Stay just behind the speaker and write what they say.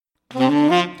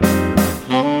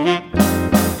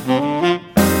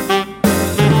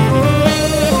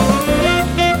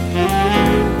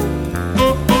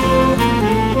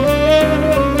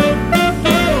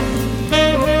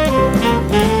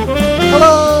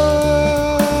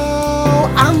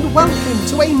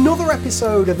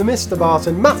Episode of the Mr.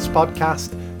 Barton Maths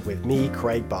Podcast with me,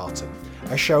 Craig Barton,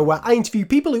 a show where I interview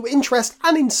people who interest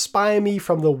and inspire me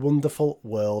from the wonderful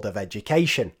world of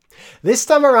education. This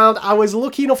time around, I was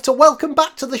lucky enough to welcome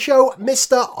back to the show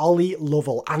Mr. Ollie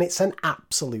Lovell, and it's an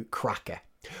absolute cracker.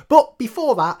 But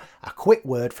before that, a quick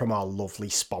word from our lovely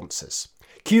sponsors.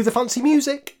 Cue the fancy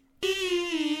music.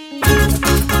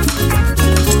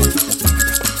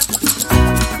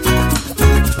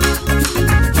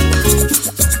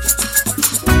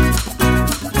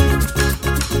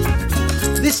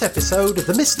 This episode of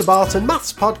the Mr. Barton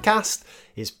Maths Podcast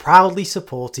is proudly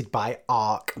supported by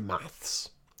Arc Maths.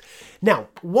 Now,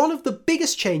 one of the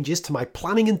biggest changes to my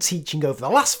planning and teaching over the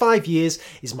last 5 years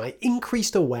is my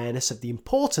increased awareness of the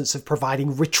importance of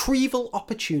providing retrieval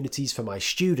opportunities for my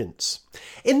students.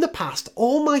 In the past,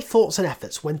 all my thoughts and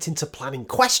efforts went into planning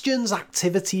questions,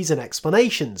 activities and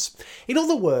explanations. In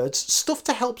other words, stuff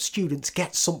to help students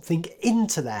get something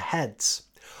into their heads.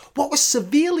 What was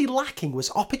severely lacking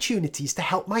was opportunities to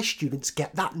help my students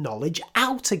get that knowledge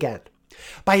out again.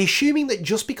 By assuming that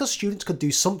just because students could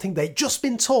do something they'd just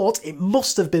been taught, it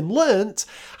must have been learnt,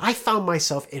 I found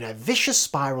myself in a vicious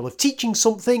spiral of teaching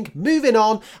something, moving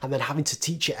on, and then having to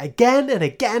teach it again and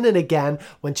again and again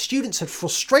when students had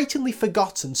frustratingly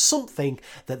forgotten something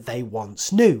that they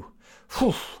once knew.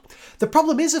 The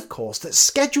problem is, of course, that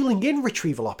scheduling in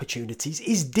retrieval opportunities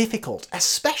is difficult,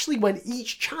 especially when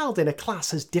each child in a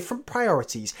class has different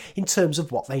priorities in terms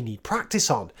of what they need practice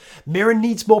on. Mirren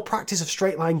needs more practice of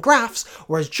straight line graphs,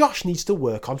 whereas Josh needs to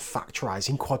work on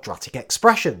factorising quadratic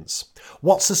expressions.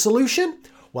 What's the solution?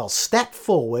 Well, step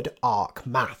forward Arc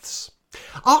Maths.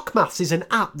 Arc Maths is an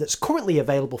app that's currently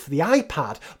available for the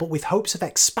iPad, but with hopes of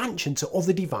expansion to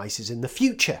other devices in the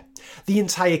future. The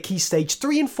entire Key Stage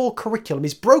 3 and 4 curriculum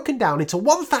is broken down into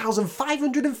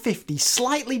 1,550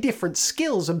 slightly different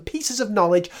skills and pieces of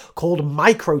knowledge called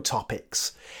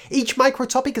microtopics. Each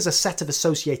microtopic is a set of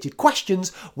associated questions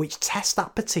which test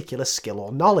that particular skill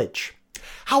or knowledge.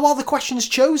 How are the questions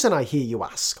chosen, I hear you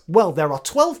ask? Well, there are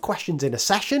 12 questions in a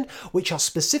session, which are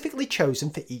specifically chosen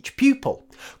for each pupil.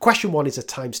 Question 1 is a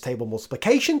times table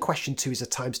multiplication, question 2 is a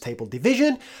times table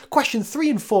division, question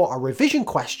 3 and 4 are revision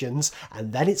questions,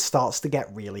 and then it starts to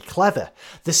get really clever.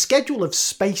 The schedule of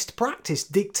spaced practice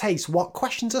dictates what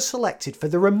questions are selected for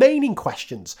the remaining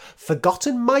questions.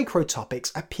 Forgotten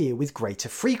microtopics appear with greater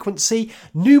frequency,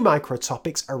 new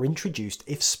microtopics are introduced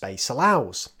if space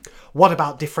allows. What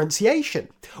about differentiation?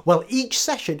 Well, each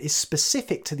session is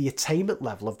specific to the attainment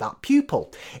level of that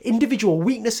pupil. Individual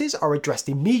weaknesses are addressed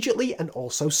immediately and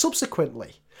also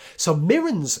subsequently. So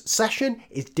Mirren's session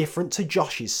is different to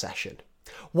Josh's session.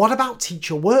 What about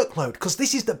teacher workload? Because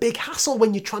this is the big hassle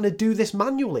when you're trying to do this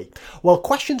manually. Well,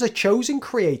 questions are chosen,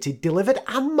 created, delivered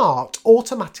and marked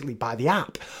automatically by the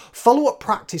app. Follow-up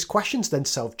practice questions then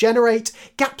self-generate,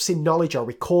 gaps in knowledge are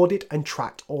recorded and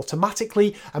tracked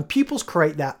automatically, and pupils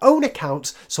create their own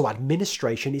accounts so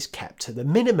administration is kept to the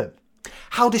minimum.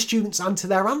 How do students enter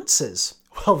their answers?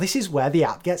 Well, this is where the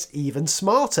app gets even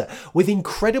smarter, with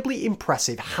incredibly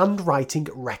impressive handwriting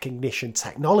recognition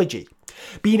technology.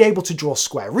 Being able to draw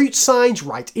square root signs,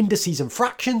 write indices and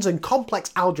fractions and complex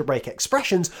algebraic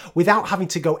expressions without having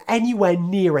to go anywhere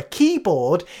near a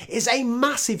keyboard is a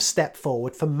massive step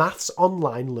forward for maths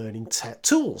online learning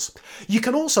tools. You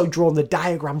can also draw on the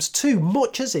diagrams too,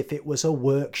 much as if it was a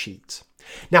worksheet.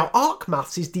 Now, Arc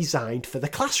Maths is designed for the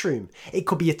classroom. It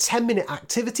could be a 10-minute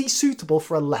activity suitable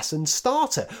for a lesson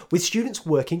starter, with students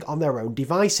working on their own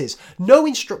devices. No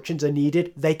instructions are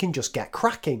needed, they can just get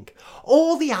cracking.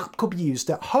 Or the app could be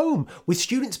used at home, with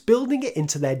students building it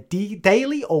into their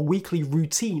daily or weekly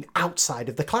routine outside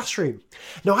of the classroom.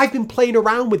 Now, I've been playing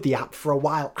around with the app for a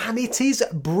while, and it is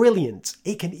brilliant.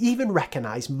 It can even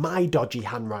recognise my dodgy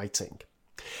handwriting.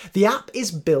 The app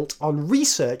is built on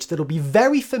research that'll be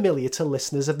very familiar to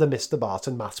listeners of the Mr.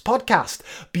 Barton Maths Podcast.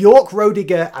 Bjork,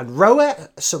 Rodiger and Rowe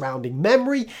surrounding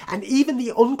memory, and even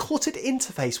the uncluttered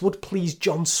interface would please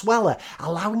John Sweller,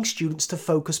 allowing students to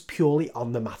focus purely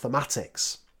on the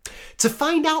mathematics. To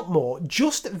find out more,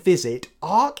 just visit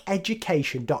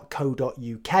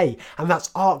arceducation.co.uk, and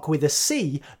that's arc with a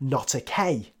C, not a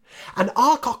K. And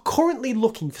ARC are currently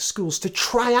looking for schools to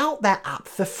try out their app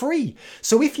for free.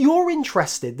 So if you're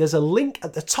interested, there's a link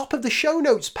at the top of the show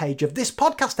notes page of this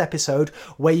podcast episode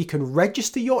where you can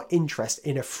register your interest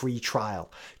in a free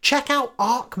trial. Check out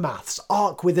ARC Maths,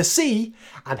 ARC with a C,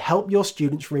 and help your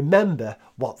students remember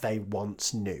what they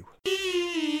once knew.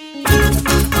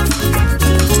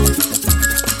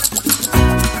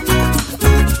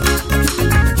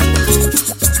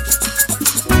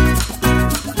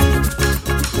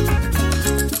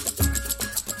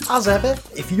 As ever,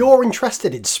 if you're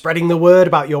interested in spreading the word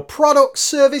about your product,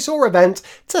 service or event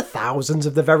to thousands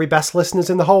of the very best listeners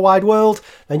in the whole wide world,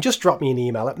 then just drop me an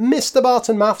email at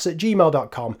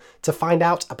mrbartonmaths@gmail.com to find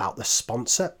out about the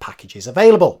sponsor packages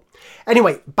available.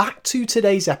 Anyway, back to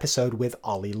today's episode with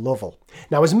Ollie Lovell.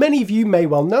 Now, as many of you may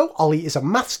well know, Ollie is a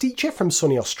maths teacher from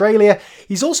sunny Australia.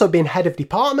 He's also been head of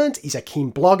department, he's a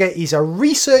keen blogger, he's a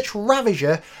research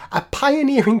ravager, a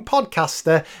pioneering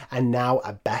podcaster, and now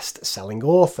a best-selling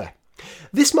author.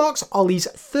 This marks Ollie's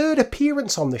third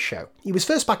appearance on the show. He was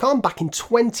first back in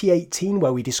 2018,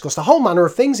 where we discussed a whole manner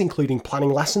of things, including planning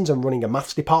lessons and running a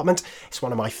maths department. It's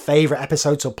one of my favourite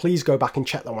episodes, so please go back and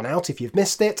check that one out if you've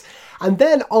missed it. And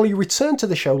then Ollie returned to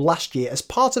the show last year as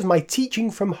part of my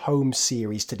Teaching from Home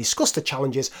series to discuss the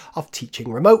challenges of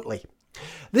teaching remotely.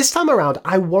 This time around,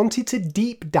 I wanted to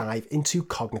deep dive into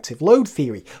cognitive load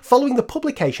theory, following the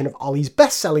publication of Ollie's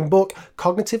best-selling book,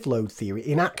 Cognitive Load Theory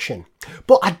in Action.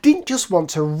 But I didn't just want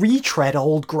to retread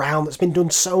old ground that's been done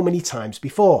so many times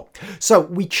before. So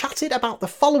we chatted about the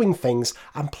following things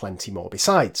and plenty more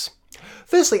besides.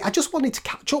 Firstly, I just wanted to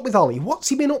catch up with Ollie. What's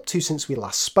he been up to since we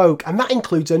last spoke? And that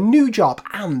includes a new job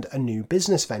and a new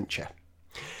business venture.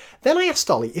 Then I asked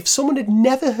Ollie if someone had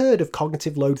never heard of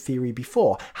cognitive load theory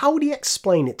before, how would he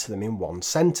explain it to them in one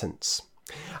sentence?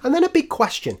 And then a big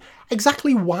question,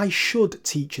 exactly why should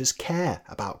teachers care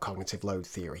about cognitive load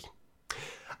theory?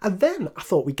 And then I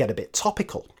thought we'd get a bit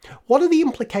topical. What are the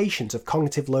implications of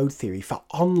cognitive load theory for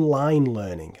online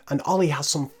learning? And Ollie has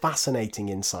some fascinating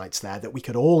insights there that we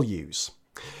could all use.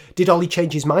 Did Ollie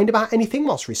change his mind about anything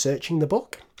whilst researching the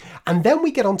book? And then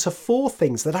we get on to 4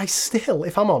 things that I still,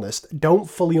 if I'm honest, don't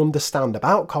fully understand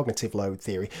about cognitive load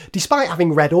theory, despite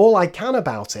having read all I can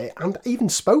about it and even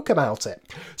spoke about it.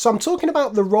 So I'm talking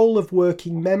about the role of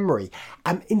working memory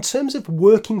in terms of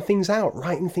working things out,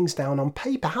 writing things down on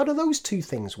paper. How do those 2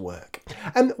 things work?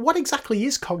 And what exactly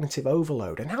is cognitive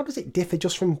overload and how does it differ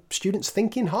just from students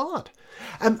thinking hard?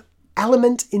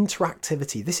 Element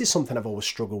interactivity. This is something I've always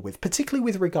struggled with, particularly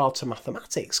with regard to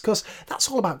mathematics, because that's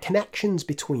all about connections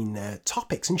between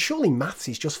topics, and surely maths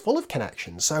is just full of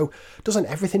connections. So doesn't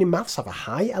everything in maths have a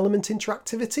high element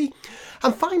interactivity?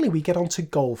 And finally, we get on to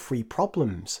goal-free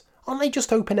problems. Aren't they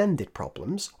just open-ended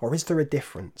problems, or is there a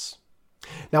difference?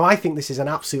 Now, I think this is an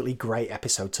absolutely great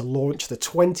episode to launch the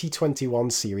 2021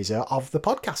 series of the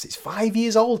podcast. It's 5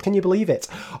 years old, can you believe it?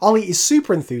 Ollie is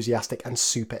super enthusiastic and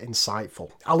super insightful.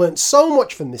 I learned so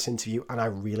much from this interview and I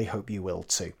really hope you will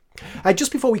too.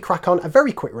 Just before we crack on, a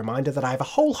very quick reminder that I have a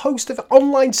whole host of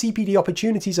online CPD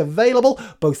opportunities available,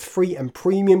 both free and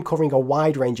premium, covering a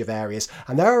wide range of areas,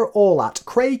 and they're all at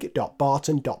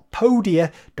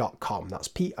craig.barton.podia.com. That's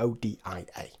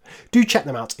Podia. Do check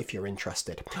them out if you're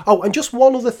interested. Oh, and just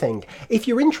one other thing. If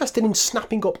you're interested in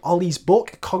snapping up Ollie's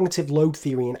book, Cognitive Load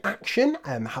Theory in Action,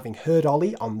 having heard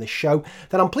Ollie on this show,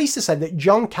 then I'm pleased to say that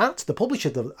John Catt, the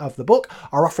publisher of the book,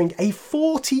 are offering a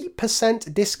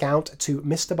 40% discount to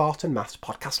Mr. Barton Maths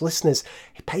podcast listeners.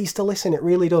 It pays to listen, it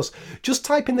really does. Just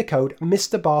type in the code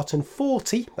Mr. Barton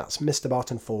 40, that's Mr.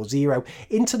 Barton 40,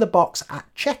 into the box at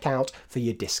checkout for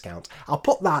your discount. I'll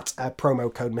put that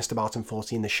promo code Mr. Barton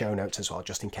 40 in the show notes as well,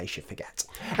 just in case you forget.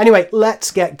 Anyway, let's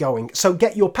get going. So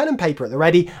get your pen and paper at the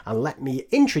ready and let me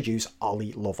introduce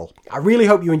Ollie Lovell. I really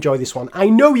hope you enjoy this one. I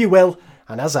know you will.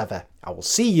 And as ever, I will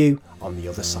see you on the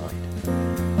other side.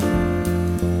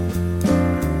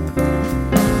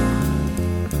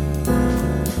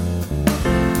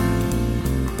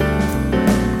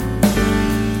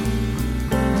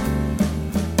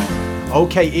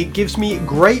 Okay, it gives me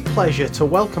great pleasure to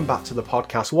welcome back to the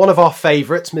podcast one of our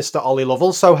favourites, Mr. Ollie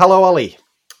Lovell. So hello, Ollie.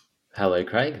 Hello,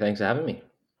 Craig. Thanks for having me.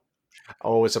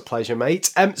 Always a pleasure,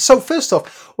 mate. So first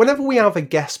off, whenever we have a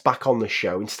guest back on the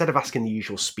show, instead of asking the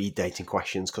usual speed dating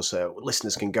questions, because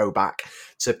listeners can go back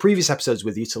to previous episodes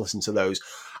with you to listen to those,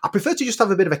 I prefer to just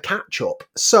have a bit of a catch-up.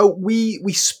 So we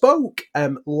spoke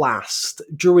last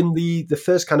during the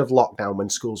first kind of lockdown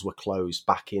when schools were closed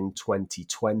back in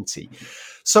 2020.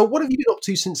 So what have you been up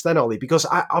to since then, Ollie? Because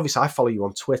obviously I follow you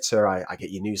on Twitter, I get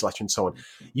your newsletter and so on.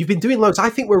 You've been doing loads. I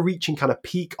think we're reaching kind of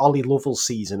peak Ollie Lovell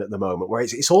season at the moment, where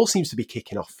it all seems to be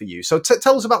kicking off for you. So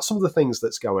tell us about some of the things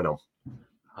that's going on.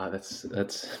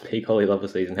 That's peak Holy Lover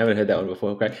season. Haven't heard that one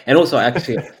before, Craig. And also,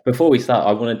 actually, before we start,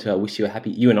 I wanted to wish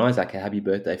you and Isaac a happy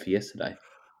birthday for yesterday.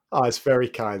 Oh, it's very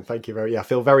kind. Thank you very. Yeah, I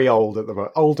feel very old at the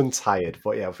moment, old and tired.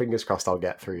 But yeah, fingers crossed I'll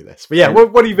get through this. But yeah,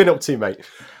 what have you been up to, mate?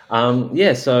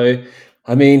 Yeah, so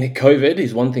I mean, COVID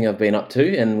is one thing I've been up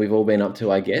to, and we've all been up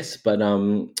to, I guess. But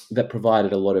that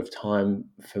provided a lot of time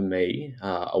for me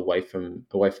away from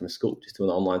school, just doing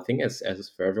the online thing as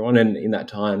for everyone. And in that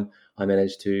time, I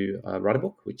managed to write a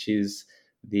book, which is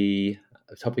the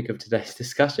topic of today's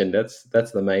discussion.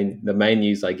 That's the main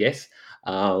news, I guess.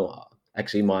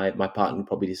 Actually, my partner would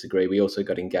probably disagree. We also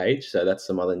got engaged, so that's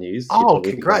some other news. Oh,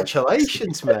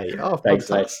 congratulations, mate! Oh, Thanks,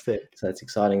 mate. fantastic. So that's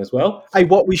exciting as well. Hey,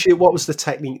 what was the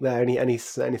technique there?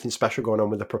 Anything special going on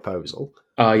with the proposal?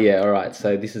 Oh yeah, all right.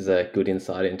 So this is a good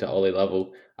insight into Ollie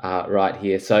Lovell right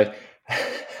here. So,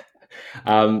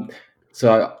 um,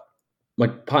 so my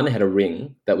partner had a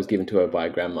ring that was given to her by a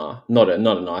grandma. Not a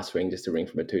nice ring, just a ring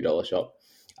from a $2 shop.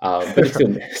 But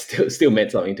it still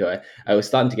meant something to her. I was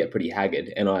starting to get pretty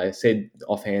haggard, and I said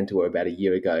offhand to her about a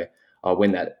year ago, "Oh,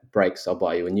 when that breaks, I'll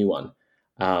buy you a new one."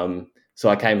 So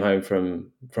I came home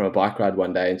from a bike ride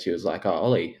one day, and she was like, "Oh,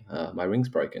 Ollie, my ring's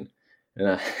broken."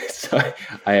 And so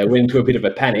I went into a bit of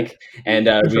a panic and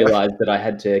realized that I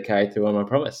had to carry through on my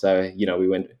promise. So we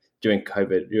went during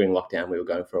COVID, during lockdown, we were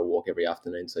going for a walk every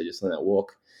afternoon. So just on that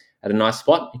walk, at a nice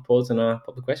spot, he paused and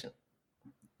popped the question.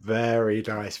 Very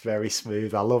nice, very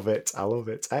smooth. I love it. I love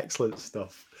it. Excellent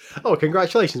stuff. Oh,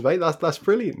 congratulations, mate. That's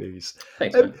brilliant news.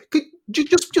 Thanks, man.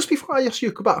 Just before I ask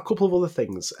you about a couple of other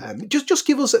things, just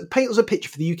paint us a picture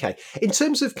for the UK in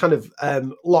terms of kind of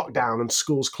lockdown and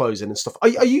schools closing and stuff.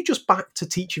 Are you just back to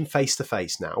teaching face to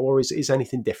face now, or is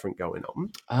anything different going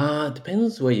on?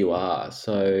 Depends where you are.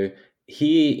 So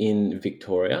here in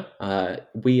Victoria,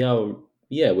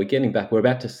 we're getting back. We're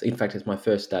about to. In fact, it's my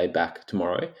first day back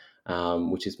tomorrow,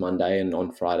 which is Monday, and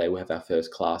on Friday we have our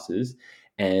first classes.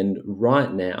 And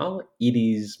right now, it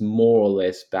is more or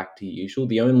less back to usual.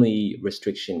 The only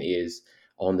restriction is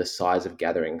on the size of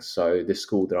gatherings. So the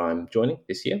school that I'm joining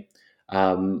this year,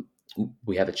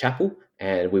 we have a chapel,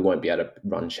 and we won't be able to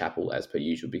run chapel as per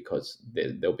usual because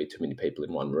there'll be too many people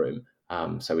in one room.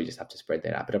 So we just have to spread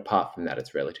that out. But apart from that,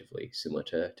 it's relatively similar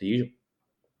to usual.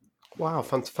 Wow,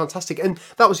 fantastic! And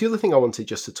that was the other thing I wanted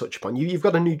just to touch upon. You've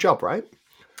got a new job, right?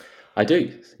 I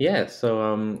do, yeah.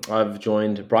 So I've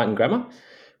joined Brighton Grammar,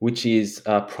 which is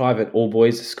a private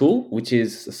all-boys school, which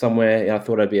is somewhere I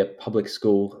thought I'd be a public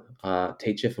school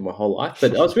teacher for my whole life.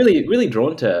 But I was really, really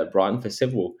drawn to Brighton for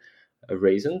several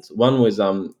reasons. One was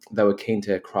they were keen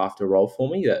to craft a role for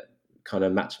me that kind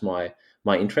of matched my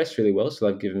interests really well. So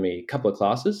they've given me a couple of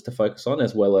classes to focus on,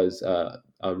 as well as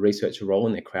a researcher role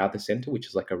in their Crowther Centre, which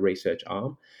is like a research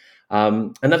arm.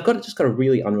 And they've just got a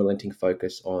really unrelenting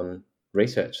focus on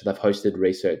research. So they've hosted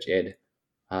Research Ed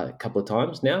a couple of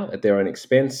times now at their own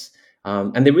expense.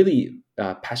 And they're really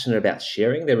passionate about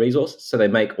sharing their resources. So they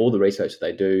make all the research that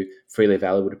they do freely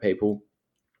available to people.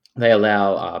 They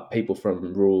allow people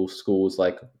from rural schools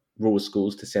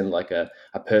to send like a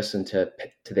person to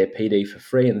their PD for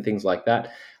free and things like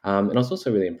that. And I was also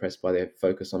really impressed by their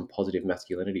focus on positive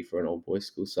masculinity for an all-boys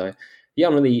school. So yeah,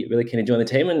 I'm really, really keen to join the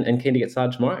team and keen to get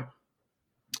started tomorrow.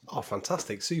 Oh,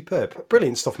 fantastic. Superb.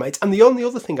 Brilliant stuff, mate. And the only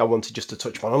other thing I wanted just to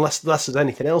touch on, unless there's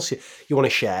anything else you want to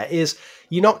share, is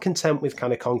you're not content with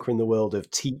kind of conquering the world of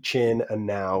teaching and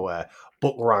now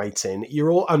book writing.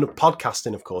 And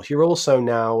podcasting, of course. You're also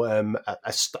now an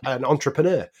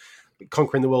entrepreneur,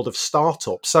 conquering the world of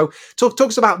startups. So talk to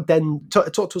us about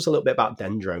talk to us a little bit about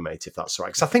Dendro, mate, if that's all right.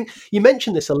 Because I think you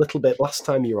mentioned this a little bit last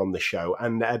time you were on the show,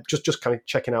 and just kind of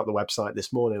checking out the website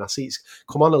this morning, I see it's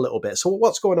come on a little bit. So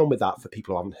what's going on with that for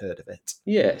people who haven't heard of it?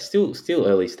 Yeah, still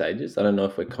early stages. I don't know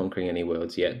if we're conquering any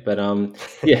worlds yet, but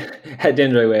yeah, at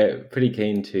Dendro we're pretty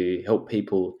keen to help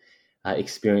people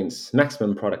experience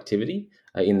maximum productivity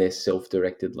in their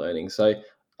self-directed learning. So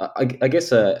I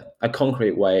guess a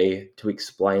concrete way to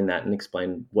explain that and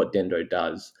explain what Dendro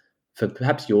does for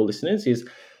perhaps your listeners is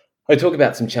I talk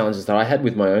about some challenges that I had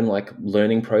with my own like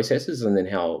learning processes, and then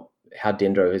how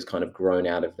Dendro has kind of grown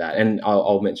out of that. And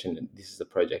I'll mention this is a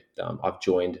project I've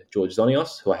joined George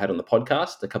Zonios, who I had on the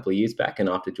podcast a couple of years back. And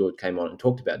after George came on and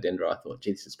talked about Dendro, I thought,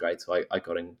 gee, this is great. So I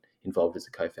got involved as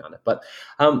a co-founder. But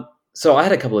so I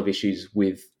had a couple of issues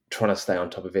with trying to stay on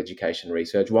top of education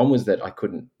research. One was that I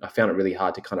found it really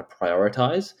hard to kind of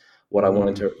prioritize what I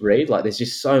wanted to read. Like there's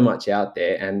just so much out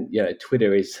there, and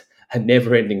Twitter is a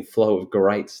never-ending flow of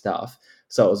great stuff.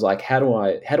 So it was like, how do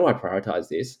I prioritize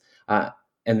this?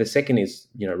 And the second is,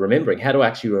 remembering how to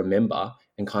actually remember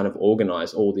and kind of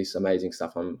organize all this amazing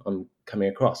stuff I'm coming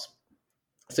across.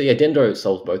 So yeah, Dendro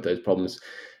solves both those problems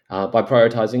by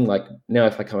prioritizing. Like now,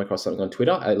 if I come across something on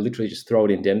Twitter, I literally just throw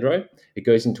it in Dendro. It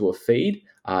goes into a feed,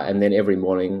 and then every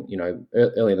morning,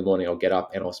 early in the morning, I'll get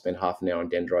up and I'll spend half an hour on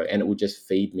Dendro, and it will just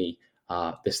feed me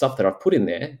the stuff that I've put in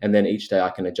there. And then each day I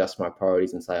can adjust my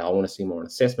priorities and say, I want to see more on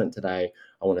assessment today.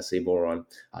 I want to see more on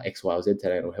X, Y, or Z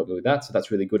today, and it'll help me with that. So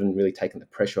that's really good and really taking the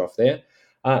pressure off there.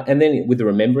 And then with the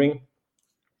remembering,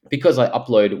 because I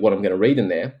upload what I'm going to read in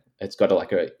there, it's got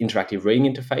like an interactive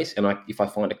reading interface. And if I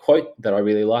find a quote that I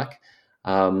really like,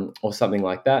 or something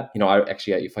like that,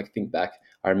 if I think back,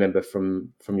 I remember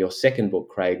from your second book,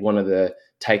 Craig, one of the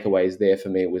takeaways there for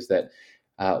me was that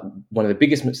one of the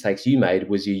biggest mistakes you made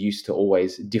was you used to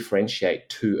always differentiate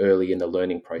too early in the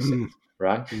learning process,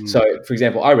 right? So, for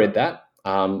example, I read that.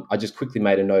 I just quickly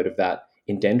made a note of that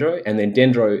in Dendro, and then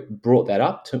Dendro brought that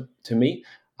up to me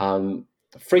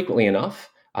frequently enough,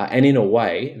 and in a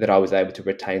way that I was able to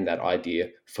retain that idea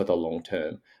for the long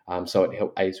term. So it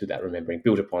helped aids with that remembering,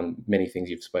 built upon many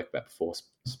things you've spoke about before,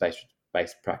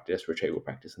 space-based practice, retrieval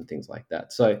practice, and things like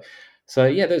that. So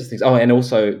yeah, those things. Oh, and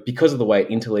also because of the way it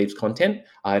interleaves content,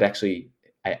 it actually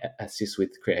assists with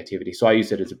creativity. So I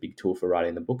use it as a big tool for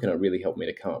writing the book, and it really helped me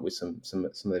to come up with some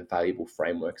of the valuable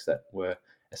frameworks that were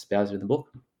espoused in the book.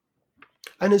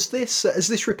 And has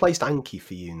this replaced Anki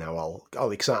for you now, Ollie?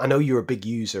 Because I know you're a big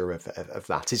user of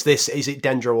that. Is it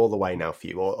Dendro all the way now for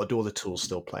you, or do other tools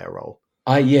still play a role?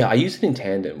 I use it in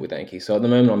tandem with Anki. So at the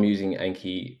moment, I'm using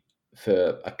Anki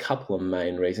for a couple of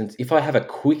main reasons. If I have a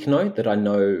quick note that I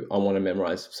know I want to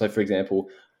memorize, so for example,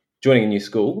 joining a new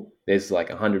school, there's like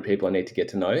 100 people I need to get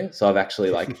to know. So I've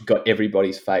actually got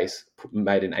everybody's face,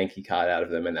 made an Anki card out of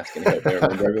them, and that's going to help me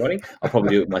remember everybody. I'll probably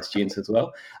do it with my students as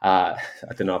well. I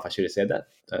don't know if I should have said that.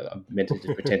 I meant to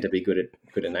just pretend to be good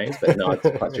at names, but no,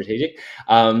 it's quite strategic.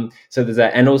 So there's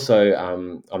that, and also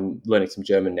I'm learning some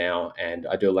German now, and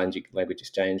I do a language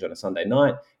exchange on a Sunday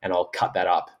night, and I'll cut that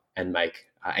up and make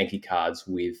Anki cards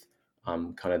with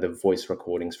kind of the voice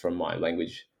recordings from my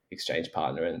language exchange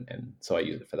partner, and so I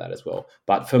use it for that as well.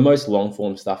 But for most long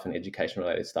form stuff and education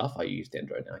related stuff, I use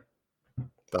Dendro now.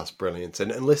 That's brilliant.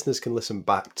 And listeners can listen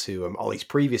back to Ollie's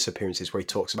previous appearances where he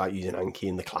talks about using Anki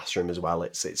in the classroom as well.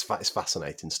 It's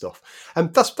fascinating stuff.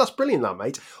 That's brilliant, that,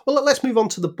 mate. Well, let's move on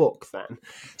to the book then.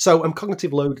 So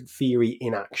Cognitive Load Theory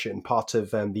in Action, part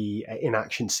of the In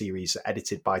Action series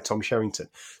edited by Tom Sherrington.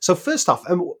 So first off,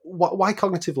 why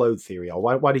cognitive load theory, or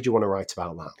why did you want to write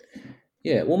about that?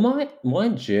 Yeah, well, my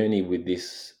journey with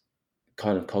this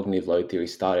kind of cognitive load theory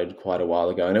started quite a while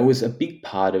ago, and it was a big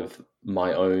part of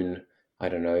my own, I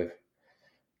don't know,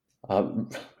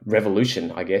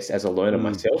 revolution, I guess, as a learner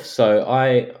myself. So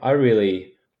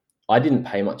I didn't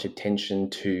pay much attention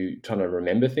to trying to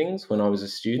remember things when I was a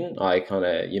student. I kind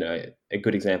of, a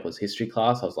good example is history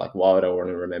class. I was like, why would I want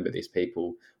to remember these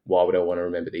people? Why would I want to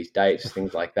remember these dates?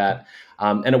 Things like that.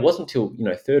 And it wasn't until,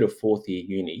 third or fourth year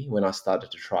uni when I started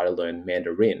to try to learn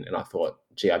Mandarin. And I thought,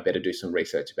 gee, I better do some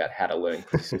research about how to learn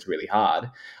because this is really hard,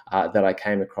 that I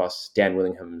came across Dan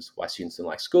Willingham's Why Students Don't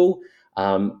Like School.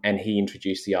 And he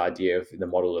introduced the idea of the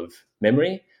model of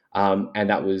memory. And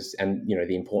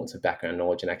the importance of background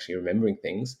knowledge and actually remembering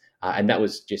things. And that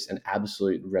was just an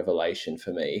absolute revelation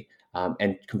for me,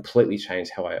 and completely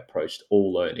changed how I approached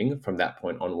all learning from that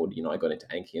point onward. I got into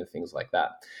Anki and things like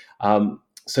that.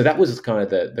 So that was kind of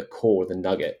the core, the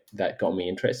nugget that got me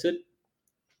interested.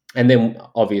 And then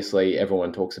obviously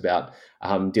everyone talks about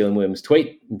Dylan Williams'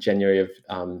 tweet in January of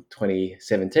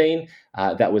 2017.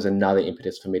 That was another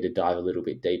impetus for me to dive a little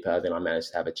bit deeper. Then I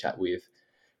managed to have a chat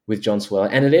with John Sweller.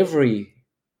 And at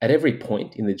every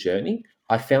point in the journey,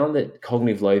 I found that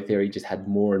cognitive load theory just had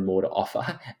more and more to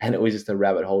offer, and it was just a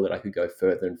rabbit hole that I could go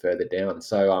further and further down.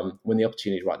 So when the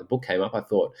opportunity to write the book came up, I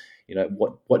thought,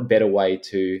 what better way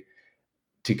to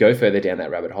go further down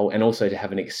that rabbit hole, and also to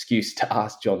have an excuse to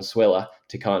ask John Sweller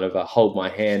to kind of hold my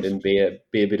hand and be a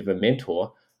bit of a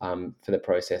mentor for the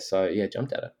process. So yeah,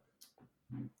 jumped at it.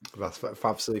 That's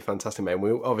absolutely fantastic, mate.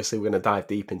 We're going to dive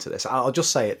deep into this. I'll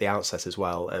just say at the outset as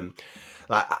well,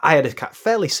 I had a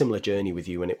fairly similar journey with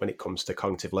you when it comes to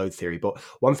cognitive load theory. But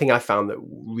one thing I found that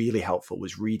really helpful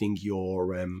was reading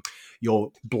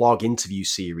your blog interview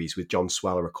series with John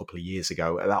Sweller a couple of years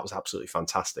ago. And that was absolutely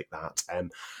fantastic, that.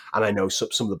 And I know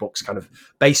some of the books kind of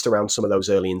based around some of those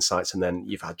early insights. And then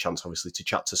you've had a chance, obviously, to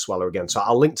chat to Sweller again. So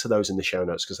I'll link to those in the show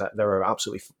notes, because there are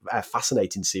absolutely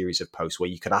fascinating series of posts where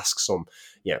you could ask some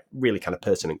really kind of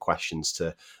pertinent questions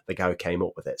to the guy who came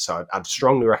up with it. So I'd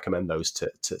strongly recommend those to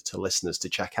listeners to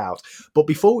check out. But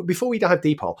before we dive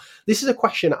deep, Paul, this is a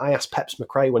question I asked Peps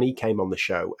McRae when he came on the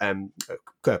show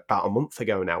about a month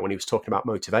ago now, when he was talking about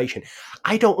motivation.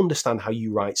 I don't understand how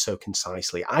you write so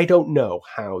concisely. I don't know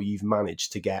how you've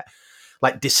managed to get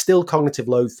like distill cognitive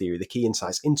load theory, the key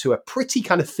insights, into a pretty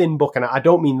kind of thin book. And I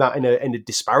don't mean that in a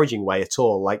disparaging way at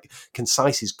all. Like,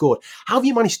 concise is good. How have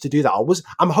you managed to do that?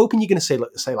 I'm hoping you're going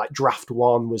to say like draft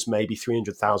one was maybe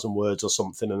 300,000 words or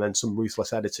something, and then some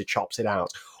ruthless editor chops it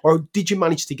out. Or did you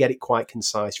manage to get it quite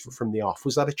concise from the off?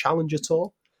 Was that a challenge at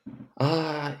all?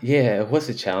 Yeah, it was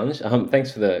a challenge.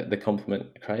 Thanks for the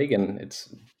compliment, Craig, and it's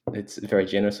very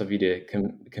generous of you to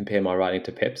compare my writing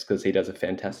to Pep's, because he does a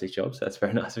fantastic job. So that's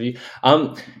very nice of you.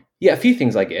 Yeah, a few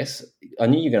things, I guess. I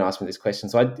knew you were going to ask me this question,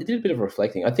 so I did a bit of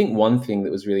reflecting. I think one thing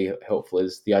that was really helpful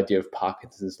is the idea of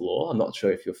Parkinson's law. I'm not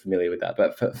sure if you're familiar with that,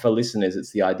 but for listeners,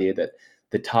 it's the idea that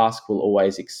the task will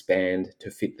always expand to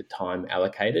fit the time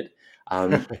allocated.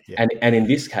 Yeah. And in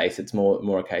this case, it's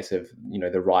more a case of,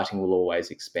 the writing will always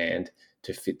expand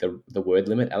to fit the word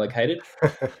limit allocated.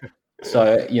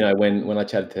 So, when I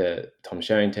chatted to Tom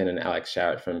Sherrington and Alex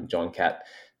Sharrett from John Catt,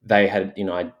 they had,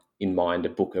 in mind a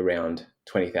book around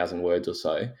 20,000 words or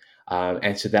so.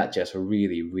 And so that just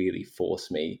really, really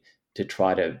forced me to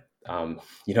try to,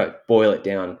 boil it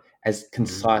down as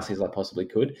concisely as I possibly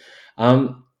could.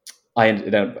 I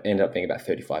ended up being about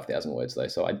 35,000 words, though,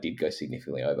 so I did go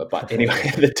significantly over. But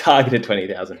anyway, the target of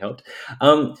 20,000 helped.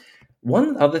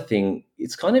 One other thing,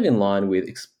 it's kind of in line with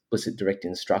explicit direct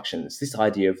instructions, this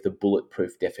idea of the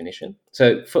bulletproof definition.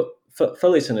 So for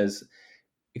listeners,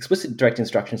 explicit direct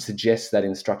instruction suggests that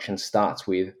instruction starts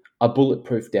with a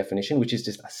bulletproof definition, which is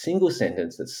just a single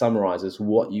sentence that summarizes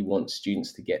what you want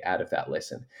students to get out of that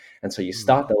lesson. And so you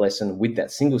start the lesson with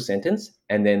that single sentence,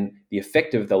 and then the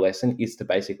effect of the lesson is to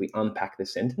basically unpack the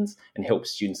sentence and help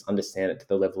students understand it to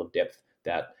the level of depth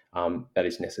that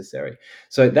is necessary.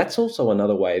 So that's also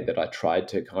another way that I tried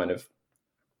to kind of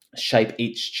shape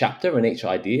each chapter and each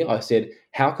idea. I said,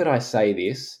 how could I say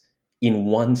this in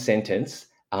one sentence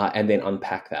and then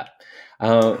unpack that?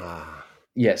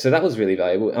 Yeah, so that was really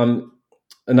valuable.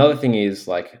 Another thing is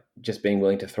like just being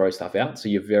willing to throw stuff out. So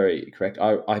you're very correct.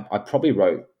 I probably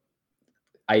wrote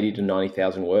 80 to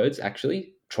 90,000 words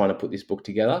actually trying to put this book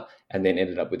together, and then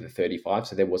ended up with a 35.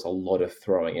 So there was a lot of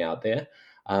throwing out there.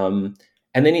 And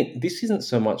then this isn't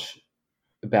so much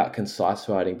about concise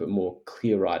writing, but more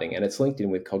clear writing. And it's linked in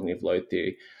with cognitive load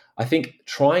theory. I think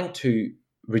trying to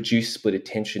reduce split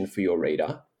attention for your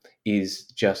reader is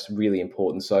just really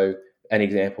important. So an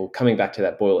example, coming back to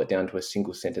that, boil it down to a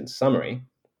single sentence summary,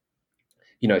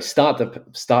 start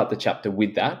the chapter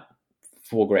with that,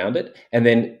 foreground it, and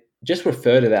then just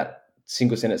refer to that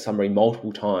single sentence summary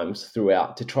multiple times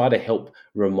throughout to try to help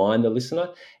remind the listener.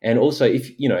 And also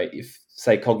if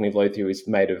say cognitive load theory is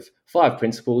made of 5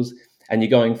 principles and you're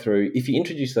going through, if you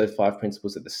introduce those 5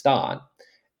 principles at the start,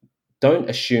 don't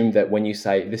assume that when you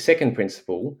say the second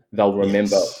principle, they'll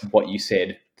remember what you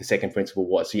said the second principle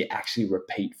was. So you actually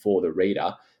repeat for the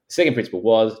reader. The second principle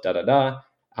was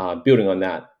building on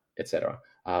that, etc.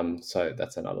 So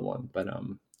that's another one. But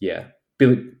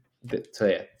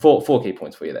four key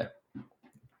points for you there.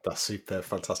 That's super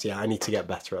fantastic. Yeah, I need to get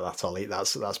better at that, Ollie.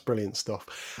 That's brilliant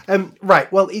stuff.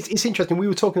 Right. Well, it's interesting. We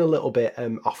were talking a little bit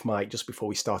off mic just before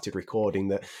we started recording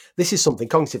that this is something,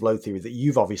 cognitive load theory, that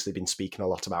you've obviously been speaking a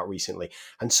lot about recently,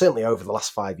 and certainly over the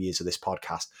last 5 years of this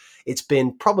podcast, it's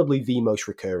been probably the most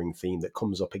recurring theme that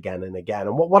comes up again and again.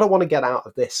 And what I want to get out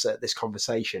of this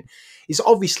conversation is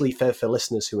obviously for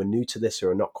listeners who are new to this, who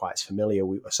are not quite as familiar,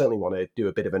 we certainly want to do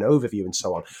a bit of an overview and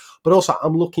so on. But also,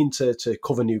 I'm looking to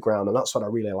cover new ground, and that's what I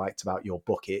really liked about your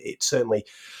book. It certainly,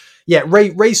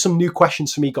 raised some new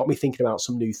questions for me, got me thinking about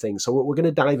some new things. So we're going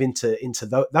to dive into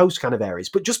those kind of areas.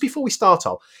 But just before we start,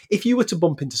 Al, if you were to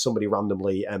bump into somebody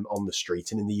randomly on the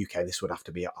street, and in the UK this would have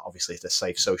to be obviously at a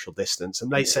safe social distance,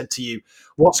 and they said to you,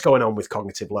 "What's going on with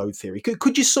cognitive load theory?"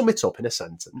 Could you sum it up in a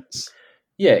sentence?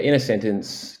 Yeah, in a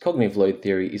sentence, cognitive load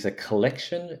theory is a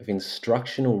collection of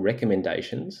instructional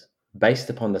recommendations based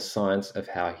upon the science of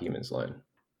how humans learn.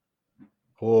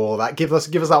 Oh, give us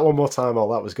that one more time.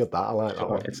 Oh, that was good. I like that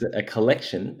one. It's a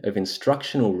collection of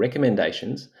instructional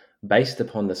recommendations based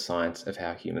upon the science of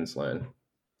how humans learn.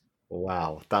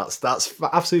 Wow, that's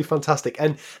absolutely fantastic.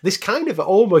 And this you've kind of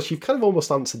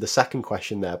almost answered the second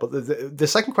question there. But the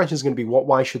second question is going to be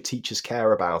why should teachers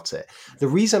care about it? The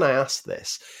reason I ask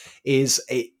this is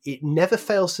it never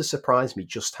fails to surprise me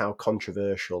just how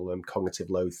controversial cognitive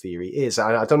load theory is.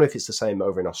 I don't know if it's the same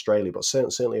over in Australia, but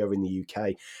certainly over in the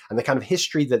UK. And the kind of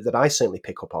history that I certainly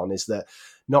pick up on is that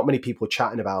not many people are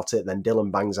chatting about it. Then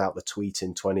Dylan bangs out the tweet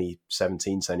in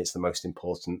 2017 saying it's the most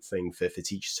important thing for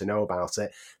teachers to know about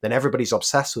it. Then everybody's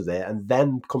obsessed with it. And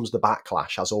then comes the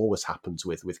backlash, as always happens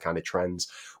with kind of trends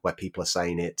where people are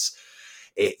saying it's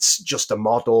it's just a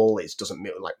model. It doesn't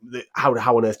like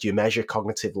how on earth do you measure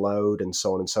cognitive load and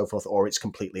so on and so forth, or it's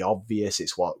completely obvious.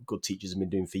 It's what good teachers have been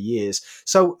doing for years.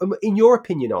 So, in your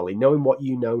opinion, Ollie, knowing what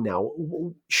you know now,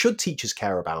 should teachers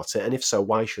care about it, and if so,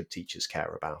 why should teachers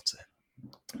care about it?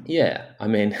 Yeah, I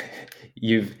mean,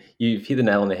 you've hit the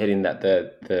nail on the head in that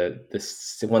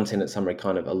the one sentence summary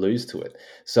kind of alludes to it.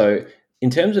 So, in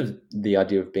terms of the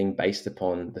idea of being based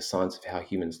upon the science of how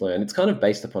humans learn, it's kind of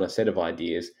based upon a set of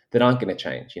ideas that aren't going to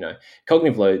change.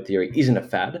 Cognitive load theory isn't a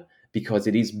fad because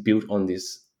it is built on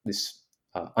this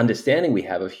understanding we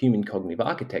have of human cognitive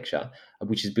architecture,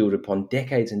 which is built upon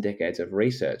decades and decades of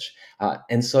research.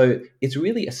 And so, it's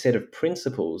really a set of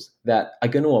principles that are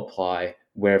going to apply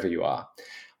wherever you are.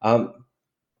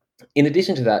 In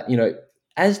addition to that,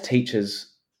 as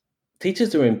teachers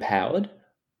are empowered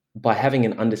by having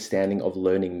an understanding of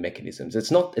learning mechanisms.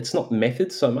 It's not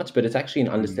methods so much, but it's actually an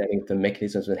understanding of the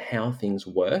mechanisms and how things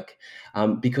work.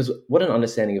 Because what an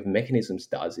understanding of mechanisms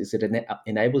does is it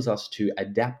enables us to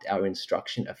adapt our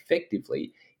instruction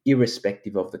effectively,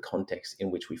 irrespective of the context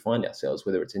in which we find ourselves,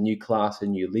 whether it's a new class, a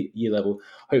new year level,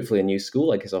 hopefully a new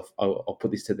school. I guess I'll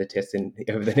put this to the test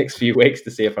over the next few weeks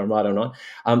to see if I'm right or not.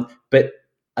 But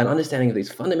an understanding of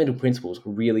these fundamental principles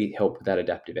really help with that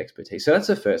adaptive expertise. So that's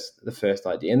the first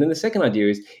idea. And then the second idea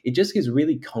is it just gives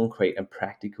really concrete and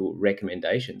practical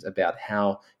recommendations about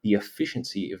how the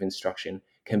efficiency of instruction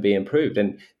can be improved.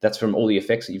 And that's from all the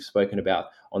effects that you've spoken about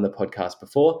on the podcast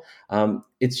before.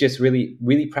 It's just really,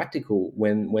 really practical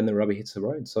when the rubber hits the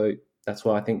road. So that's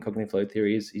why I think cognitive load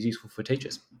theory is useful for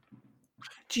teachers.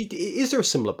 Is there a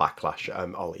similar backlash,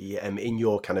 Ollie, in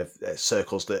your kind of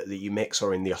circles that you mix,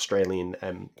 or in the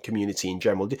Australian community in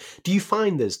general? Do you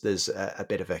find there's a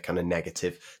bit of a kind of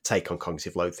negative take on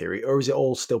cognitive load theory, or is it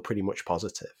all still pretty much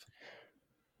positive?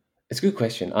 It's a good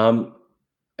question.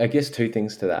 I guess two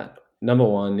things to that. Number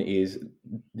one is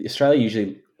Australia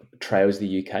usually trails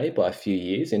the UK by a few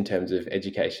years in terms of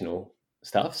educational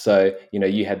stuff. So,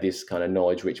 you had this kind of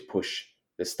knowledge-rich push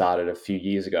that started a few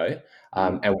years ago,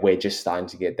 and we're just starting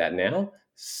to get that now.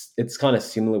 It's kind of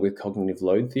similar with cognitive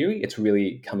load theory. It's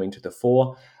really coming to the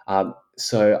fore.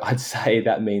 So I'd say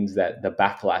that means that the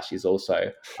backlash is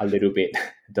also a little bit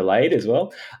delayed as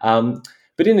well.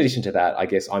 But in addition to that, I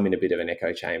guess I'm in a bit of an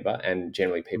echo chamber, and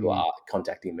generally people are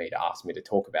contacting me to ask me to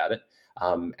talk about it.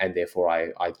 And therefore,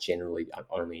 I generally am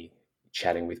only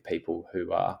chatting with people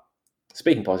who are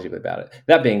speaking positively about it.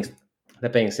 That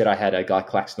being said, I had a Guy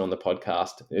Claxton on the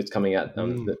podcast. It's coming out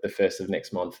the first of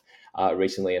next month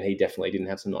recently, and he definitely didn't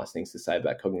have some nice things to say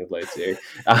about cognitive load theory.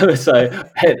 So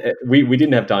we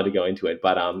didn't have time to go into it.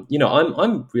 But I'm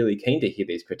really keen to hear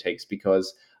these critiques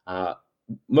because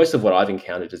most of what I've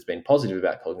encountered has been positive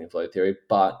about cognitive load theory.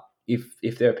 But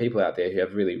if there are people out there who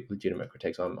have really legitimate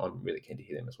critiques, I'm really keen to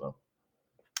hear them as well.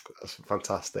 That's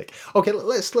fantastic. Okay,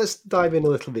 let's dive in a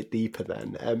little bit deeper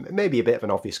then. Maybe a bit of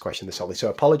an obvious question, this Ollie, so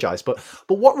I apologise. But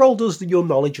what role does your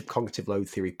knowledge of cognitive load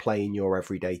theory play in your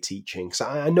everyday teaching? So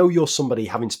I know you're somebody,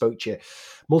 having spoke to you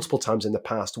multiple times in the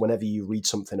past, whenever you read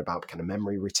something about kind of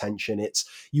memory retention, it's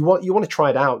you want to try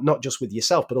it out, not just with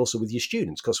yourself, but also with your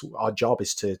students, because our job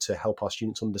is to help our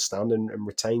students understand and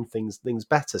retain things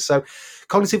better. So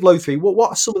cognitive load theory, what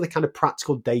are some of the kind of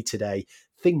practical day-to-day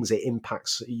things it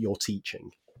impacts your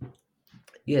teaching?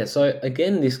 Yeah, so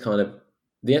again, the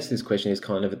answer to this question is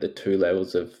kind of at the two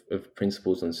levels of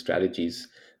principles and strategies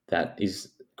that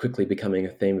is quickly becoming a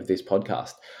theme of this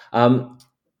podcast.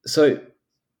 So,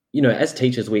 as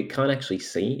teachers, we can't actually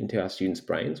see into our students'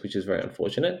 brains, which is very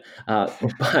unfortunate.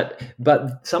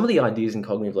 But some of the ideas in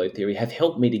cognitive load theory have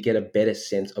helped me to get a better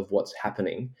sense of what's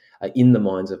happening in the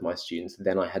minds of my students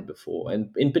than I had before,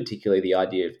 and in particular, the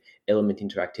idea of element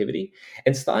interactivity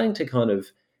and starting to kind of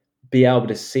be able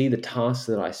to see the tasks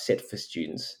that I set for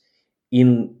students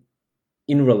in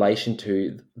relation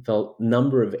to the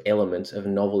number of elements of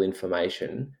novel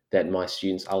information that my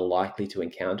students are likely to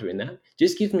encounter in that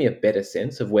just gives me a better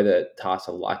sense of whether tasks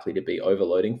are likely to be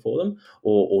overloading for them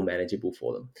or manageable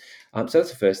for them. So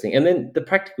that's the first thing. And then the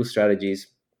practical strategies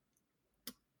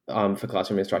for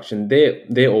classroom instruction,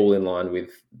 they're all in line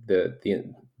with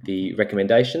the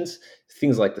recommendations,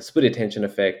 things like the split attention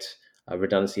effect,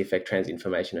 redundancy effect,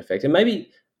 transinformation effect, and maybe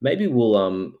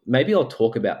I'll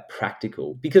talk about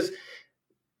practical, because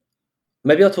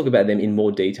maybe I'll talk about them in more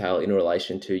detail in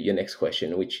relation to your next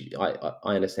question, which I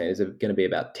understand is going to be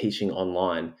about teaching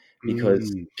online,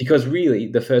 because really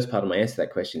the first part of my answer to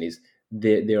that question is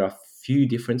there are few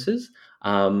differences.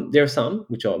 There are some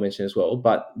which I'll mention as well,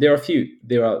 but there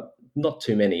are not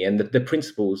too many, and the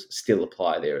principles still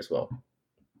apply there as well.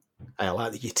 I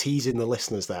like that you're teasing the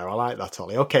listeners there. I like that,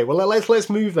 Ollie. Okay, well, let's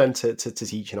move then to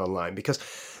teaching online, because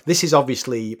this is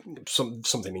obviously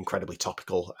something incredibly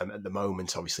topical at the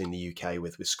moment, obviously in the UK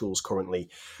with schools currently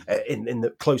in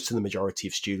the close to the majority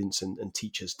of students and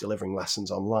teachers delivering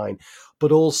lessons online.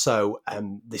 But also,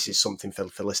 this is something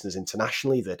for listeners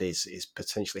internationally that is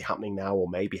potentially happening now, or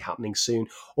maybe happening soon,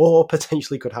 or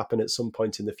potentially could happen at some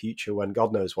point in the future when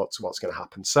God knows what's going to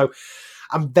happen. So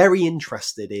I'm very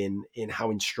interested in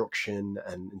how instruction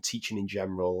and teaching in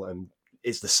general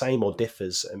is the same or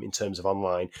differs in terms of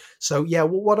online. So yeah,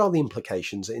 what are the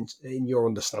implications in your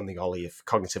understanding, Ollie, of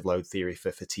cognitive load theory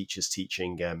for teachers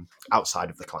teaching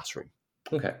outside of the classroom?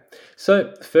 Okay.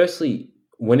 So firstly,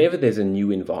 whenever there's a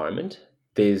new environment,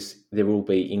 there will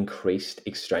be increased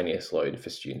extraneous load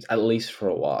for students, at least for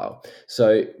a while.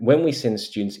 So when we send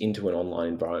students into an online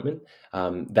environment,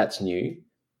 that's new.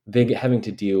 They're having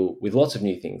to deal with lots of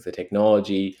new things, the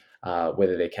technology,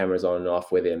 whether their camera's on and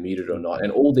off, whether they're muted or not,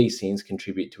 and all these things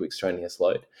contribute to extraneous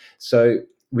load. So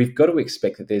we've got to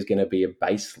expect that there's going to be a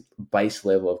base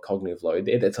level of cognitive load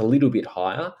there that's a little bit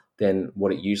higher than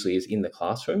what it usually is in the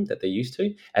classroom that they're used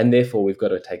to. And therefore, we've got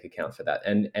to take account for that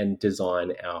and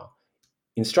design our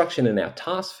instruction and our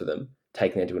tasks for them,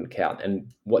 taking that into account.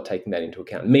 And what taking that into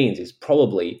account means is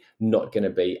probably not going to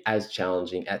be as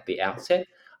challenging at the outset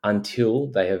until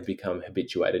they have become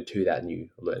habituated to that new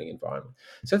learning environment.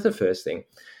 So that's the first thing.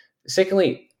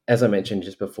 Secondly, as I mentioned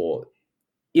just before,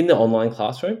 in the online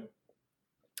classroom,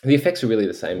 the effects are really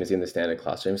the same as in the standard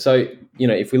classroom. So,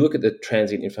 if we look at the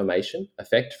transient information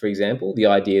effect, for example, the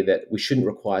idea that we shouldn't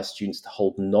require students to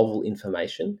hold novel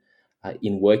information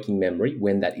in working memory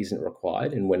when that isn't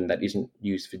required and when that isn't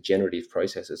used for generative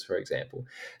processes, for example.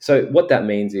 So what that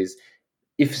means is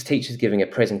if a teacher's giving a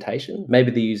presentation,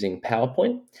 maybe they're using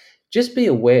PowerPoint, just be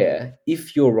aware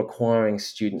if you're requiring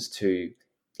students to,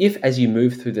 if as you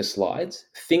move through the slides,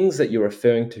 things that you're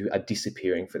referring to are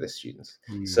disappearing for the students.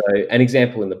 So an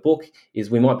example in the book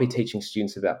is we might be teaching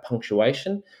students about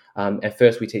punctuation. And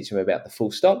first we teach them about the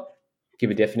full stop, give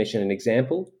a definition and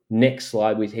example. Next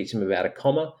slide, we teach them about a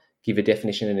comma, give a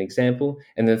definition and example.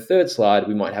 And then the third slide,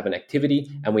 we might have an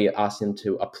activity and we ask them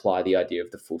to apply the idea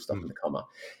of the full stop and the comma.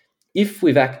 If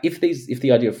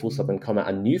the idea of full stop and comma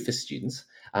are new for students,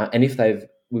 and if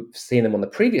we've seen them on the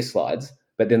previous slides,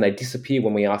 but then they disappear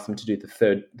when we ask them to do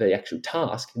the actual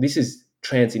task, this is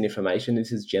transient information.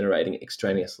 This is generating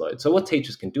extraneous load. So what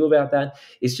teachers can do about that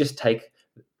is just take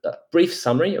a brief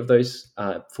summary of those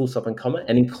full stop and comma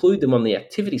and include them on the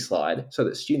activity slide so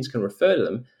that students can refer to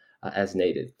them as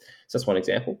needed. So that's one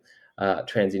example,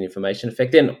 transient information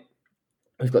effect. Then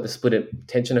we've got the split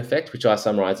attention effect, which I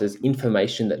summarize as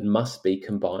information that must be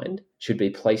combined, should be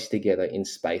placed together in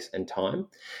space and time.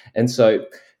 And so,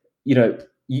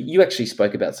 you actually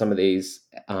spoke about some of these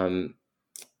in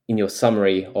your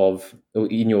summary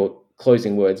in your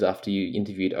closing words after you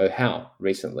interviewed O'Howe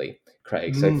recently,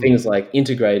 Craig. So things like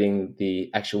integrating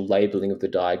the actual labeling of the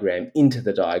diagram into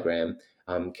the diagram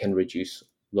can reduce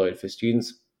load for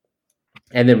students.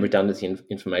 And then redundancy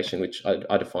information, which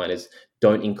I define as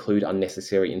don't include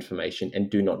unnecessary information and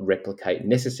do not replicate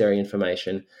necessary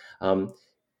information.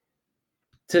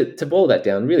 To boil that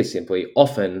down really simply,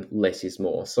 often less is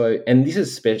more. So, and this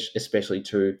is especially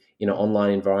true in an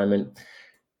online environment,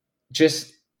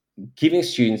 just giving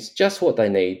students just what they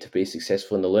need to be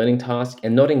successful in the learning task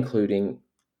and not including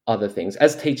other things.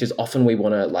 As teachers, often we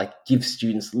want to give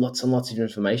students lots and lots of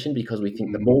information because we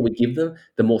think the more we give them,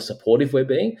 the more supportive we're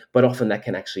being, but often that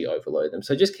can actually overload them.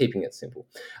 So just keeping it simple.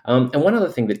 And one other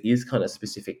thing that is kind of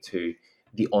specific to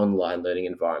the online learning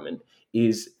environment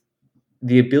is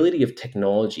the ability of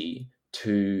technology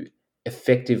to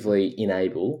effectively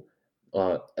enable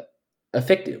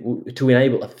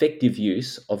effective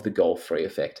use of the goal-free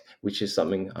effect, which is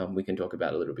something we can talk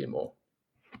about a little bit more.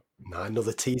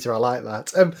 Another teaser. I like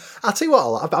that. I'll tell you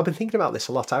what, I've been thinking about this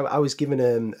a lot. I was given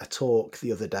a talk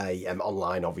the other day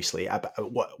online, obviously, about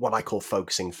what I call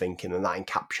focusing thinking, and that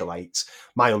encapsulates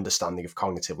my understanding of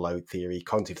cognitive load theory,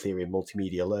 cognitive theory of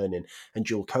multimedia learning, and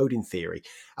dual coding theory.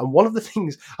 And one of the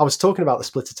things I was talking about, the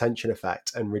split attention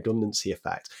effect and redundancy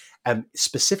effect,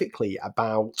 specifically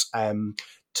about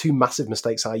two massive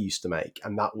mistakes I used to make,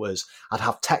 and that was I'd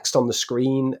have text on the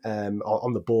screen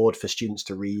on the board for students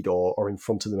to read or in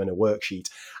front of them in a worksheet,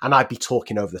 and I'd be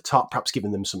talking over the top, perhaps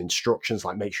giving them some instructions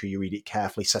like make sure you read it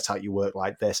carefully, set out your work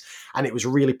like this, and it was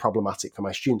really problematic for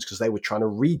my students because they were trying to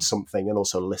read something and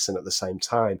also listen at the same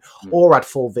time. Or I'd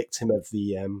fall victim of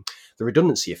the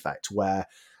redundancy effect where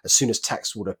as soon as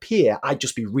text would appear, I'd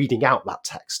just be reading out that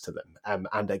text to them.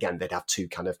 And again, they'd have two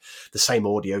kind of the same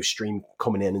audio stream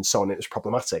coming in and so on. It was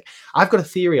problematic. I've got a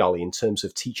theory, Ollie, in terms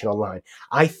of teaching online.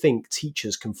 I think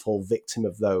teachers can fall victim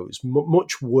of those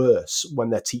much worse when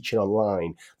they're teaching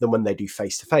online than when they do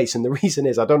face-to-face. And the reason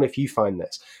is, I don't know if you find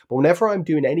this, but whenever I'm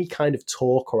doing any kind of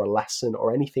talk or a lesson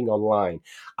or anything online,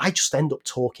 I just end up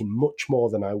talking much more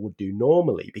than I would do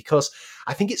normally, because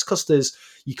I think it's because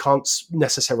you can't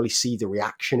necessarily see the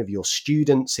reaction of your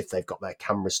students if they've got their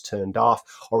cameras turned off,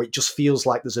 or it just feels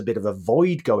like there's a bit of a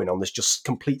void going on. There's just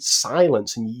complete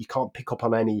silence, and you can't pick up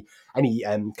on any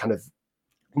kind of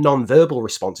non-verbal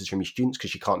responses from your students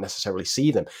because you can't necessarily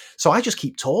see them. So I just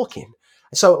keep talking.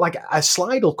 So like a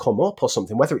slide will come up or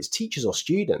something, whether it's teachers or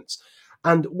students.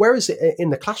 And whereas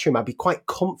in the classroom, I'd be quite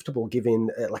comfortable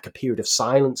giving like a period of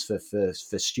silence for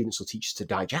students or teachers to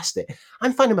digest it.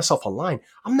 I'm finding myself online.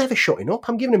 I'm never shutting up.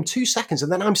 I'm giving them 2 seconds,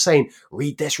 and then I'm saying,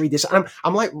 read this. And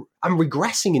I'm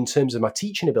regressing in terms of my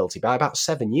teaching ability by about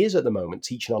 7 years at the moment,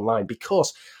 teaching online,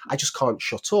 because I just can't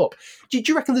shut up. Do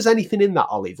you reckon there's anything in that,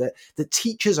 Ollie, that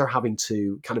teachers are having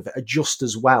to kind of adjust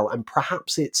as well? And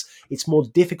perhaps it's more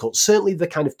difficult. Certainly the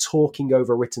kind of talking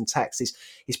over written text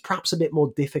is perhaps a bit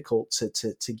more difficult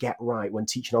to get right when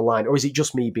teaching online, or is it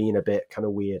just me being a bit kind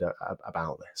of weird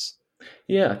about this?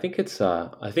 Yeah, I think it's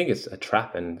a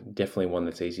trap, and definitely one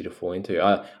that's easy to fall into.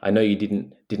 I know you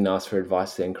didn't ask for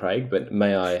advice then, Craig, but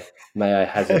may I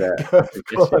hazard a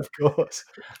suggestion? Of course.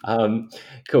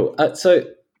 Cool. So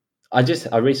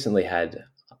I recently had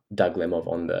Doug Lemov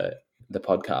on the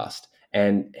podcast,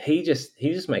 and he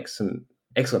just makes some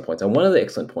excellent points. And one of the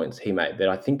excellent points he made that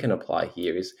I think can apply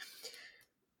here is,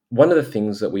 one of the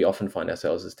things that we often find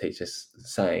ourselves as teachers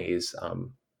saying is,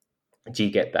 do you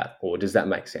get that? Or does that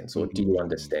make sense? Or do you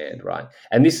understand? Right.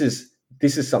 And this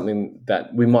is something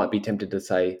that we might be tempted to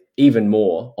say even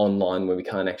more online when we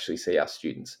can't actually see our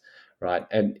students. Right.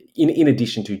 And in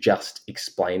addition to just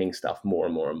explaining stuff more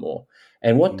and more and more.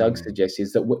 And what Doug suggests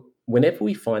is that whenever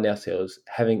we find ourselves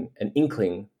having an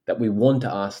inkling that we want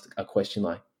to ask a question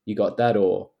like, you got that?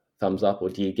 Or thumbs up? Or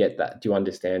do you get that? Do you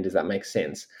understand? Does that make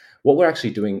sense? What we're actually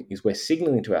doing is we're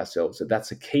signaling to ourselves that that's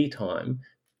a key time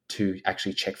to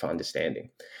actually check for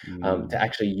understanding, to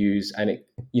actually use and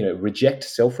reject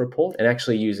self-report and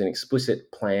actually use an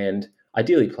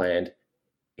ideally planned,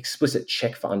 explicit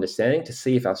check for understanding to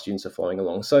see if our students are following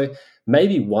along. So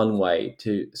maybe one way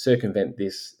to circumvent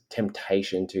this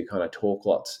temptation to kind of talk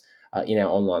lots in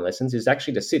our online lessons is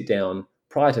actually to sit down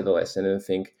prior to the lesson and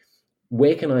think,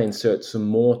 where can I insert some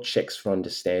more checks for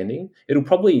understanding? It'll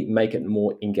probably make it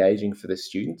more engaging for the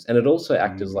students, and it also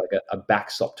act as like a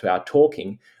backstop to our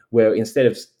talking, where instead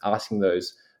of asking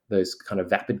those kind of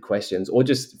vapid questions or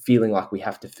just feeling like we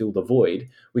have to fill the void,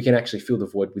 we can actually fill the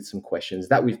void with some questions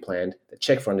that we've planned that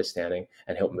check for understanding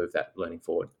and help move that learning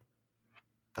forward.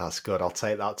 That's good. I'll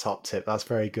take that top tip. That's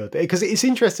very good. Because it's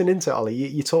interesting, isn't it, Ollie?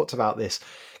 You talked about this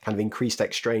kind of increased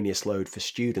extraneous load for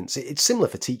students. It's similar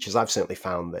for teachers. I've certainly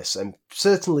found this. And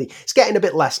certainly it's getting a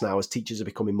bit less now as teachers are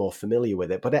becoming more familiar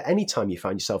with it. But at any time you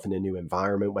find yourself in a new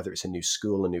environment, whether it's a new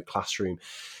school, a new classroom,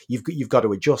 you've got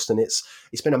to adjust. And it's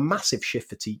been a massive shift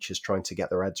for teachers trying to get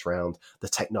their heads around the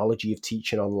technology of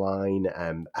teaching online.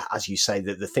 As you say,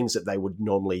 the things that they would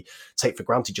normally take for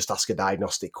granted, just ask a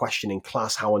diagnostic question in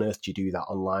class. How on earth do you do that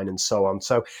online, and so on?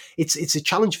 So it's a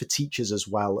challenge for teachers as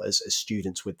well as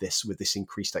students with this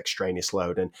increased extraneous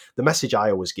load. And the message I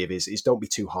always give is don't be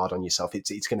too hard on yourself.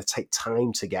 It's going to take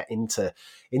time to get into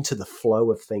the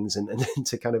flow of things and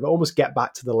to kind of almost get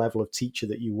back to the level of teacher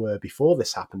that you were before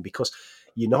this happened, because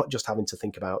you're not just having to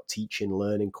think about teaching,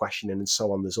 learning, questioning, and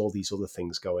so on. There's all these other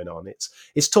things going on.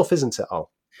 It's tough, isn't it,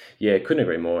 Al? Yeah, couldn't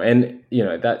agree more. And,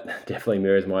 that definitely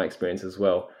mirrors my experience as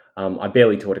well. I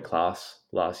barely taught a class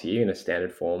last year in a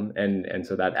standard form. And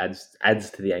so that adds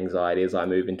to the anxiety as I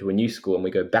move into a new school and we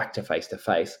go back to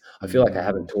face-to-face. I feel like I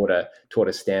haven't taught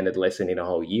a standard lesson in a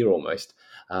whole year almost.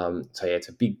 So yeah, it's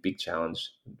a big, big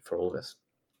challenge for all of us.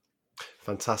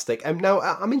 Fantastic. Now,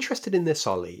 I'm interested in this,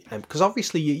 Ollie, because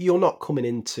obviously you're not coming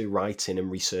into writing and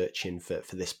researching for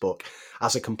this book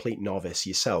as a complete novice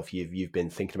yourself. You've been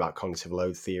thinking about cognitive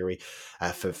load theory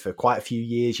for quite a few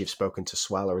years. You've spoken to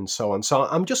Sweller and so on. So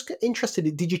I'm just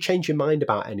interested, did you change your mind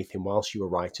about anything whilst you were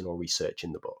writing or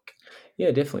researching the book?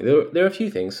 Yeah, definitely. There are a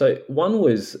few things. So one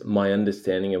was my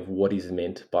understanding of what is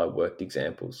meant by worked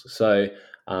examples. So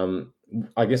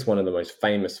I guess one of the most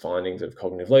famous findings of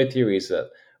cognitive load theory is that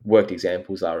worked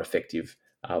examples are effective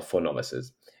for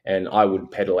novices. And I would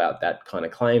peddle out that kind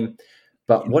of claim.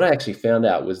 But what I actually found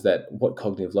out was that what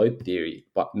cognitive load theory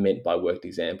meant by worked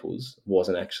examples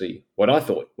wasn't actually what I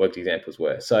thought worked examples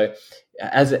were. So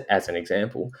as an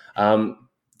example,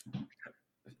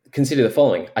 consider the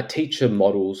following. A teacher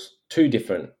models two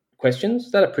different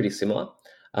questions that are pretty similar.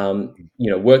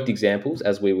 Worked examples,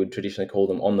 as we would traditionally call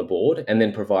them, on the board, and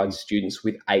then provides students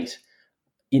with 8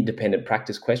 independent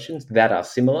practice questions that are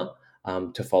similar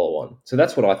to follow on. So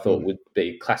that's what I thought would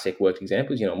be classic worked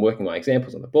examples. I'm working my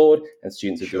examples on the board and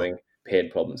students are doing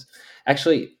paired problems.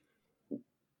 Actually,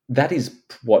 that is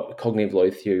what cognitive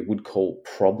load theory would call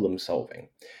problem solving.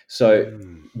 So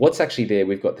what's actually there,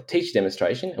 we've got the teacher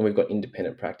demonstration and we've got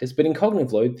independent practice. But in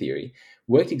cognitive load theory,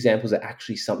 worked examples are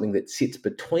actually something that sits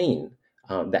between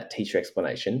that teacher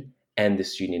explanation and the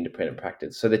student independent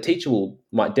practice. So the teacher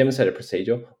might demonstrate a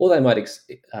procedure, or they might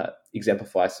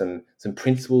exemplify some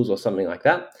principles or something like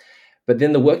that. But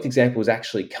then the worked examples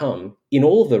actually come in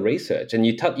all of the research, and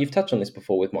you've touched on this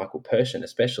before with Michael Persson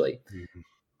especially.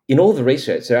 In all the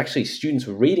research, there are actually students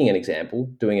reading an example,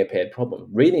 doing a paired problem,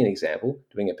 reading an example,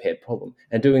 doing a paired problem,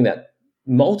 and doing that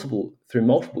through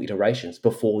multiple iterations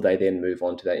before they then move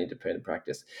on to that independent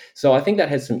practice. So I think that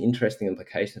has some interesting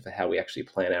implications for how we actually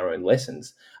plan our own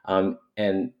lessons,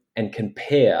 and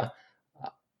compare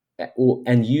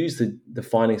and use the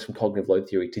findings from cognitive load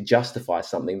theory to justify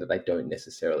something that they don't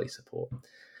necessarily support.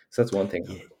 So that's one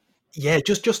thing. Yeah,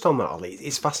 just on that, Ollie,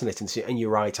 it's fascinating to see, and you're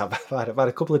right. I've had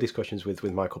a couple of discussions with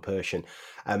Michael Persson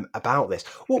about this.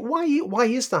 Well, why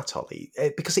is that, Ollie?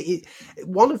 Because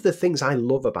one of the things I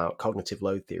love about cognitive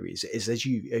load theories is, as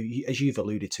you've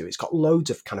alluded to, it's got loads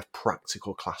of kind of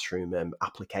practical classroom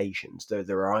applications.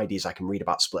 There are ideas I can read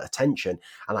about split attention,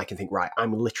 and I can think, right,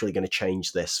 I'm literally going to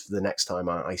change this for the next time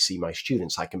I see my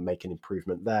students. I can make an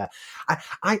improvement there.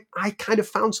 I kind of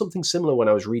found something similar when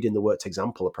I was reading the worked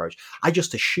example approach. I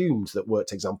just assumed that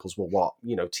worked examples were what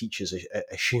teachers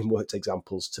assume worked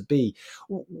examples to be.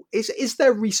 Is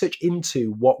there research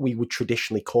into what we would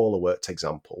traditionally call a worked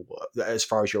example, as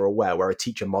far as you're aware, where a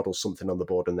teacher models something on the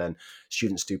board and then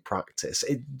students do practice?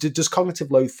 Does cognitive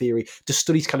load theory, do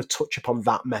studies kind of touch upon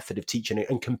that method of teaching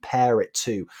and compare it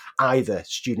to either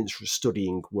students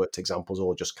studying worked examples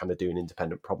or just kind of doing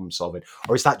independent problem solving,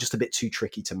 or is that just a bit too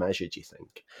tricky to measure, do you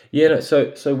think? Yeah, no,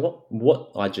 so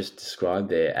what I just described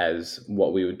there as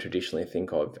what we would traditionally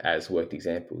think of as worked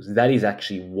examples, that is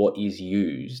actually what is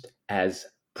used as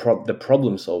the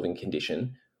problem solving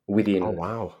condition within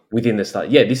the study.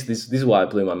 Yeah, this is why it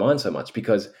blew my mind so much,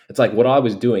 because it's like what I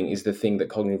was doing is the thing that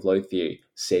cognitive load theory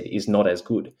said is not as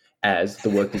good as the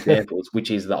worked examples,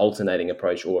 which is the alternating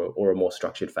approach or a more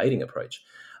structured fading approach.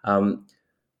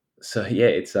 So yeah,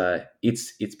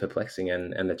 it's perplexing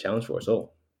and a challenge for us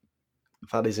all.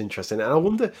 That is interesting. And I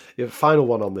wonder, final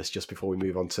one on this, just before we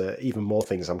move on to even more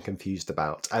things I'm confused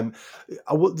about.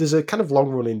 There's a kind of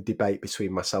long-running debate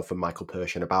between myself and Michael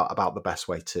Persson about the best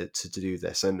way to do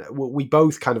this. And we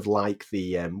both kind of like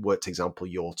the worked example,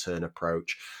 your turn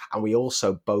approach. And we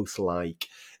also both like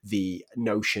the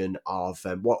notion of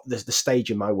what the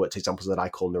stage in my worked examples that I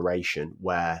call narration,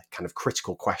 where kind of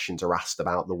critical questions are asked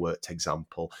about the worked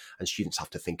example and students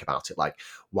have to think about it, like,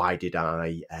 why did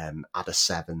I add a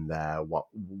 7 there?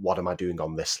 What am I doing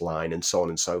on this line? And so on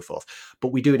and so forth.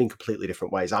 But we do it in completely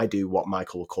different ways. I do what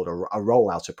Michael called a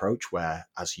rollout approach, where,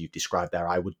 as you described there,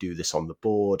 I would do this on the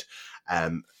board,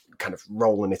 kind of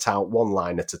rolling it out one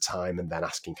line at a time and then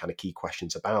asking kind of key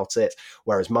questions about it.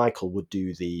 Whereas Michael would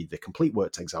do the complete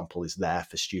worked example is there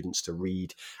for students to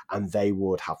read, and they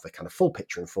would have the kind of full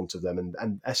picture in front of them,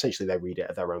 and essentially they read it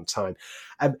at their own time.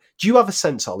 Do you have a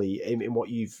sense, Ollie, in what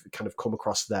you've kind of come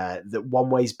across there, that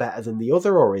one way is better than the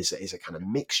other, or is a kind of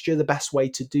mixture the best way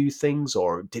to do things,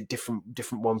 or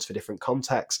different ones for different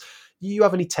contexts? Do you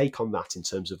have any take on that in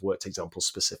terms of worked examples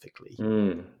specifically?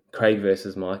 Craig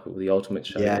versus Michael, the ultimate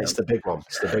showdown. Yeah, it's the big one.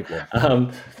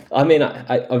 I mean,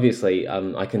 I obviously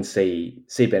I can see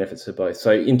benefits for both.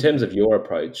 So in terms of your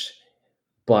approach,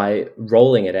 by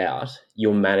rolling it out,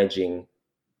 you're managing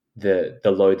the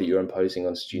load that you're imposing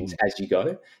on students as you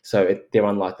go. So they're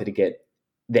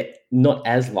not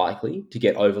as likely to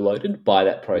get overloaded by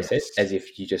that process as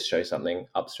if you just show something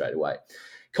up straight away.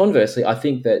 Conversely, I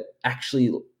think that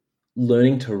actually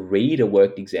learning to read a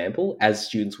worked example as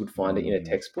students would find it in a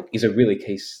textbook is a really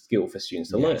key skill for students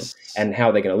to learn. And how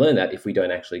are they going to learn that if we don't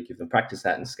actually give them practice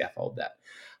that and scaffold that?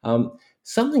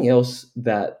 Something else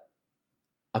that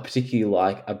I particularly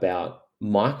like about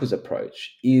Michael's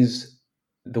approach is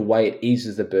the way it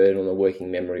eases the burden on the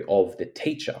working memory of the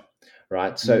teacher,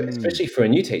 right? So especially for a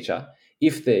new teacher,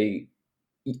 if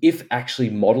actually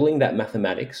modeling that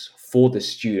mathematics for the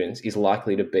students is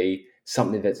likely to be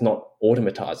something that's not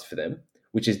automatized for them,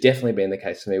 which has definitely been the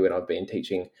case for me when I've been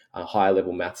teaching higher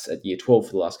level maths at year 12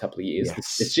 for the last couple of years.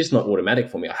 It's just not automatic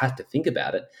for me. I have to think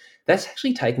about it. That's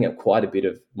actually taking up quite a bit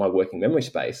of my working memory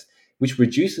space. which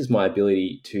reduces my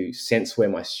ability to sense where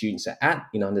my students are at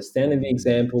in understanding the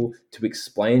example, to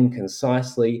explain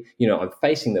concisely. I'm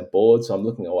facing the board, so I'm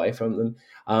looking away from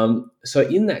them. So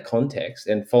in that context,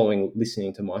 and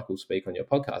listening to Michael speak on your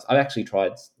podcast, I've actually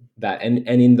tried that, and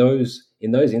in those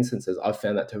instances, I've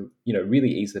found that to really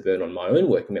ease the burden on my own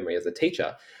working memory as a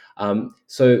teacher.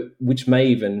 So which may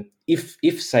even, if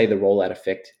say the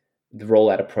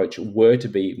rollout approach were to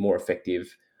be more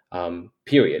effective,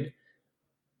 period,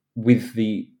 with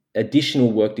the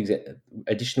additional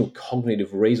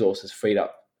cognitive resources freed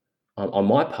up on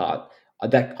my part,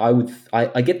 that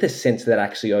I get the sense that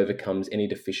actually overcomes any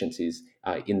deficiencies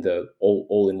in the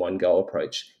all in one go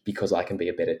approach, because I can be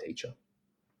a better teacher.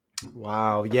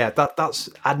 Wow, yeah, that's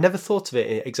I'd never thought of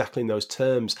it exactly in those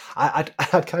terms. I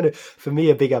kind of, for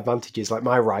me, a big advantage is like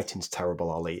my writing's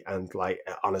terrible, Ollie, and like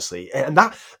honestly, and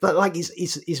that like is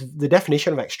the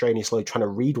definition of extraneous load. Trying to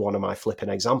read one of my flipping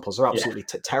examples are absolutely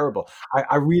terrible.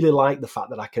 I really like the fact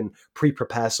that I can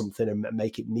pre-prepare something and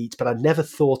make it neat, but I never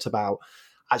thought about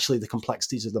actually the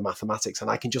complexities of the mathematics, and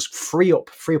I can just free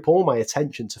up all my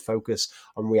attention to focus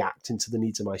on reacting to the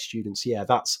needs of my students. Yeah,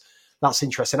 that's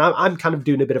interesting. I'm kind of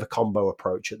doing a bit of a combo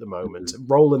approach at the moment,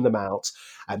 rolling them out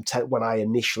when I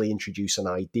initially introduce an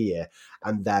idea,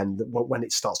 and then when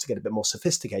it starts to get a bit more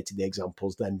sophisticated, the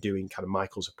examples, then doing kind of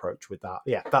Michael's approach with that.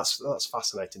 Yeah, that's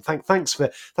fascinating. Thanks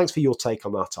for your take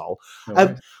on that, Ol.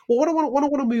 Well, what I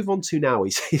want to move on to now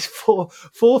is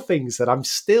four things that I'm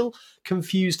still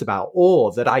confused about,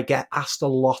 or that I get asked a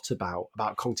lot about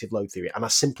cognitive load theory, and I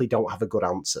simply don't have a good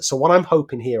answer. So what I'm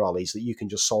hoping here, Ollie, is that you can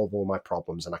just solve all my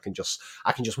problems, and I can just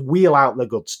wheel out the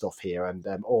good stuff here, and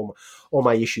all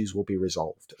my issues will be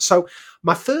resolved. So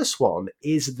my first one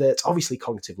is that obviously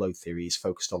cognitive load theory is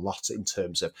focused a lot in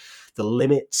terms of the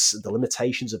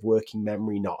limitations of working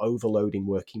memory, not overloading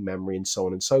working memory, and so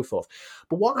on and so forth.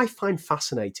 But what I find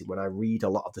fascinating when I read a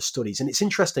lot of the studies, and it's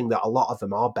interesting that a lot of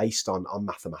them are based on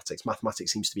mathematics.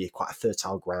 Mathematics seems to be quite a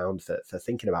fertile ground for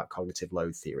thinking about cognitive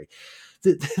load theory.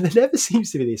 There never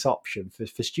seems to be this option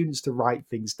for students to write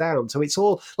things down. So it's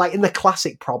all like in the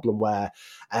classic problem where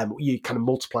you kind of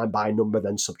multiplying by a number,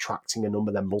 then subtracting a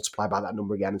number, then multiply by that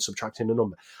number again and subtracting a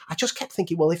number. I just kept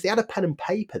thinking, well, if they had a pen and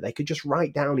paper, they could just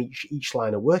write down each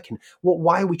line of working.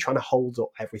 Why are we trying to hold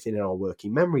up everything in our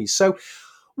working memories? So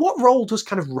what role does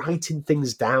kind of writing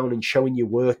things down and showing your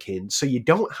work in, so you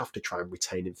don't have to try and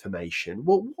retain information?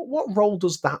 What role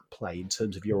does that play in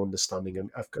terms of your understanding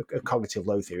of cognitive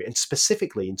load theory, and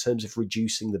specifically in terms of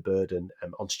reducing the burden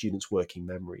on students' working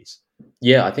memories?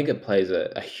 Yeah, I think it plays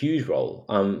a huge role.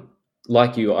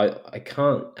 Like you, I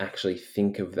can't actually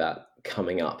think of that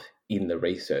coming up in the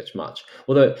research much.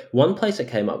 Although one place it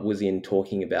came up was in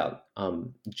talking about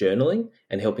journaling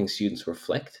and helping students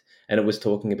reflect. And it was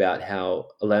talking about how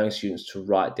allowing students to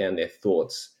write down their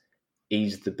thoughts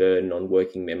eased the burden on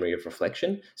working memory of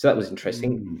reflection. So that was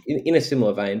interesting in a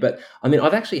similar vein. But I mean,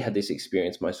 I've actually had this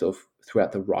experience myself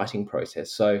throughout the writing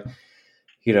process. So,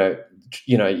 you're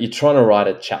trying to write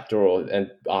a chapter or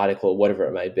an article or whatever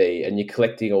it may be, and you're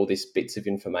collecting all these bits of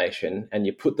information, and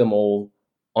you put them all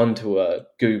onto a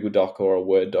Google Doc or a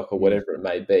Word doc or whatever it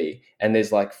may be. And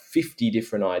there's like 50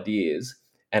 different ideas.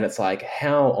 And it's like,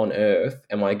 how on earth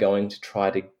am I going to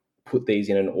try to put these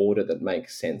in an order that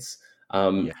makes sense?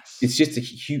 Yes. It's just a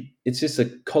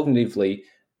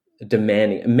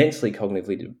immensely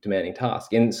cognitively demanding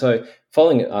task. And so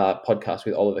following a podcast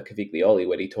with Oliver Caviglioli,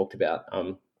 where he talked about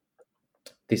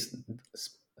this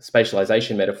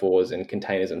spatialization metaphors and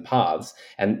containers and paths,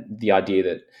 and the idea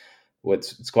that, well,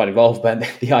 it's quite involved, but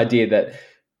the idea that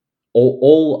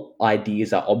all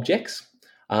ideas are objects.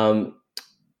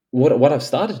 What I've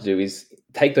started to do is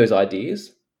take those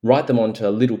ideas, write them onto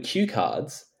little cue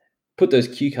cards, put those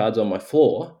cue cards on my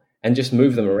floor, and just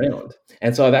move them around.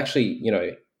 And so I've actually,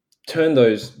 turned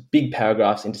those big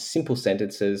paragraphs into simple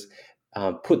sentences,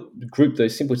 group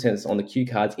those simple sentences on the cue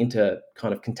cards into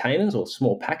kind of containers or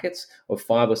small packets of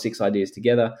 5 or 6 ideas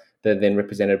together that are then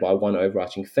represented by one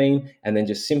overarching theme, and then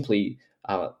just simply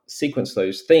sequence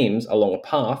those themes along a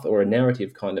path or a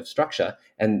narrative kind of structure,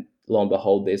 and lo and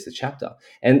behold, there's the chapter.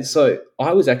 And so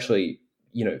I was actually,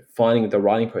 finding the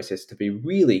writing process to be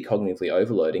really cognitively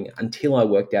overloading until I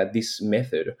worked out this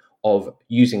method of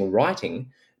using writing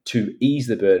to ease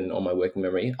the burden on my working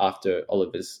memory after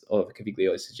Oliver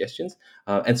Caviglioli's suggestions.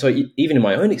 And so even in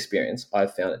my own experience,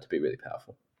 I've found it to be really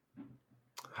powerful.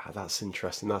 That's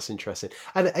interesting.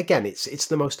 And again, it's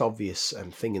the most obvious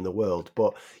thing in the world,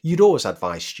 but you'd always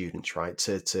advise students, right,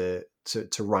 to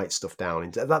write stuff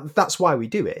down. That's why we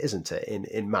do it, isn't it?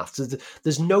 In maths,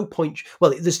 there's no point.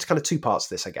 Well, there's kind of two parts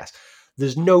to this, I guess.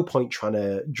 there's no point trying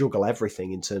to juggle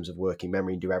everything in terms of working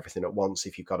memory and do everything at once.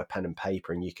 If you've got a pen and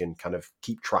paper and you can kind of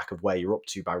keep track of where you're up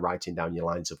to by writing down your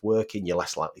lines of working, you're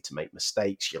less likely to make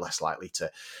mistakes, you're less likely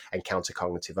to encounter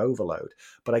cognitive overload.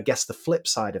 But I guess the flip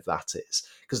side of that is,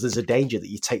 because there's a danger that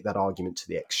you take that argument to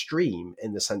the extreme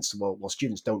in the sense that, well,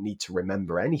 students don't need to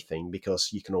remember anything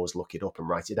because you can always look it up and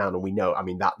write it down. And we know, I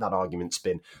mean, that argument's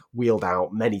been wheeled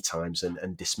out many times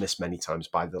and dismissed many times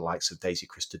by the likes of Daisy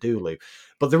Christodoulou.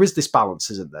 But there is this balance,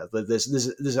 isn't there?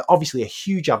 There's obviously a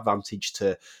huge advantage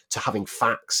to having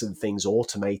facts and things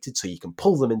automated so you can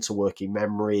pull them into working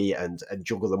memory and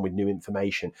juggle them with new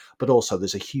information. But also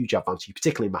there's a huge advantage,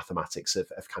 particularly in mathematics, of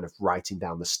kind of writing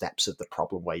down the steps of the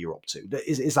problem where you're up to.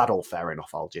 Is that all fair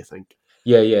enough, Al, do you think?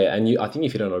 Yeah. And I think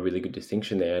you've hit on a really good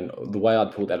distinction there. And the way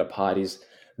I'd pull that apart is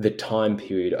the time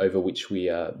period over which we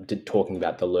are talking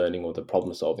about the learning or the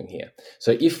problem solving here.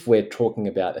 So if we're talking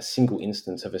about a single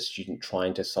instance of a student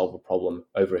trying to solve a problem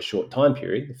over a short time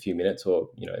period, a few minutes or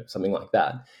something like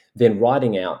that, then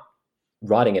writing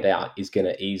it out is going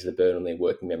to ease the burden on their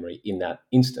working memory in that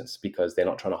instance because they're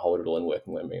not trying to hold it all in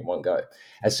working memory in one go.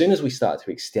 As soon as we start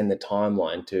to extend the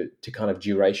timeline to kind of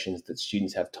durations that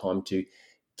students have time to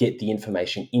get the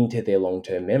information into their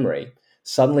long-term memory,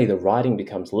 suddenly the writing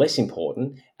becomes less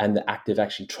important, and the act of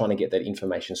actually trying to get that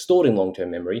information stored in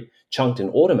long-term memory, chunked and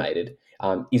automated,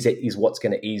 is what's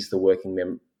going to ease the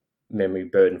working memory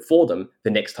burden for them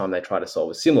the next time they try to solve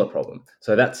a similar problem.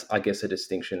 So that's, I guess, a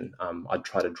distinction I'd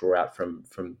try to draw out from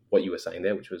what you were saying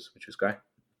there, which was great.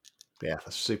 Yeah,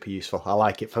 that's super useful. I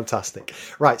like it. Fantastic.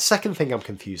 Right. Second thing I'm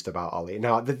confused about, Ollie.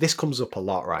 Now, this comes up a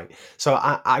lot, right? So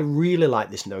I really like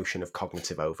this notion of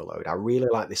cognitive overload. I really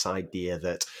like this idea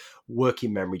that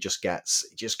working memory just gets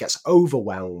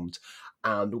overwhelmed.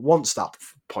 And once that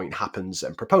point happens,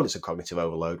 and proponents of cognitive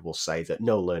overload will say that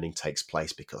no learning takes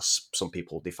place because some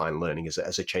people define learning as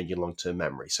a change in long-term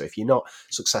memory. So if you're not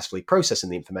successfully processing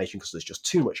the information because there's just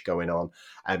too much going on,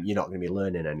 you're not going to be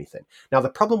learning anything. Now, the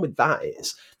problem with that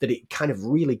is that it kind of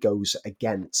really goes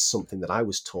against something that I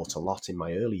was taught a lot in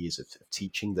my early years of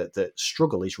teaching, that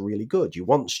struggle is really good. You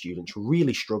want students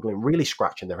really struggling, really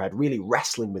scratching their head, really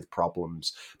wrestling with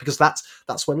problems, because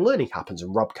that's when learning happens.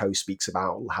 And Rob Coe speaks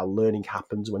about how learning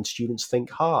happens when students think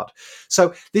hard.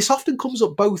 So this often comes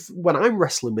up both when I'm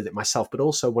wrestling with it myself, but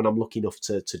also when I'm lucky enough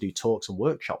to do talks and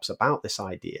workshops about this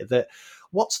idea that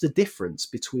what's the difference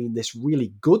between this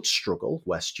really good struggle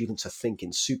where students are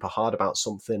thinking super hard about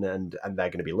something and they're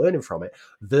going to be learning from it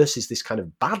versus this kind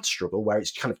of bad struggle where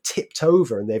it's kind of tipped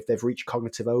over and they've reached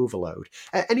cognitive overload.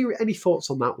 Any thoughts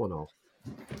on that one, Al?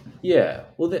 Yeah,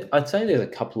 well, I'd say there's a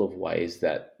couple of ways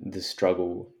that the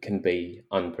struggle can be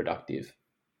unproductive.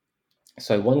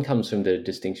 So one comes from the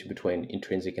distinction between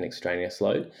intrinsic and extraneous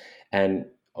load. And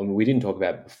we didn't talk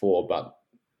about it before, but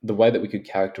the way that we could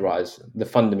characterize the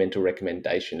fundamental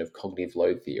recommendation of cognitive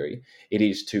load theory, it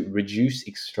is to reduce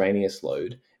extraneous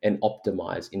load and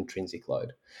optimize intrinsic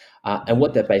load. And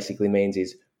what that basically means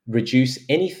is reduce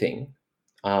anything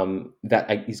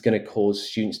that is going to cause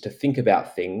students to think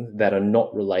about things that are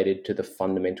not related to the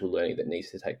fundamental learning that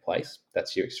needs to take place.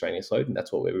 That's your extraneous load, and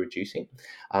that's what we're reducing.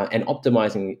 And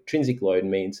optimizing intrinsic load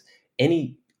means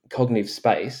any cognitive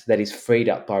space that is freed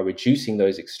up by reducing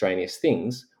those extraneous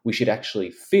things, we should actually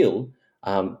fill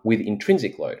with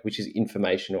intrinsic load, which is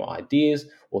information or ideas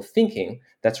or thinking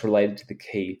that's related to the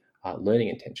key learning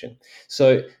intention.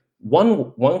 So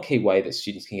one key way that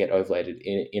students can get overloaded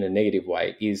in a negative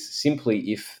way is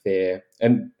simply if they're,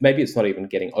 and maybe it's not even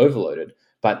getting overloaded,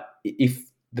 but if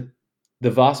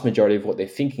the vast majority of what they're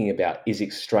thinking about is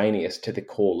extraneous to the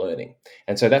core learning.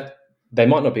 And so that they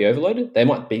might not be overloaded, they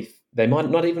might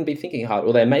not even be thinking hard,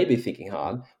 or they may be thinking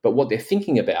hard, but what they're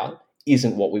thinking about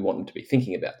isn't what we want them to be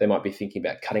thinking about. They might be thinking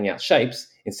about cutting out shapes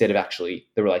instead of actually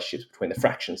the relationships between the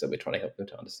fractions that we're trying to help them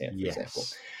to understand, for example.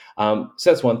 So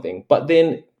that's one thing. But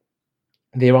then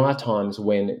there are times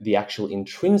when the actual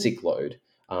intrinsic load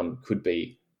could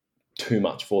be too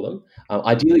much for them.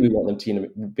 Ideally, we want them to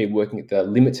be working at the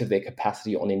limits of their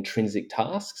capacity on intrinsic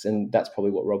tasks, and that's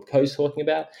probably what Rob Coe's talking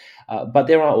about. But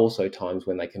there are also times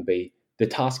when the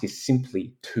task is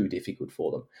simply too difficult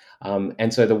for them.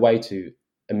 And so the way to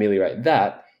ameliorate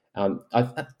that, I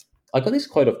got this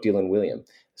quote of Dylan Wiliam.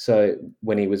 So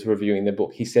when he was reviewing the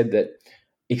book, he said that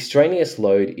extraneous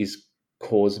load is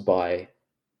caused by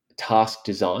task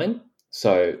design.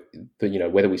 So,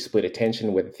 whether we split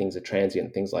attention, whether things are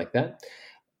transient, things like that.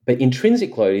 But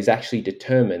intrinsic load is actually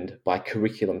determined by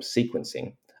curriculum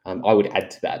sequencing. I would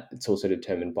add to that, it's also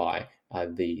determined by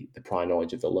the prior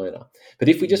knowledge of the learner. But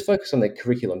if we just focus on the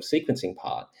curriculum sequencing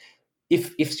part,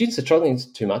 if students are struggling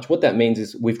too much, what that means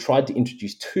is we've tried to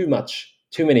introduce too much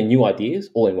too many new ideas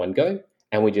all in one go,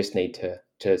 and we just need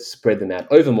to spread them out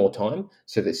over more time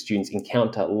so that students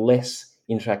encounter less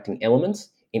interacting elements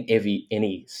in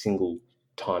any single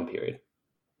time period.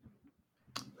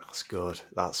 That's good.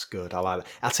 That's good. I like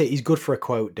that. I'll say he's good for a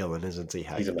quote, Dylan, isn't he?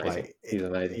 Hey? He's amazing. He's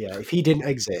amazing. Yeah, if he didn't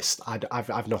exist,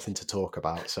 I've nothing to talk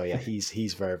about. So yeah,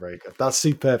 he's very, very good. That's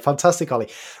super fantastic, Ollie.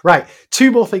 Right,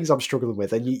 two more things I'm struggling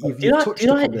with, and you've touched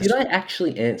upon this. Did I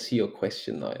actually answer your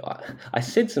question though? I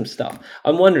said some stuff.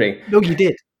 I'm wondering. No, you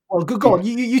did. Well, good. Go on.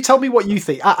 You tell me what you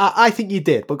think. I think you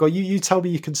did, but go. You tell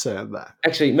me your concern there.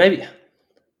 Actually, maybe.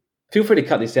 Feel free to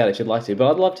cut this out if you'd like to, but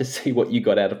I'd love to see what you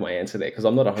got out of my answer there, because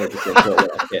I'm not 100% sure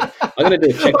what I said. I'm going to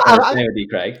do a check for understanding with you,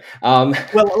 Craig.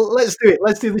 Well, let's do it.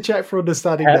 Let's do the check for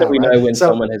understanding. How do we know when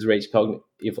someone has reached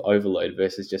cognitive overload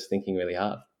versus just thinking really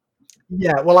hard?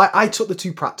 Yeah, well, I took the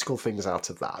two practical things out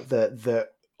of that. The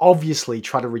obviously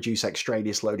trying to reduce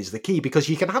extraneous load is the key, because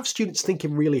you can have students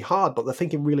thinking really hard, but they're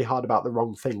thinking really hard about the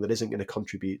wrong thing that isn't going to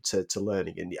contribute to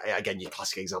learning. And again, your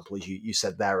classic example, as you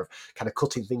said there, of kind of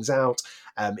cutting things out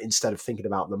instead of thinking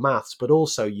about the maths. But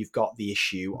also you've got the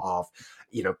issue of,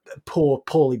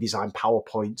 poorly designed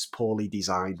PowerPoints, poorly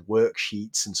designed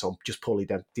worksheets, and so on, just poorly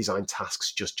designed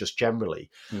tasks, just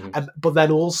generally. Mm-hmm. But then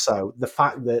also the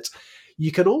fact that you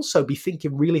can also be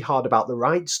thinking really hard about the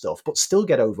right stuff, but still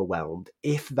get overwhelmed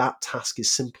if that task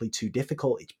is simply too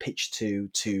difficult, it's pitched to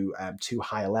too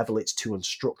high a level, it's too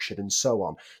unstructured, and so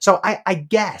on. So I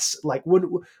guess, like,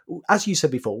 as you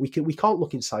said before, we can't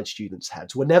look inside students'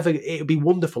 heads. It would be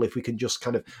wonderful if we can just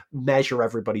kind of measure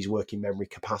everybody's working memory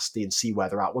capacity and see where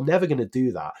they're at. We're never going to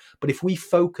do that. But if we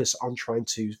focus on trying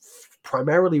to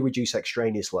primarily reduce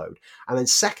extraneous load, and then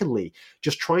secondly,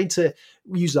 just trying to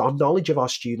use our knowledge of our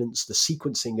students, the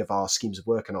sequencing of our schemes of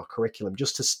work and our curriculum,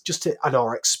 just to and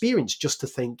our experience, just to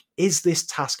think, is this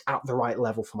task at the right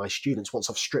level for my students once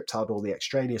I've stripped out all the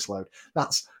extraneous load?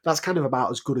 That's kind of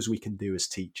about as good as we can do as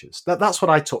teachers. That's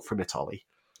what I took from it, Ollie.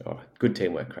 Oh, good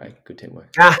teamwork, Craig. Good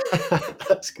teamwork.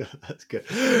 That's good. That's good.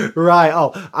 Right.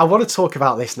 Oh, I want to talk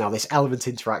about this now, this element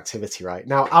interactivity, right?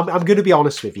 Now, I'm going to be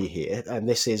honest with you here, and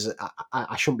this is,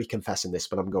 I shouldn't be confessing this,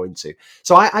 but I'm going to.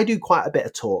 So I do quite a bit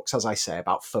of talks, as I say,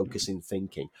 about focusing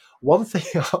thinking. One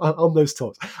thing on those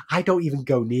talks I don't even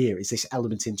go near is this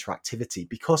element interactivity,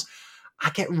 because I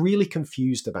get really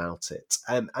confused about it.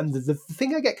 And the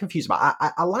thing I get confused about,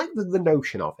 I like the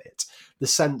notion of it, the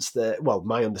sense that, well,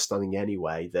 my understanding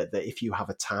anyway, that if you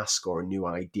have a task or a new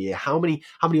idea, how many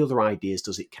other ideas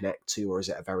does it connect to, or is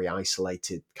it a very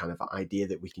isolated kind of idea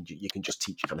that you can just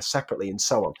teach kind of separately, and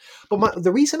so on. But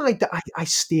the reason I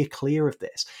steer clear of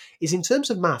this is, in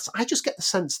terms of maths, I just get the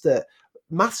sense that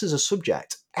maths as a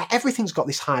subject, everything's got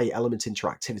this high element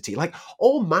interactivity. Like,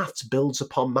 all maths builds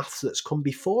upon maths that's come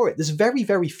before it. There's very,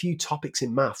 very few topics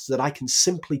in maths that I can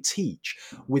simply teach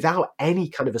without any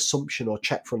kind of assumption or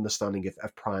check for understanding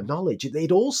of prior knowledge.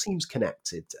 It all seems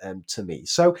connected to me.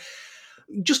 So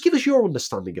just give us your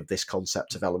understanding of this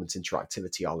concept of element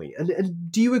interactivity, Ollie. And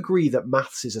do you agree that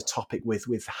maths is a topic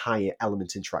with high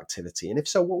element interactivity? And if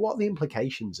so, what are the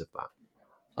implications of that?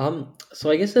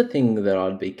 So I guess the thing that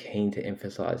I'd be keen to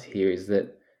emphasize here is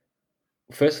that,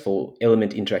 first of all,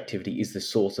 element interactivity is the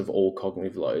source of all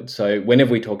cognitive load. So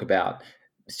whenever we talk about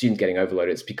students getting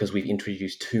overloaded, it's because we've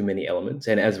introduced too many elements.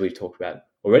 And as we've talked about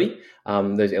already,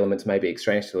 those elements may be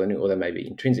extraneous to learning, or they may be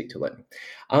intrinsic to learning.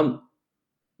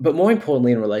 But more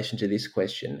importantly, in relation to this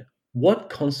question, what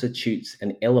constitutes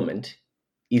an element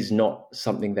is not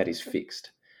something that is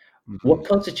fixed. Mm-hmm. What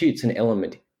constitutes an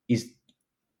element is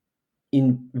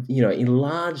in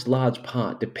large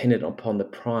part dependent upon the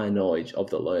prior knowledge of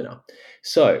the learner.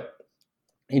 So,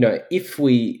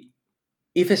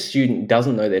 if a student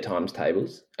doesn't know their times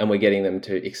tables and we're getting them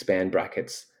to expand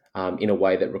brackets in a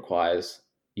way that requires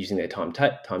using their times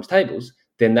tables,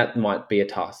 then that might be a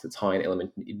task that's high in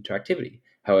element interactivity.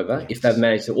 However, yes, if they've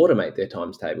managed to automate their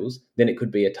times tables, then it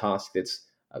could be a task that's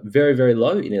very, very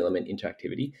low in element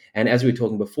interactivity. And as we were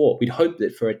talking before, we'd hope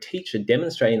that for a teacher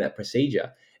demonstrating that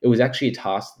procedure, it was actually a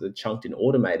task that chunked and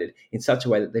automated in such a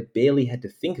way that they barely had to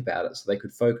think about it, so they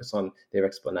could focus on their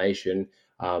explanation,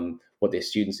 what their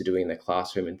students are doing in their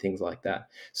classroom, and things like that.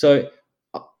 So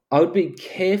I would be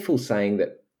careful saying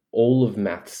that all of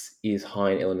maths is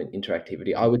high in element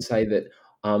interactivity. I would say that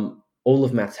all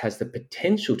of maths has the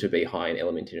potential to be high in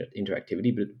element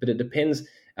interactivity, but it depends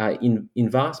in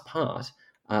vast part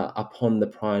upon the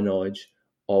prior knowledge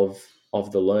of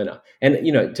the learner.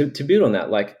 And to build on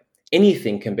that, like,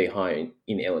 anything can be high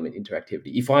in element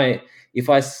interactivity. If I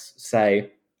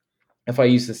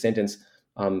use the sentence,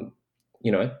 I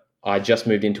just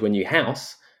moved into a new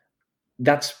house,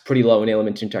 that's pretty low in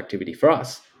element interactivity for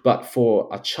us. But for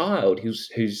a child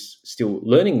who's still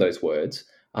learning those words,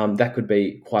 that could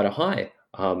be quite a high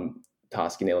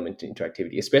task in element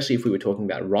interactivity, especially if we were talking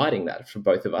about writing that. For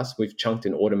both of us, we've chunked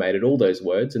and automated all those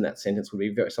words, and that sentence would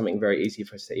be something very easy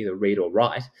for us to either read or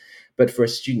write. But for a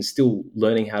student still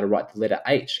learning how to write the letter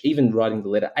H, even writing the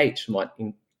letter H might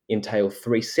entail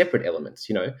three separate elements,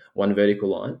 one vertical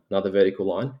line, another vertical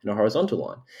line, and a horizontal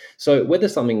line. So whether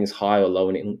something is high or low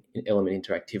in element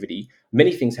interactivity,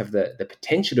 many things have the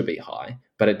potential to be high,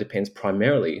 but it depends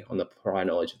primarily on the prior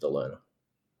knowledge of the learner.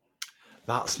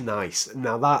 That's nice.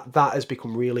 Now that has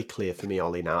become really clear for me,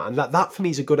 Ollie, now. And that for me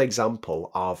is a good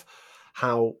example of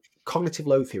how cognitive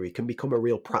load theory can become a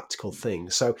real practical thing.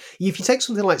 So if you take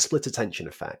something like split attention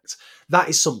effect, that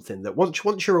is something that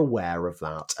once you're aware of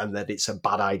that, and that it's a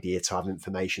bad idea to have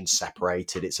information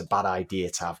separated, it's a bad idea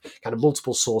to have kind of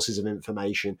multiple sources of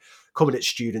information coming at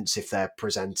students if they're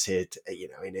presented,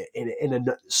 in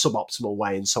a suboptimal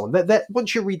way and so on. That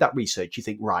once you read that research, you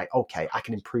think, right, okay, I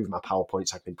can improve my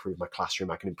PowerPoints, I can improve my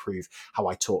classroom, I can improve how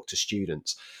I talk to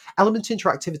students. Element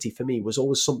interactivity for me was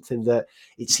always something that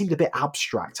it seemed a bit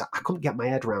abstract. I couldn't get my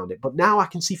head around it, but now I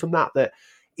can see from that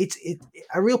it's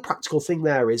a real practical thing.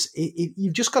 There is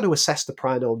you've just got to assess the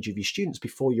prior knowledge of your students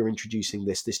before you're introducing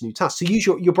this new task. So use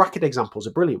your bracket example is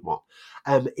a brilliant one.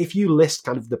 If you list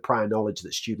kind of the prior knowledge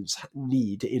that students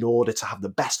need in order to have the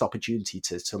best opportunity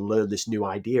to learn this new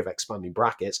idea of expanding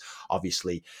brackets,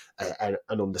 obviously an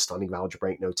understanding of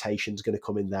algebraic notation is going to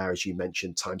come in there, as you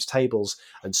mentioned, times tables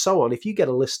and so on. If you get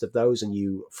a list of those and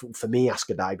you, for me, ask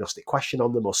a diagnostic question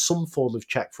on them or some form of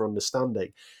check for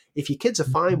understanding, if your kids are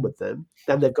fine with them,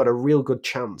 then they've got a real good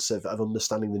chance of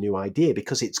understanding the new idea,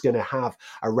 because it's going to have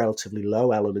a relatively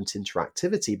low element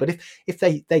interactivity. But if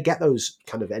they get those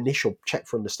kind of initial check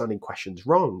for understanding questions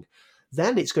wrong,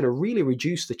 then it's going to really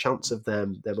reduce the chance of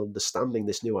them understanding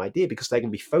this new idea, because they're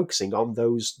going to be focusing on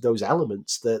those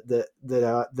elements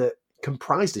that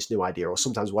comprise this new idea, or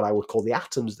sometimes what I would call the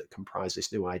atoms that comprise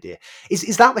this new idea.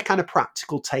 Is that the kind of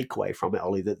practical takeaway from it,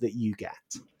 Ollie, that you get?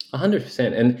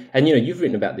 100%. And you've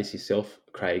written about this yourself,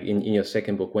 Craig, in your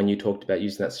second book, when you talked about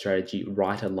using that strategy,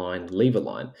 write a line, leave a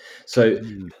line. So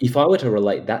if I were to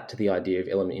relate that to the idea of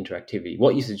element interactivity,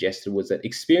 what you suggested was that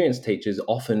experienced teachers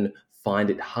often find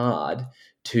it hard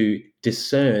to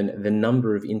discern the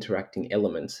number of interacting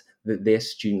elements that their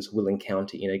students will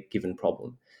encounter in a given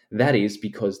problem. That is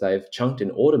because they've chunked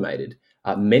and automated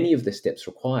many of the steps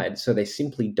required, so they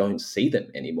simply don't see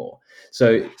them anymore.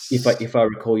 So if I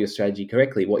recall your strategy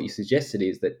correctly, what you suggested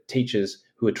is that teachers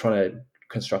who are trying to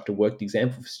construct a worked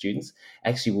example for students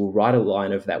actually will write a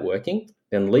line of that working,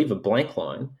 then leave a blank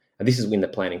line, and this is in the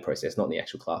planning process, not in the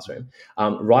actual classroom,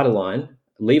 write a line,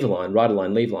 leave a line, write a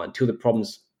line, leave a line, till the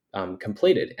problem's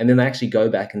completed. And then they actually go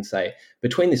back and say,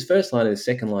 between this first line and the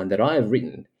second line that I have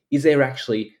written, is there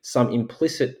actually some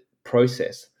implicit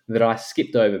process that I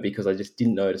skipped over because I just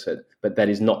didn't notice it, but that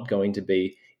is not going to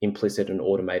be implicit and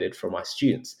automated for my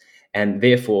students? And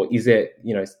therefore, is there,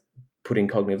 put in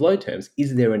cognitive load terms,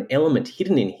 is there an element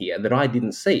hidden in here that I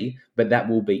didn't see, but that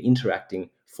will be interacting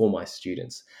for my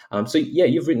students? So yeah,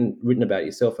 you've written about it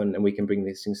yourself, and we can bring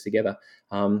these things together.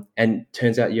 And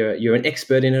turns out you're an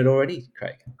expert in it already,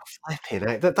 Craig. Flipping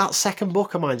heck. That second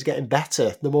book of mine's getting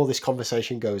better the more this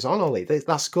conversation goes on, Ollie.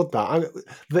 That's good.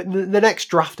 The next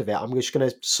draft of it, I'm just going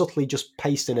to subtly just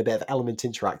paste in a bit of element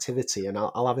interactivity, and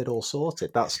I'll have it all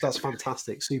sorted. That's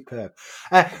fantastic, superb.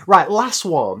 Right, last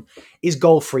one is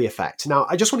goal-free effect. Now,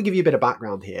 I just want to give you a bit of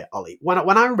background here, Ollie.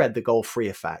 When I read the goal-free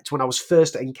effect, when I was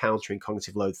first encountering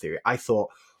cognitive load theory, I thought,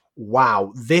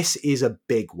 wow, this is a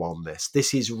big one.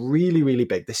 This is really, really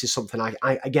big. This is something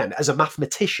I again, as a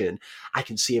mathematician, I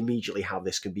can see immediately how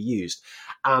this can be used.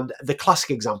 And the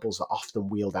classic examples that are often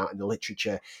wheeled out in the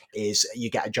literature is you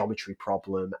get a geometry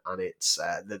problem, and it's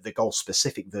the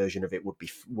goal-specific version of it would be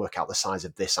work out the size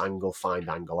of this angle, find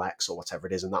angle X, or whatever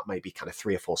it is, and that may be kind of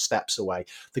 3 or 4 steps away.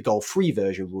 The goal-free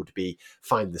version would be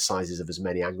find the sizes of as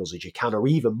many angles as you can, or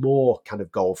even more kind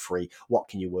of goal-free, what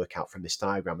can you work out from this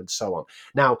diagram, and so on.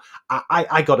 Now,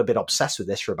 I got a bit obsessed with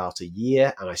this for about a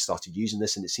year, and I started using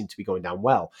this, and it seemed to be going down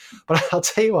well. But I'll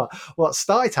tell you what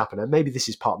started happening, and maybe this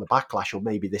is part of the backlash, or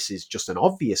maybe this is just an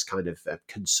obvious kind of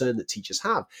concern that teachers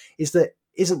have, is that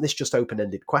isn't this just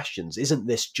open-ended questions? Isn't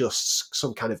this just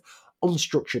some kind of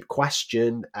unstructured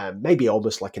question, maybe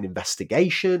almost like an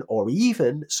investigation, or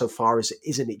even so far as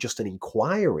isn't it just an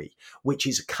inquiry, which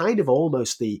is kind of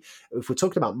almost if we're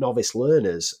talking about novice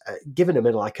learners, giving them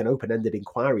like an open-ended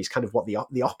inquiry is kind of what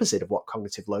the opposite of what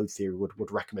cognitive load theory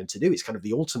would recommend to do. It's kind of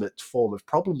the ultimate form of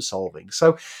problem solving.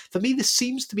 So for me, there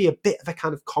seems to be a bit of a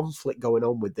kind of conflict going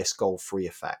on with this goal-free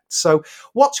effect. So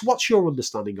what's your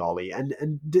understanding, Ollie? And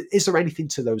is there anything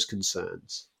to those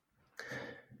concerns?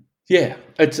 Yeah,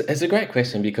 it's a great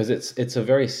question because it's a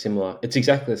very similar. It's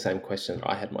exactly the same question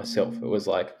I had myself. It was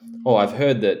like, oh, I've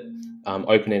heard that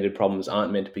open-ended problems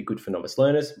aren't meant to be good for novice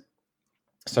learners.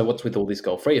 So what's with all this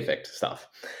goal-free effect stuff?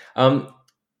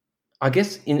 I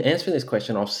guess in answering this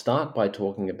question, I'll start by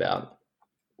talking about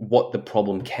what the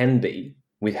problem can be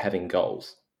with having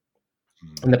goals.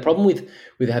 And the problem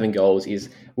with having goals is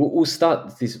we'll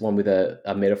start this one with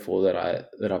a metaphor that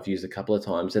I've used a couple of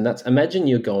times, and that's imagine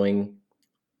you're going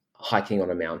hiking on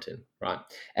a mountain, right?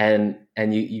 And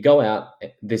you go out.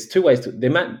 There's two ways to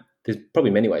there's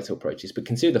probably many ways to approach this, but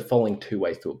consider the following two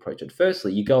ways to approach it.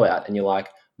 Firstly, you go out and you're like,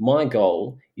 my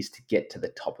goal is to get to the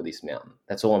top of this mountain.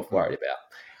 That's all I'm worried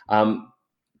about,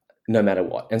 no matter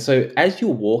what. And so as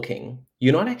you're walking,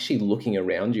 you're not actually looking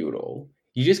around you at all.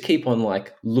 You just keep on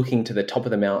like looking to the top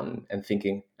of the mountain and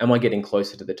thinking, am I getting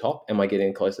closer to the top? Am I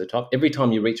getting closer to the top? Every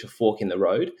time you reach a fork in the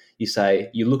road,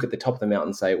 you look at the top of the mountain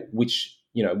and say, which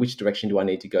direction do I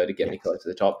need to go to get me closer to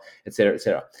the top, et cetera, et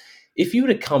cetera. If you were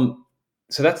to come,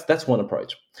 so that's one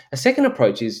approach. A second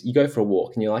approach is you go for a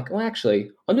walk and you're like, well,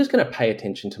 actually, I'm just going to pay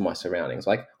attention to my surroundings.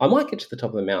 Like I might get to the top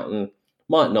of the mountain,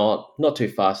 might not too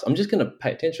fast. I'm just going to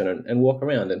pay attention and walk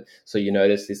around. And so you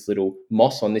notice this little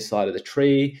moss on this side of the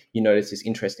tree. You notice this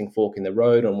interesting fork in the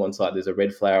road. On one side, there's a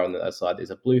red flower. On the other side,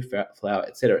 there's a blue flower,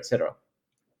 et cetera, et cetera.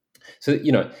 So,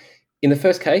 in the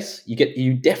first case,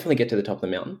 you definitely get to the top of the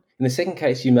mountain. In the second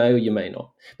case, you may or you may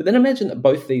not. But then imagine that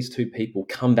both these two people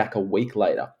come back a week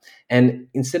later, and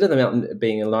instead of the mountain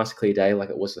being a nice clear day like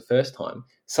it was the first time,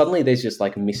 suddenly there's just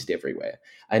like mist everywhere,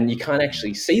 and you can't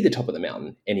actually see the top of the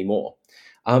mountain anymore.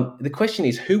 The question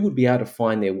is, who would be able to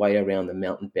find their way around the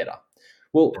mountain better?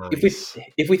 Well, Nice.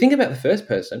 if we think about the first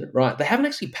person, right, they haven't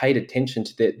actually paid attention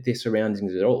to their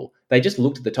surroundings at all. They just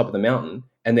looked at the top of the mountain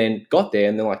and then got there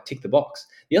and then like ticked the box.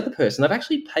 The other person, they've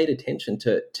actually paid attention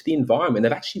to the environment.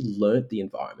 They've actually learnt the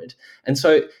environment. And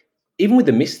so even with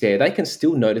the mist there, they can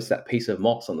still notice that piece of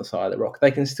moss on the side of the rock.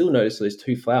 They can still notice those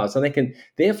two flowers, and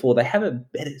therefore they have a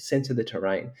better sense of the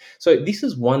terrain. So this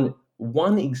is one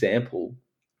example.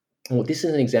 Well, this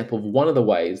is an example of one of the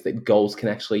ways that goals can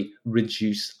actually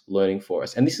reduce learning for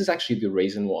us. And this is actually the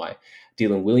reason why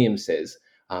Dylan Williams says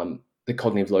the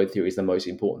cognitive load theory is the most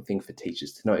important thing for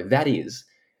teachers to know. That is,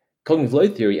 cognitive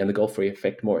load theory and the goal-free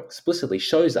effect more explicitly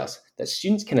shows us that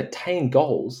students can attain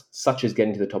goals, such as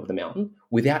getting to the top of the mountain,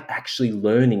 without actually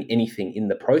learning anything in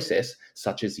the process,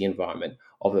 such as the environment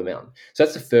of the mountain. So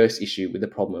that's the first issue with the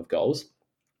problem of goals.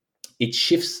 It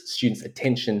shifts students'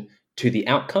 attention to the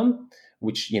outcome,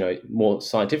 which, more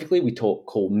scientifically we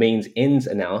call means ends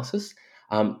analysis,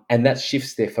 and that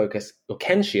shifts their focus, or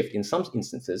can shift in some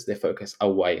instances their focus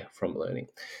away from learning.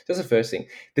 So that's the first thing.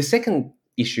 The second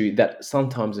issue that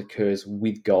sometimes occurs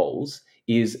with goals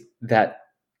is that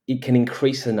it can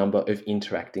increase the number of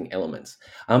interacting elements.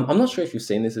 I'm not sure if you've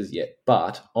seen this as yet,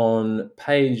 but on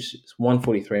page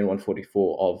 143 and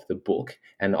 144 of the book,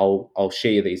 and I'll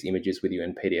share these images with you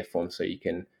in PDF form so you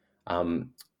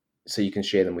can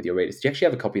share them with your readers. Do you actually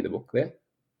have a copy of the book there?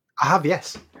 I have,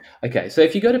 yes. Okay, so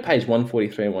if you go to page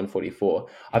 143 and 144,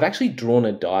 I've actually drawn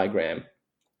a diagram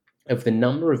of the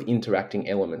number of interacting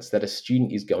elements that a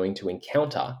student is going to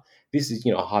encounter. This is,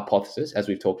 a hypothesis, as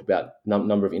we've talked about.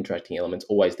 Number of interacting elements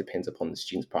always depends upon the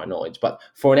student's prior knowledge. But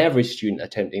for an average student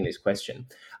attempting this question,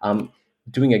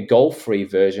 doing a goal-free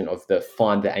version of the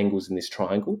find the angles in this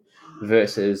triangle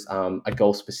versus a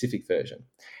goal-specific version.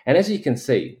 And as you can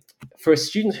see, for a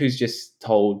student who's just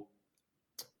told,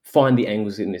 find the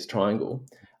angles in this triangle,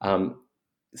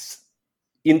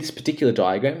 in this particular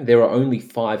diagram, there are only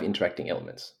 5 interacting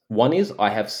elements. One is I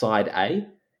have side A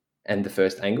and the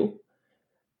first angle.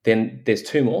 Then there's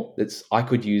 2 more. That's I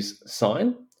could use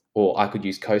sine or I could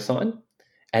use cosine.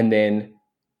 And then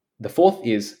the fourth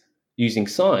is using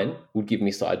sine would give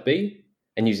me side B,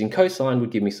 and using cosine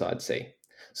would give me side C.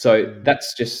 So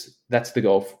that's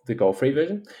the goal-free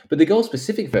version. But the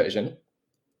goal-specific version,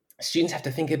 students have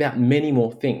to think about many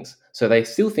more things. So they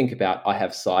still think about I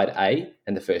have side A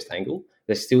and the first angle.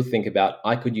 They still think about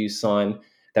I could use sine,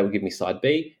 that would give me side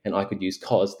B, and I could use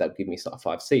cos, that would give me side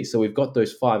 5C. So we've got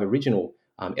those 5 original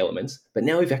elements, but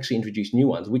now we've actually introduced new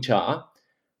ones, which are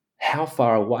how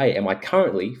far away am I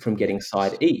currently from getting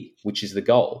side E, which is the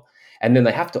goal. And then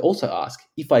they have to also ask,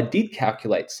 if I did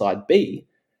calculate side B,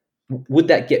 would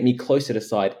that get me closer to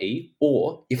side E?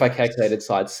 Or if I calculated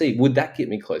side C, would that get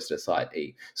me closer to side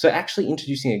E? So actually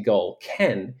introducing a goal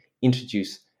can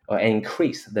introduce or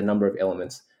increase the number of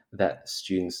elements that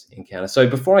students encounter. So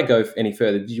before I go any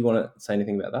further, did you want to say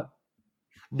anything about that?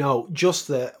 No,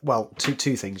 just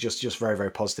two things, just very,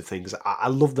 very positive things. I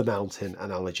love the mountain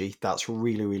analogy. That's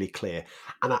really, really clear,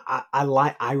 and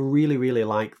I really, really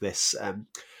like this.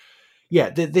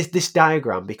 This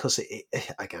diagram, because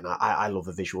again, I love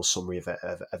a visual summary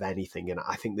of anything, and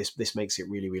I think this makes it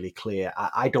really, really clear.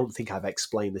 I don't think I've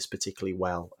explained this particularly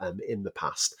well in the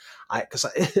past, because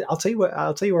I'll tell you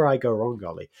where I go wrong,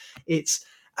 Golly. It's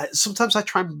sometimes I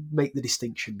try and make the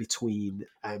distinction between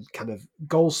kind of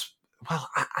goals. Well,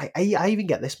 I even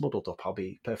get this muddled up. I'll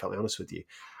be perfectly honest with you.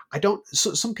 I don't.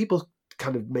 So, some people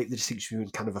kind of make the distinction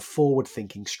between kind of a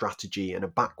forward-thinking strategy and a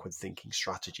backward-thinking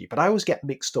strategy, but I always get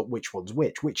mixed up which one's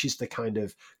which is the kind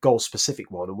of goal-specific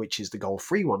one and which is the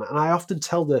goal-free one. And I often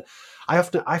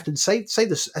say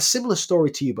this a similar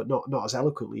story to you, but not as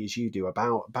eloquently as you do,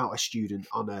 about a student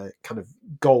on a kind of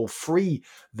goal-free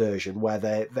version where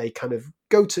they kind of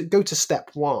go to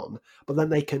step one, but then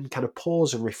they can kind of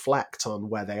pause and reflect on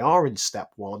where they are in step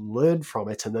one, learn from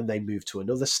it, and then they move to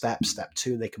another step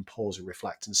two, and they can pause and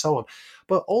reflect and so on.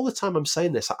 But all the time I'm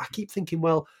saying this, I keep thinking,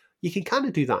 well, you can kind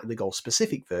of do that in the goal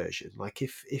specific version. Like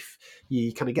if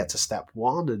you kind of get to step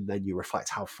one and then you reflect,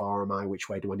 how far am I, which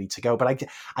way do I need to go? But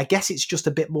I guess it's just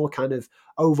a bit more kind of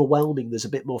overwhelming. There's a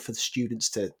bit more for the students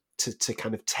to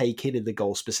kind of take in the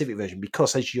goal specific version,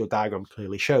 because as your diagram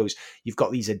clearly shows, you've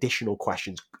got these additional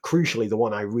questions. Crucially, the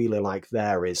one I really like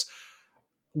there is,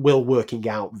 will working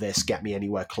out this get me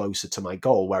anywhere closer to my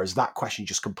goal? Whereas that question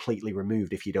just completely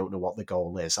removed if you don't know what the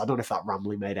goal is. I don't know if that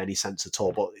rambling made any sense at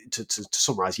all, but to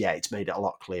summarize, yeah, it's made it a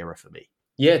lot clearer for me.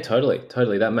 Yeah, totally.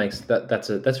 That makes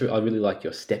I really like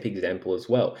your step example as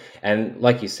well. And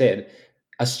like you said,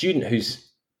 a student who's,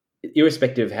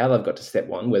 irrespective of how they've got to step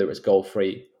one, whether it's goal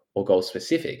free or goal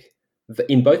specific,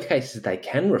 in both cases they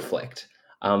can reflect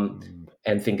and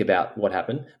think about what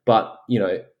happened. But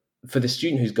for the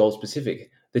student who's goal specific,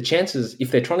 the chances,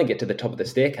 if they're trying to get to the top of the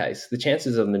staircase, the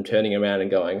chances of them turning around and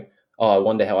going, "Oh, I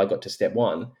wonder how I got to step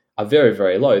one," are very,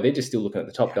 very low. They're just still looking at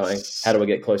the top, going, "How do I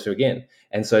get closer again?"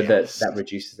 And so that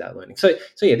reduces that learning. So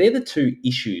yeah, they're the two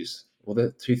issues, or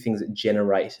the two things that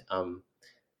generate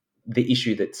the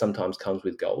issue that sometimes comes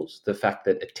with goals: the fact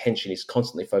that attention is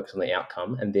constantly focused on the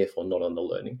outcome and therefore not on the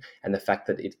learning, and the fact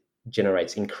that it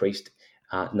generates increased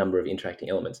number of interacting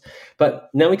elements. But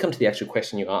now we come to the actual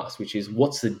question you asked, which is,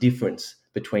 what's the difference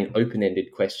between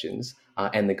open-ended questions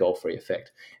and the goal-free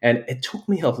effect? And it took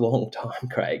me a long time,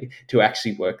 Craig, to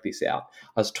actually work this out.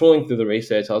 I was trawling through the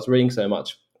research, I was reading so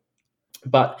much,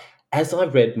 but as I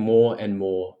read more and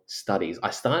more studies, I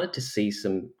started to see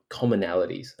some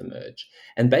commonalities emerge.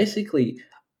 And basically,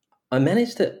 I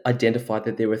managed to identify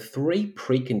that there were three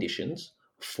preconditions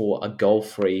for a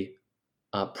goal-free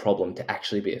problem to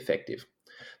actually be effective.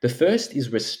 The first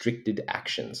is restricted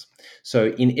actions. So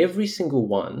in every single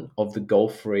one of the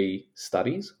goal-free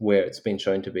studies where it's been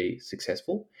shown to be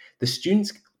successful, the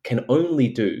students can only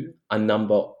do a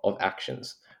number of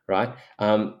actions, right?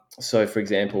 So for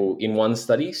example, in one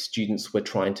study, students were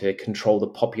trying to control the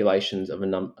populations of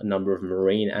a number of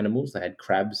marine animals. They had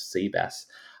crabs, sea bass,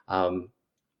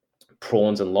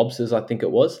 prawns and lobsters, I think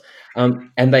it was.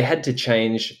 And they had to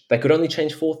change, they could only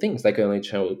change four things. They could only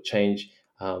change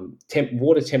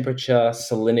water temperature,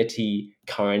 salinity,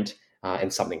 current,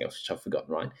 and something else, which I've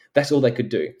forgotten, right? That's all they could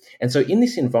do. And so in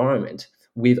this environment,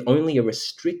 with only a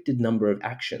restricted number of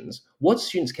actions, what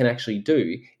students can actually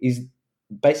do is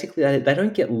basically they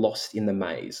don't get lost in the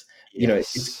maze.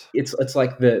 Yes. It's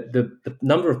like the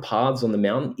number of paths on the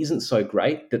mountain isn't so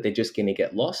great that they're just going to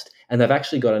get lost, and they've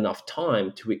actually got enough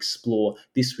time to explore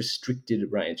this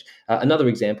restricted range. Another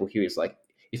example here is like,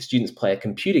 if students play a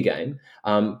computer game,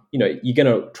 you're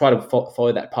going to try to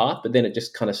follow that path, but then it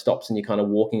just kind of stops and you're kind of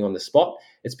walking on the spot.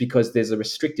 It's because there's a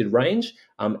restricted range,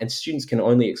 and students can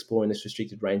only explore in this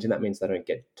restricted range, and that means they don't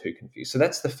get too confused. So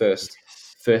that's the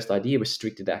first idea: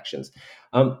 restricted actions.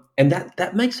 And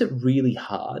that makes it really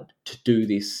hard to do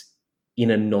this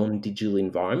in a non-digital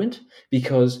environment,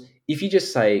 because if you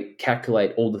just say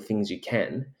calculate all the things you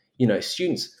can,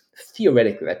 students,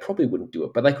 theoretically, they probably wouldn't do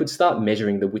it, but they could start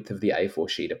measuring the width of the A4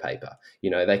 sheet of paper.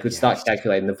 They could start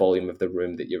calculating the volume of the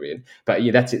room that you're in. But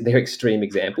yeah, that's it. They're extreme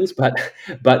examples, but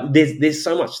there's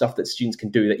so much stuff that students can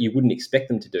do that you wouldn't expect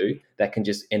them to do that can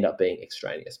just end up being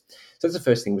extraneous. So that's the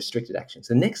first thing: restricted actions.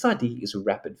 The next idea is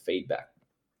rapid feedback.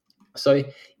 So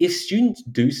if students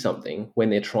do something when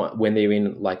they're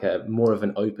in like a more of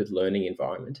an open learning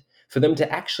environment, for them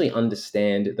to actually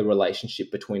understand the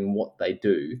relationship between what they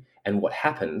do and what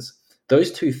happens,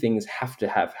 those two things have to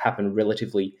have happen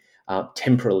relatively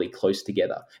temporally close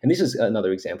together. And this is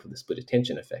another example of the split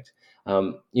attention effect.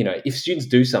 If students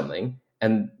do something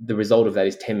and the result of that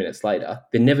is 10 minutes later,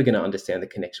 they're never going to understand the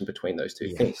connection between those two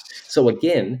things. So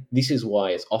again, this is why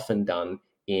it's often done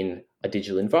in a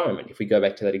digital environment. If we go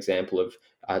back to that example of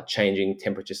changing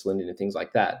temperature salinity and things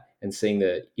like that, and seeing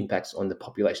the impacts on the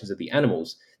populations of the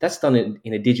animals, that's done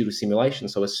in a digital simulation.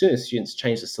 So as soon as students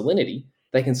change the salinity,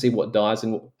 they can see what dies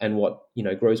and what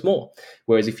grows more.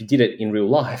 Whereas if you did it in real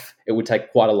life, it would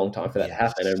take quite a long time for that to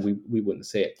happen, and we wouldn't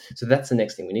see it. So that's the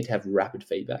next thing. We need to have rapid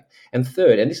feedback. And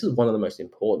third, and this is one of the most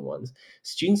important ones,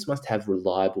 students must have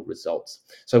reliable results.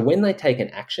 So when they take an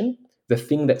action, the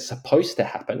thing that's supposed to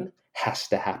happen has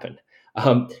to happen.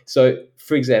 So,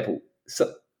 for example,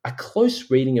 a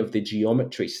close reading of the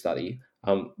geometry study,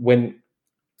 when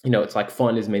it's like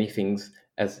find as many things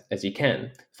as you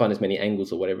can, find as many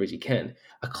angles or whatever as you can.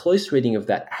 A close reading of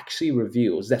that actually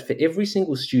reveals that for every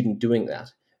single student doing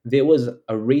that, there was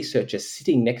a researcher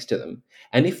sitting next to them,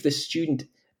 and if the student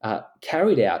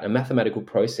carried out a mathematical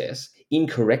process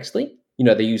incorrectly,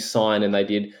 they used sine and they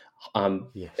did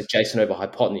adjacent over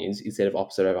hypotenuse instead of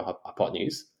opposite over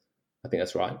hypotenuse. I think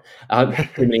that's right.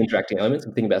 Too many interacting elements.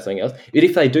 I'm thinking about something else. But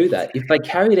if they do that, if they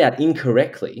carry it out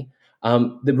incorrectly,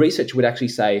 the researcher would actually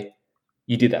say,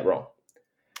 you did that wrong.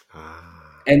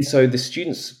 And so the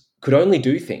students could only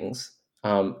do things,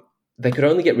 they could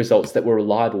only get results that were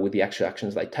reliable with the actual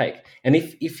actions they take. And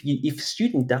if a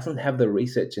student doesn't have the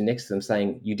researcher next to them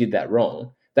saying, you did that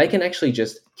wrong, they can actually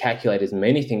just calculate as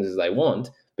many things as they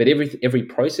want, but every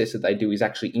process that they do is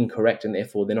actually incorrect, and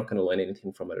therefore they're not going to learn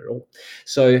anything from it at all.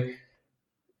 So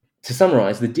to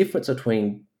summarize, the difference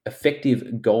between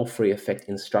effective goal-free effect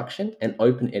instruction and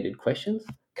open-ended questions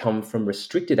come from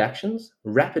restricted actions,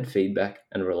 rapid feedback,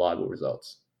 and reliable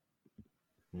results.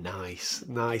 Nice.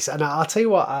 And I'll tell you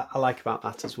what I like about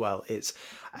that as well. It's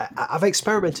I've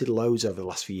experimented loads over the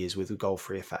last few years with the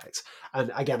goal-free effect.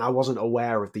 And again, I wasn't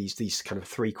aware of these kind of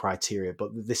three criteria, but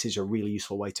this is a really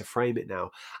useful way to frame it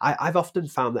now. I've often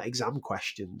found that exam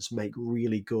questions make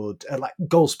really good, like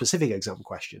goal-specific exam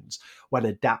questions, when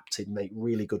adapted, make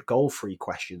really good goal-free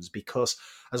questions, because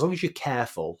as long as you're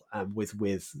careful with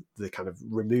the kind of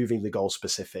removing the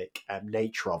goal-specific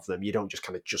nature of them, you don't just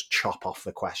kind of just chop off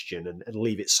the question and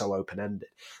leave it so open-ended.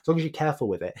 As long as you're careful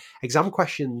with it, exam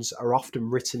questions are often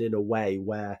written in a way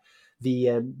where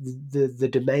the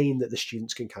domain that the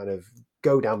students can kind of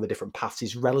go down the different paths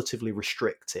is relatively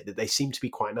restricted. They seem to be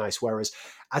quite nice. Whereas,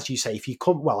 as you say,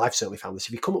 I've certainly found this,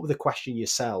 if you come up with a question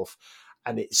yourself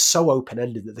and it's so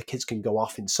open-ended that the kids can go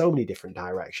off in so many different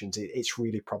directions, it's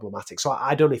really problematic. So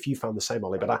I don't know if you found the same,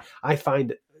 Ollie, but I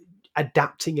find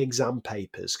adapting exam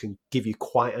papers can give you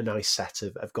quite a nice set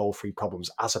of goal-free problems,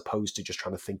 as opposed to just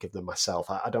trying to think of them myself.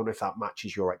 I don't know if that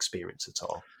matches your experience at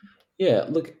all. Yeah,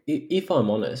 look, if I'm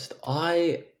honest,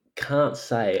 I can't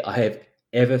say I have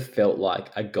ever felt like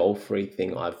a goal-free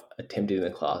thing I've attempted in the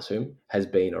classroom has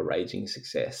been a raging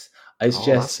success. That's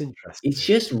interesting.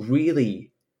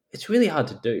 It's really hard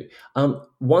to do.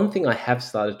 One thing I have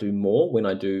started to do more when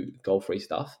I do goal-free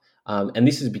stuff, and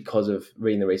this is because of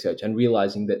reading the research and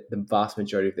realizing that the vast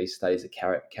majority of these studies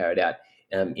are carried out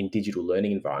in digital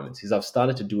learning environments, is I've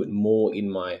started to do it more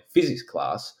in my physics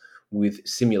class with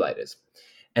simulators.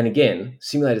 And again,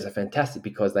 simulators are fantastic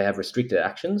because they have restricted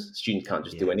actions. Students can't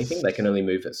just do anything. They can only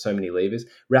move at so many levers.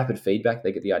 Rapid feedback,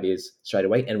 they get the ideas straight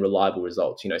away, and reliable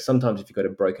results. Sometimes if you've got a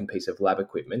broken piece of lab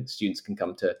equipment, students can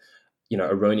come to,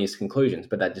 erroneous conclusions,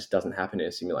 but that just doesn't happen in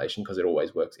a simulation because it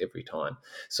always works every time.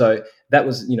 So that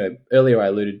was, earlier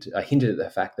I hinted at the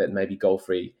fact that maybe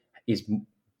goal-free is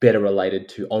better related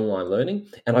to online learning.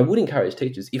 And I would encourage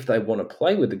teachers, if they want to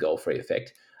play with the goal-free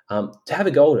effect, to have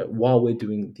a go at it while we're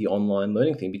doing the online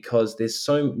learning thing, because there's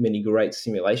so many great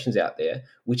simulations out there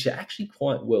which are actually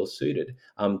quite well suited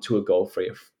to a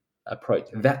goal-free approach.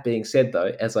 That being said,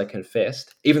 though, as I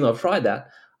confessed, even though I've tried that,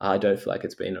 I don't feel like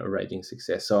it's been a raging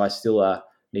success. So I still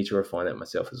need to refine that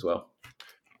myself as well.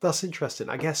 That's interesting.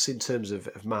 I guess in terms of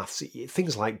maths,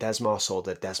 things like Desmos or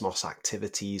the Desmos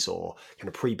activities or kind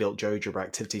of pre-built GeoGebra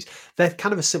activities, they're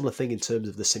kind of a similar thing in terms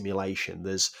of the simulation.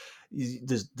 There's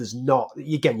not,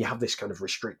 again, you have this kind of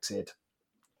restricted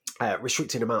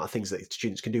amount of things that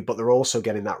students can do, but they're also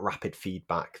getting that rapid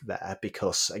feedback there,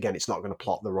 because again, it's not going to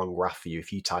plot the wrong graph for you.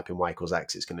 If you type in y equals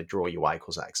x, it's going to draw you y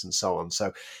equals x and so on.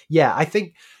 So yeah, I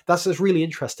think that's really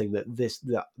interesting that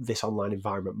this online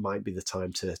environment might be the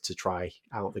time to try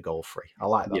out the goal-free. I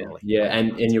like that. Yeah,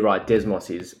 and you're right. Desmos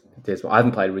is Desmos. I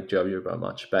haven't played with Jojo very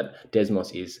much, but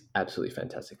Desmos is absolutely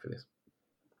fantastic for this.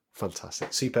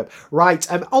 Fantastic, superb. Right,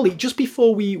 Ollie, just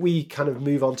before we kind of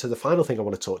move on to the final thing I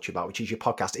want to talk to you about, which is your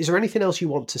podcast, is there anything else you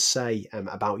want to say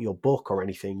about your book, or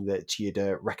anything that you'd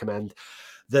recommend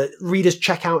that readers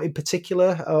check out in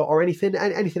particular, or anything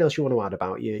else you want to add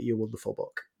about your wonderful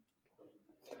book?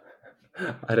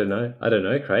 I don't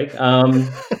know, Craig.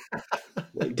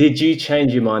 Did you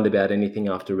change your mind about anything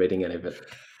after reading any of it?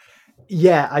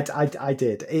 Yeah, I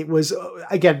did. It was,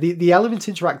 again, the element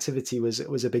interactivity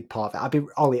was a big part of it.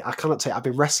 Ollie, I cannot tell you, I've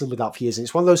been wrestling with that for years, and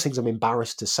it's one of those things I'm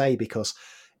embarrassed to say, because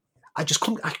I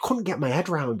couldn't get my head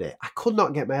around it. I could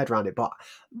not get my head around it. But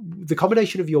the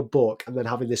combination of your book and then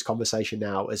having this conversation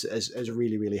now has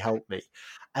really, really helped me.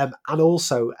 And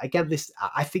also, again,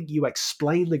 I think you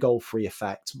explain the goal-free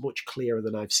effect much clearer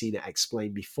than I've seen it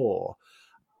explained before.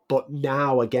 But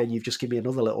now, again, you've just given me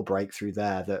another little breakthrough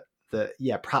there that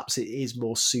yeah, perhaps it is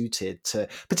more suited to,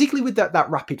 particularly with that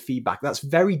rapid feedback. That's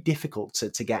very difficult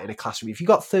to get in a classroom. If you've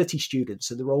got 30 students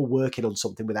and they're all working on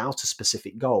something without a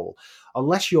specific goal,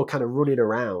 unless you're kind of running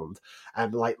around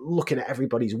and like looking at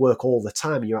everybody's work all the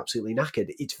time and you're absolutely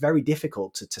knackered, it's very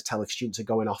difficult to tell if students are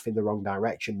going off in the wrong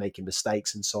direction, making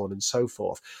mistakes, and so on and so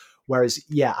forth. Whereas,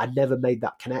 yeah, I never made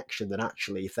that connection that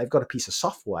actually, if they've got a piece of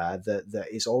software that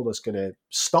is almost going to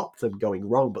stop them going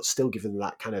wrong, but still give them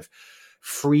that kind of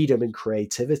freedom and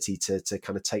creativity to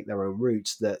kind of take their own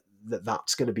routes,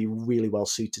 that's going to be really well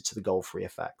suited to the goal-free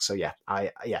effect. So yeah,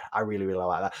 I really, really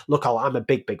like that. Look, I'm a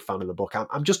big fan of the book.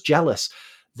 I'm just jealous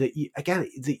that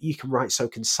you can write so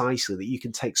concisely, that you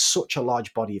can take such a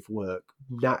large body of work,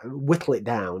 whittle it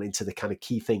down into the kind of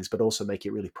key things, but also make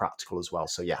it really practical as well.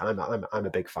 So yeah, I'm a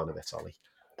big fan of it, Ollie.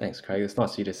 Thanks, Craig. It's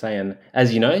nice of you to say. And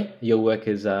as you know, your work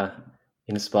has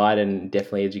inspired and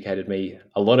definitely educated me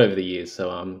a lot over the years.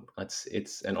 So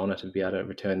it's an honor to be able to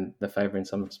return the favor in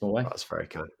some small way. That's very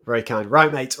kind. Very kind.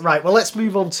 Right, mate. Right. Well, let's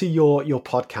move on to your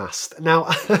podcast. Now,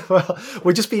 well,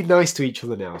 we're just being nice to each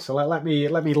other now. So let me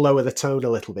lower the tone a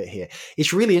little bit here.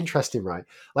 It's really interesting, right?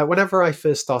 Like whenever I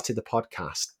first started the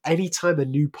podcast, anytime a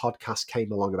new podcast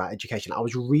came along about education, I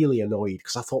was really annoyed,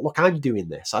 because I thought, look, I'm doing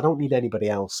this. I don't need anybody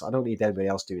else. I don't need anybody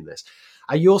else doing this.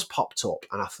 And yours popped up,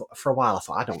 and I thought, for a while,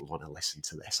 I don't want to listen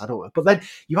to this. I don't. But then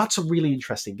you had some really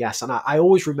interesting guests, and I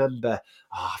always remember.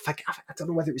 I don't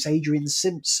know whether it was Adrian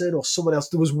Simpson or someone else.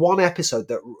 There was one episode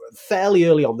that fairly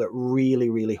early on that really,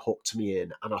 really hooked me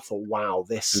in, and I thought, wow,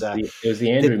 this. It was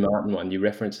the Andrew Martin one. You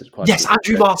referenced it quite. Yes,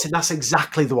 Andrew Martin. That's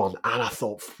exactly the one. And I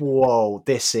thought, whoa,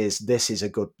 this is a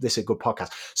good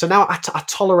podcast. So now I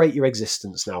tolerate your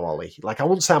existence now, Ollie. Like, I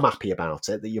wouldn't say I'm happy about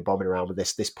it that you're bombing around with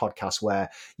this podcast where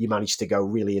you managed to go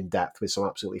really in depth with some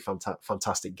absolutely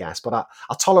fantastic guests. But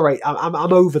I tolerate.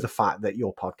 I'm over the fact that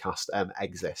your podcast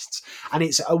exists, and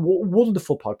it's a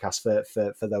wonderful podcast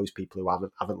for those people who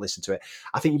haven't listened to it.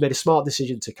 I think you made a smart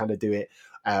decision to kind of do it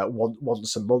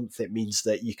once a month. It means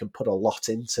that you can put a lot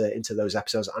into those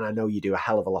episodes, and I know you do a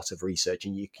hell of a lot of research,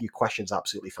 and your questions are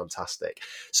absolutely fantastic.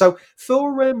 So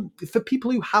for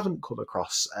people who haven't come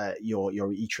across your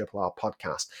ERRR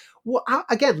podcast,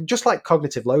 again, just like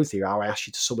cognitive load theory, how I asked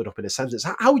you to sum it up in a sentence,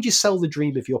 how would you sell the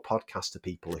dream of your podcast to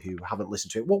people who haven't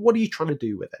listened to it? What are you trying to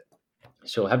do with it?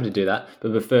 Sure, happy to do that.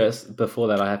 But before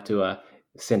that, I have to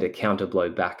send a counter blow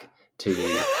back to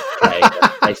you, Craig,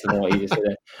 based on what you just said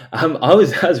there. I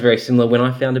was very similar when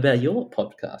I found about your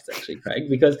podcast, actually, Craig,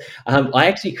 because I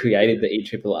actually created the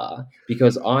ERRR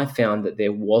because I found that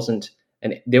there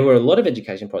were a lot of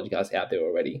education podcasts out there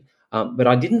already, but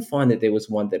I didn't find that there was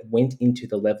one that went into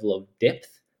the level of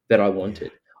depth that I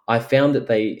wanted. I found that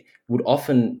they would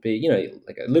often be,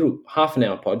 like a little half an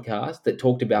hour podcast that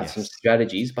talked about some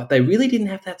strategies, but they really didn't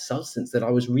have that substance that I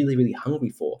was really, really hungry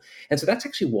for. And so that's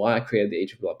actually why I created the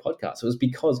ERRR podcast. It was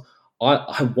because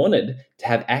I wanted to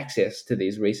have access to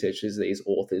these researchers, these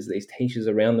authors, these teachers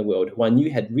around the world who I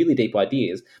knew had really deep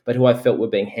ideas, but who I felt were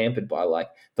being hampered by like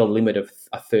the limit of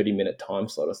a 30-minute time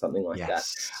slot or something like that.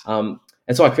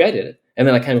 And so I created it. And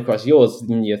then I came across yours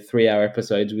in your 3-hour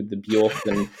episodes with the Bjork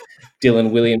and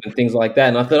Dylan William and things like that.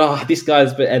 And I thought, this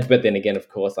guy's... But then again, of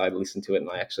course, I listened to it and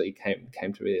I actually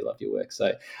came to really love your work.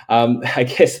 So I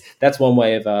guess that's one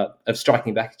way of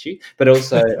striking back at you, but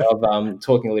also of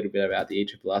talking a little bit about the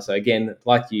ERRR. So again,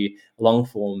 like you,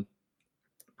 long-form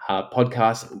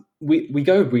podcast, we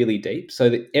go really deep. So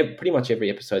that pretty much every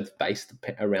episode's based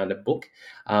around a book.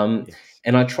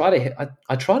 And I try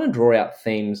to draw out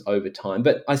themes over time.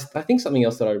 But I think something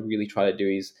else that I really try to do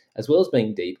is, as well as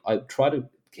being deep, I try to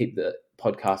keep the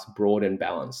podcast broad and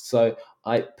balanced. So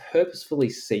I purposefully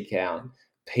seek out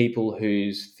people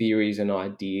whose theories and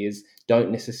ideas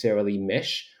don't necessarily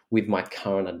mesh with my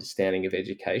current understanding of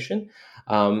education.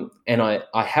 And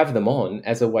I have them on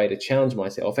as a way to challenge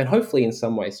myself and hopefully in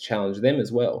some ways challenge them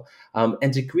as well,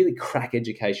 and to really crack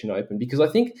education open. Because I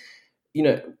think,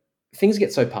 things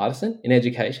get so partisan in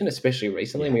education, especially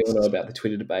recently. And we all know Yes. about the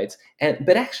Twitter debates.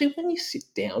 But actually, when you sit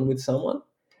down with someone,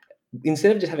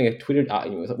 instead of just having a Twitter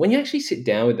argument with them, when you actually sit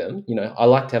down with them, I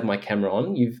like to have my camera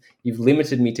on. You've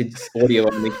limited me to just audio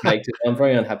only takes. I'm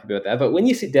very unhappy about that. But when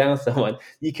you sit down with someone,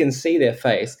 you can see their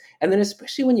face, and then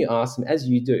especially when you ask them, as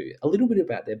you do, a little bit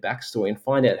about their backstory and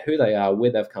find out who they are,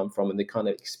 where they've come from, and the kind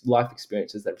of life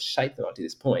experiences that have shaped them up to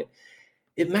this point,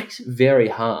 it makes it very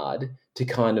hard to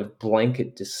kind of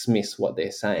blanket dismiss what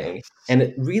they're saying. Yes. And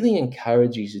it really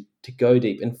encourages you to go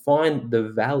deep and find the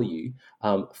value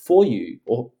for you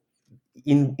or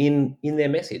in their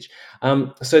message.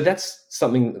 So that's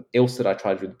something else that I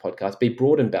try to do with the podcast: be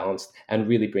broad and balanced, and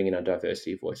really bring in a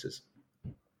diversity of voices.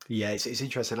 Yeah, it's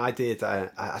interesting. I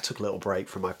took a little break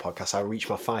from my podcast. I reached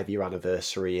my 5-year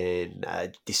anniversary in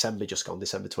December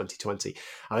 2020,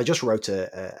 and I just wrote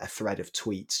a thread of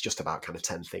tweets just about kind of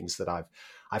 10 things that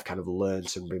I've kind of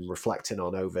learned and been reflecting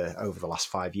on over the last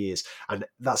 5 years. And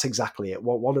that's exactly it.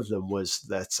 One of them was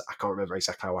that, I can't remember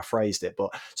exactly how I phrased it, but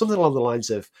something along the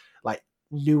lines of like,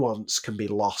 nuance can be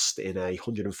lost in a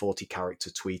 140 character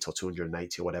tweet or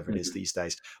 280 or whatever it is these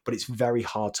days, but it's very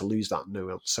hard to lose that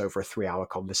nuance over a 3-hour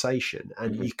conversation.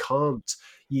 And you can't,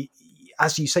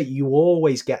 as you say, you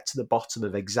always get to the bottom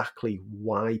of exactly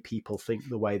why people think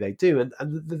the way they do. And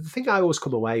the thing I always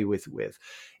come away with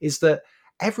is that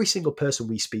every single person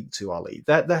we speak to, Ollie,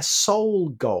 their sole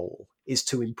goal is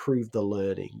to improve the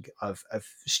learning of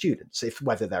students,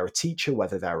 whether they're a teacher,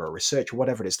 whether they're a researcher,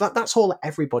 whatever it is. That's all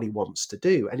everybody wants to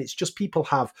do. And it's just people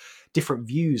have different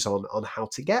views on how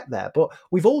to get there. But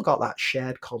we've all got that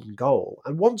shared common goal.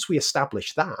 And once we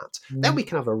establish that, then we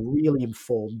can have a really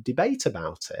informed debate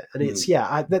about it. And it's,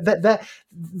 I don't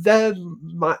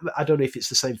know if it's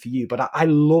the same for you, but I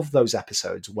love those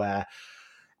episodes where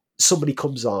somebody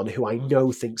comes on who I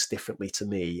know thinks differently to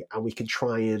me, and we can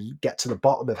try and get to the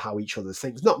bottom of how each other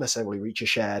thinks, not necessarily reach a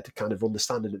shared kind of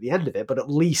understanding at the end of it, but at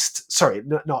least,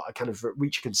 not a kind of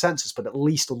reach a consensus, but at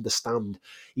least understand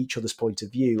each other's point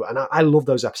of view. And I love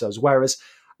those episodes. Whereas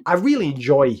I really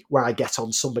enjoy where I get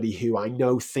on somebody who I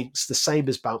know thinks the same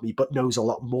about me, but knows a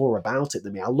lot more about it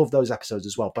than me. I love those episodes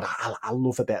as well, but I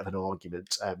love a bit of an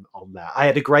argument on there. I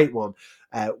had a great one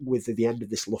with the end of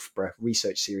this Loughborough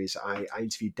research series. I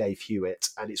interviewed Dave Hewitt,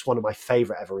 and it's one of my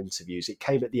favourite ever interviews. It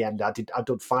came at the end. I'd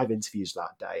done 5 interviews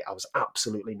that day. I was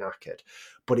absolutely knackered,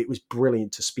 but it was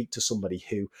brilliant to speak to somebody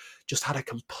who just had a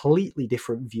completely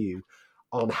different view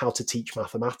on how to teach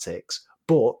mathematics,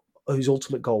 but whose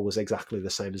ultimate goal was exactly the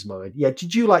same as mine. Yeah,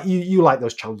 did you like you like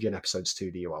those challenging episodes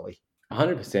too? Do you, Ollie?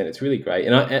 100%. It's really great,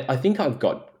 and I think I've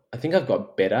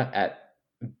got better at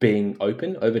being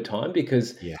open over time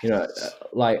because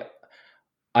like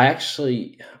I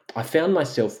found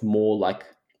myself more like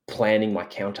planning my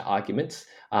counter arguments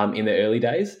in the early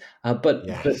days, but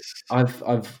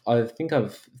I think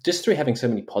I've just through having so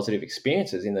many positive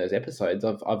experiences in those episodes,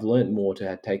 I've learned more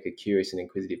to take a curious and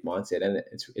inquisitive mindset, and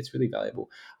it's really valuable.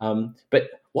 But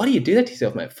why do you do that to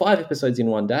yourself, mate? 5 episodes in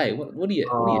one day. What do you?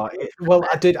 Well,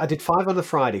 I did 5 on the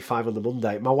Friday, 5 on the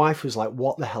Monday. My wife was like,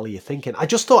 "What the hell are you thinking?" I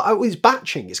just thought I was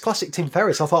batching. It's classic Tim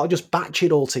Ferriss. I thought I'd just batch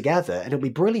it all together and it'll be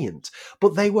brilliant.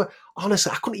 But they were,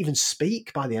 honestly, I couldn't even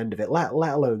speak by the end of it, let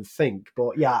alone think.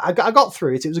 But yeah, I got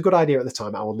through it. It was a good idea at the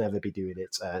time. I will never be doing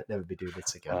it. Never be doing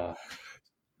it again.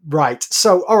 Right.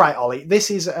 So, all right, Ollie, this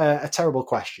is a terrible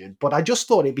question, but I just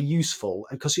thought it'd be useful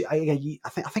because I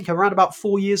think around about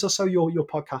 4 years or so, your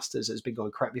podcast has been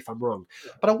going. Correct me if I'm wrong,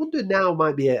 but I wonder now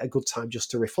might be a good time just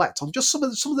to reflect on just some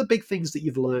of the big things that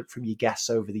you've learned from your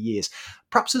guests over the years,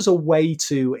 perhaps as a way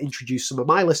to introduce some of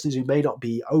my listeners who may not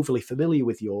be overly familiar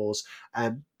with yours,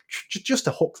 just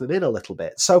to hook them in a little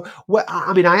bit. So,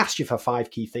 I mean, I asked you for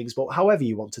 5 key things, but however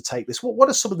you want to take this, what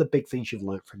are some of the big things you've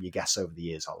learned from your guests over the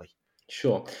years, Ollie?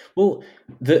 Sure. Well,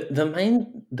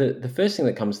 the first thing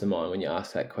that comes to mind when you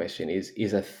ask that question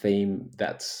is a theme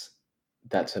that's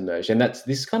emerged, and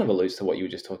this kind of alludes to what you were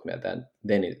just talking about.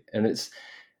 And it's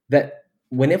that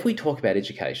whenever we talk about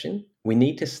education, we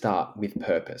need to start with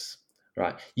purpose,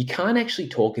 right? You can't actually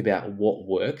talk about what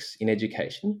works in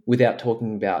education without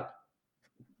talking about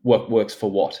what works for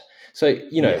what. So,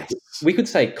 we could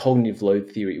say cognitive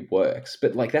load theory works,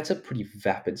 but like that's a pretty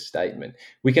vapid statement.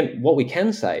 What we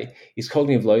can say is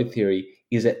cognitive load theory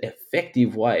is an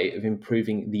effective way of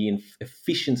improving the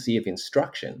efficiency of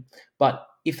instruction. But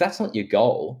if that's not your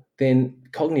goal, then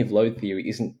cognitive load theory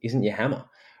isn't your hammer,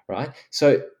 right?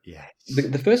 So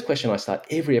the first question I start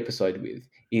every episode with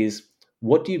is,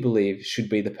 what do you believe should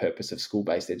be the purpose of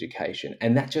school-based education?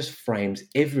 And that just frames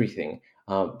everything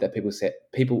that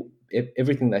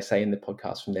everything they say in the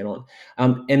podcast from then on.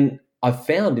 And I've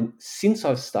found since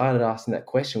I've started asking that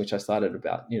question, which I started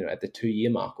about, at the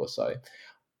 2-year mark or so,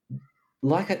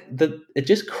 it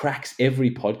just cracks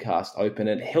every podcast open,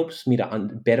 and it helps me to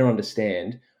better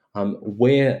understand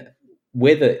where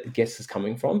the guest is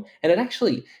coming from. And it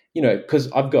actually,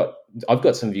 because I've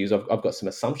got some views, I've got some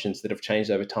assumptions that have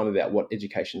changed over time about what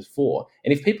education is for.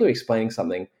 And if people are explaining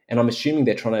something, and I'm assuming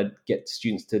they're trying to get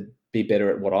students to be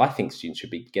better at what I think students should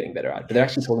be getting better at, but they're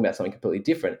actually talking about something completely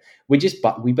different, we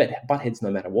butt heads no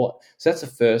matter what. So that's the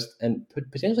first and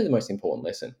potentially the most important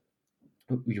lesson.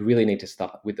 You really need to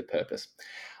start with the purpose.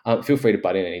 Feel free to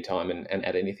butt in any time and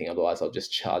add anything. Otherwise, I'll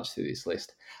just charge through this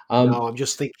list. No, I'm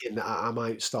just thinking I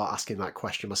might start asking that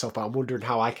question myself, but I'm wondering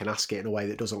how I can ask it in a way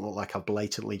that doesn't look like I've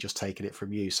blatantly just taken it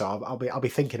from you. So I'll be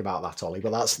thinking about that, Ollie.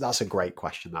 But that's a great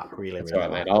question. That really, That's really. all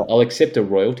right, mate. I'll accept a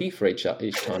royalty for each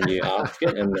time you ask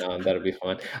it, and that'll be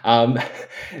fine.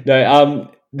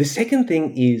 The second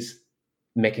thing is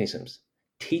mechanisms.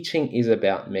 Teaching is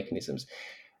about mechanisms.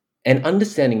 And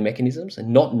understanding mechanisms and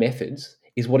not methods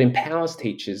is what empowers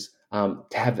teachers to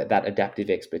have that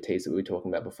adaptive expertise that we were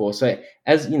talking about before. So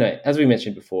as we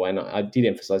mentioned before, and I did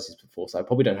emphasize this before, so I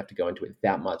probably don't have to go into it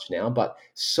that much now, but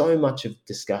so much of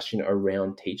discussion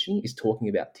around teaching is talking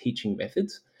about teaching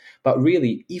methods. But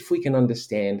really, if we can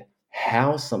understand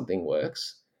how something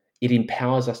works, it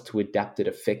empowers us to adapt it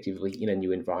effectively in a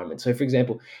new environment. So for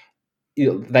example,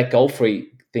 that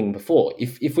goal-free thing before,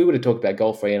 if we were to talk about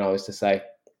goal-free and I was to say,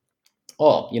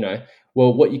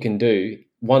 what you can do,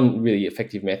 one really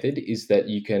effective method is that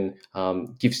you can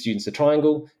give students a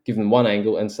triangle, give them one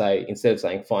angle, and say, instead of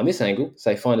saying find this angle,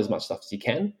 say find as much stuff as you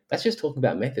can. That's just talking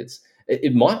about methods.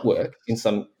 It might work in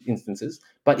some instances,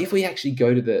 but if we actually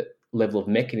go to the level of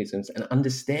mechanisms and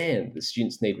understand that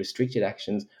students need restricted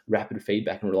actions, rapid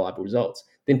feedback, and reliable results,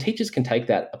 then teachers can take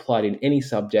that, apply it in any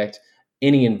subject,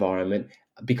 any environment,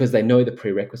 because they know the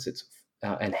prerequisites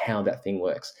and how that thing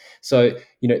works. So,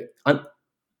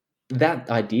 that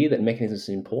idea that mechanisms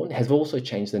are important has also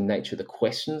changed the nature of the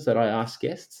questions that I ask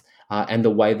guests and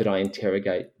the way that I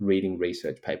interrogate reading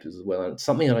research papers as well. And it's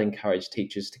something that I encourage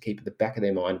teachers to keep at the back of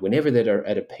their mind whenever they're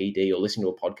at a PD or listening to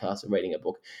a podcast or reading a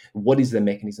book. What is the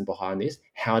mechanism behind this?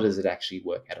 How does it actually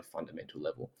work at a fundamental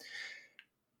level?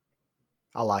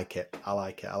 I like it.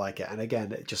 And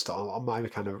again, just on my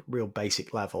kind of real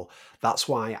basic level, that's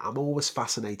why I'm always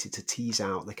fascinated to tease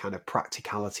out the kind of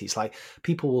practicalities. Like,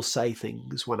 people will say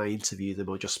things when I interview them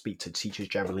or just speak to teachers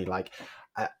generally, like,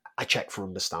 I check for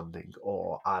understanding,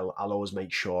 or I'll always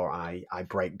make sure I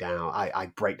break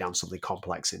down something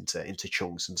complex into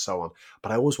chunks and so on.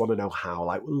 But I always want to know how,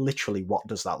 like, literally, what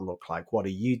does that look like? What are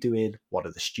you doing? What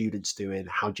are the students doing?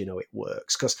 How do you know it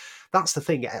works? Because that's the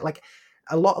thing, like,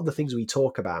 a lot of the things we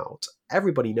talk about,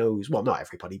 everybody knows, well, not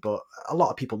everybody, but a lot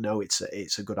of people know it's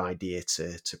a good idea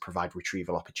to provide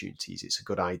retrieval opportunities. It's a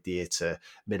good idea to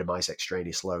minimize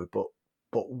extraneous load.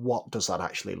 But what does that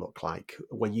actually look like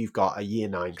when you've got a year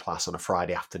 9 class on a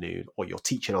Friday afternoon, or you're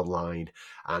teaching online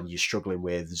and you're struggling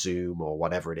with Zoom or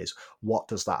whatever it is? What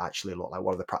does that actually look like?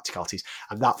 What are the practicalities?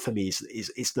 And that for me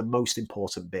is the most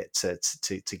important bit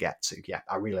to get to. Yeah,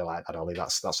 I really like that, Ollie.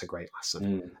 That's a great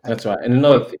lesson. That's right. And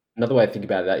another way to think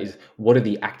about that is, what are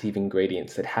the active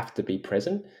ingredients that have to be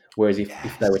present? Whereas if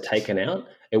they were taken out,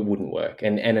 it wouldn't work.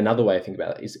 And another way to think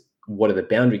about it is, what are the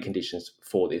boundary conditions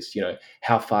for this?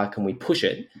 How far can we push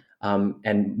it and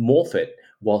morph it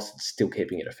whilst still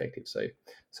keeping it effective? So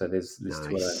there's nice.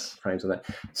 2 other frames on that.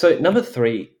 So number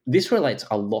 3, this relates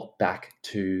a lot back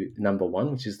to number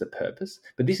 1, which is the purpose.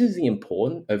 But this is the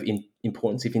importance of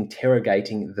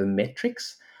interrogating the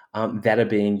metrics that are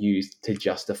being used to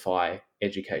justify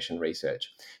education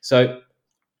research. So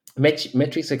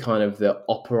metrics are kind of the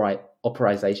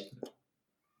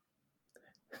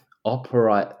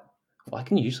I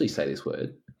can usually say this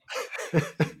word.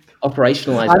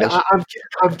 Operationalization.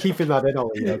 I'm keeping that in,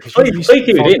 Ollie. Because please keep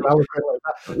it in.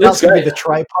 That's going to be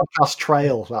the podcast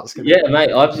trail. That's going to be.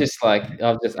 Mate. I've just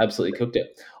absolutely cooked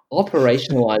it.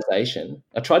 Operationalization.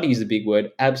 I tried to use a big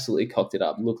word. Absolutely cocked it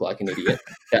up. Look like an idiot.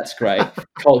 That's great.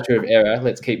 Culture of error.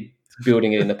 Let's keep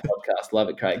building it in the podcast. Love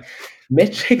it, Craig.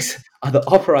 Metrics are the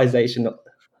operation.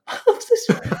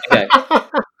 Okay.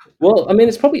 Well, I mean,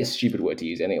 it's probably a stupid word to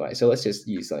use anyway, so let's just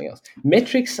use something else.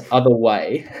 Metrics are the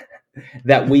way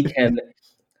that we can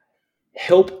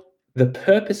help the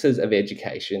purposes of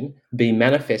education be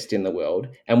manifest in the world,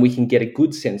 and we can get a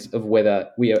good sense of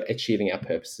whether we are achieving our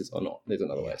purposes or not. There's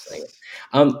another way of saying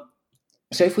it.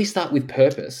 So if we start with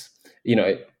purpose,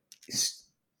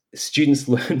 students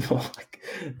learn more. Like,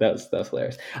 that's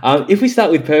hilarious. If we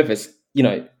start with purpose,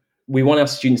 we want our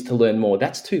students to learn more.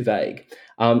 That's too vague.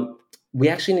 We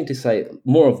actually need to say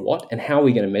more of what and how are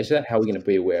we going to measure that? How are we going to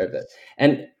be aware of it?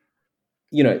 And,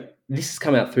 this has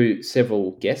come out through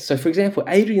several guests. So, for example,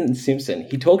 Adrian Simpson,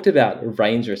 he talked about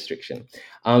range restriction.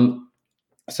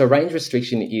 So range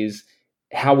restriction is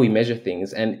how we measure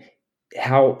things and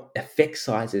how effect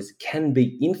sizes can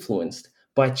be influenced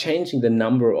by changing the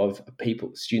number of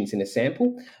students in a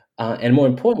sample, and more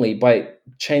importantly, by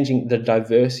changing the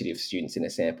diversity of students in a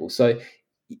sample. So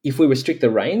if we restrict the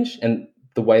range and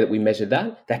the way that we measure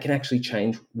that, that can actually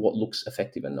change what looks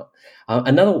effective or not.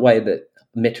 Another way that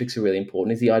metrics are really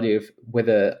important is the idea of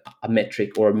whether a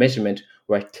metric or a measurement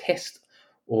or a test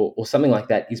or something like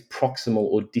that is proximal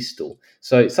or distal.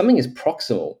 So something is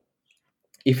proximal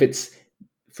if it's,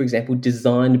 for example,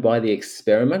 designed by the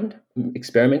experimenter.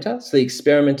 So the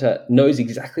experimenter knows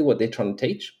exactly what they're trying to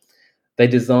teach. They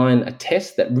design a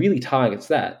test that really targets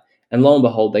that, and lo and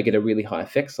behold, they get a really high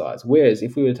effect size. Whereas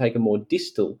if we were to take a more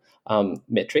distal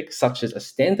metric, such as a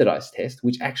standardized test,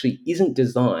 which actually isn't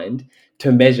designed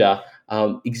to measure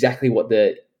exactly what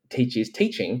the teacher is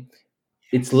teaching,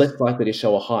 it's less likely to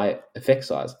show a high effect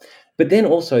size. But then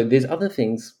also there's other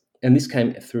things, and this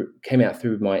came out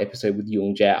through my episode with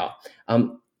Yung Zhao.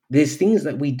 There's things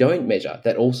that we don't measure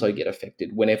that also get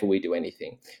affected whenever we do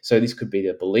anything. So this could be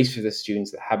the beliefs of the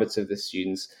students, the habits of the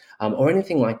students, or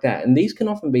anything like that. And these can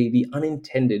often be the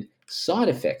unintended side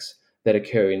effects that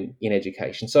occur in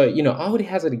education. So, I would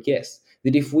hazard a guess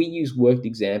that if we use worked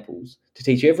examples to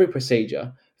teach every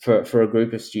procedure for a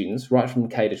group of students, right from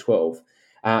K to 12,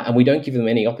 and we don't give them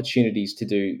any opportunities to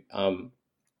do,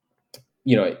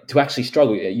 to actually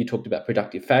struggle. You talked about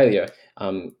productive failure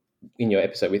in your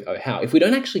episode with How. If we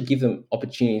don't actually give them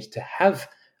opportunities to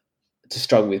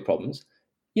struggle with problems,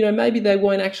 maybe they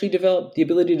won't actually develop the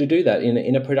ability to do that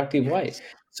in a productive way.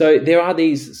 So there are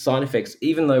these side effects,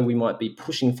 even though we might be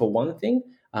pushing for one thing,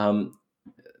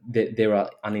 there are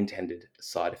unintended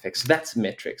side effects. So that's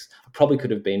metrics. I probably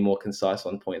could have been more concise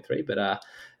on point 3, but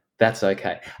that's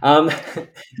okay.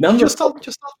 Just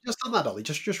on that, Ollie.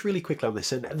 Just really quickly on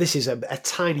this, and this is a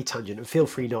tiny tangent, and feel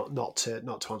free not to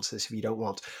answer this if you don't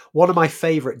want. One of my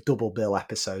favourite double bill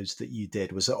episodes that you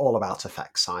did was all about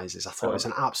effect sizes. I thought it was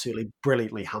an absolutely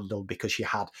brilliantly handled, because you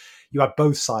had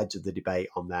both sides of the debate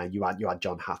on there. You had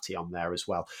John Hattie on there as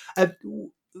well.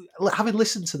 Having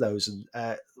listened to those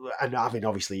and having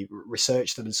obviously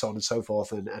researched them and so on and so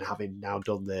forth, and having now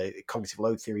done the cognitive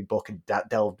load theory book and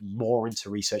delved more into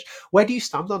research, where do you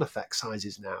stand on effect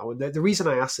sizes now? And the reason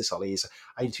I asked this, Ollie, is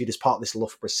I interviewed, as part of this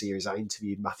Loughborough series, I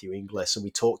interviewed Matthew Inglis, and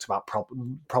we talked about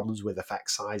problems with effect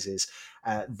sizes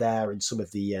there, and some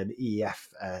of the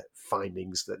EEF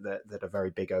findings that are very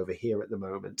big over here at the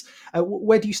moment.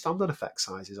 Where do you stand on effect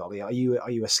sizes, Ollie? Are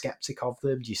you a skeptic of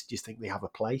them? Do you think they have a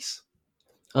place?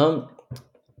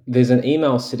 There's an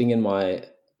email sitting in my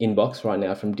inbox right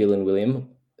now from Dylan William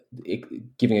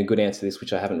giving a good answer to this,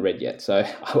 which I haven't read yet. So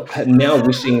I'm now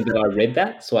wishing that I read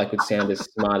that so I could sound as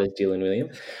smart as Dylan William.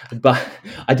 But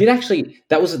I did actually.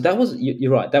 That was.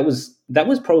 You're right. That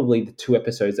was probably the 2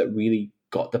 episodes that really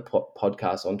got the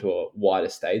podcast onto a wider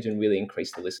stage and really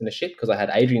increased the listenership, because I had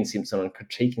Adrian Simpson on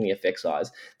critiquing the effect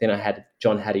size. Then I had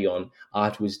John Hattie on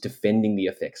afterwards defending the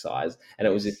effect size, and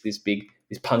it was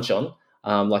this punch on.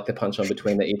 Like the punch on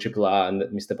between the ERRR and the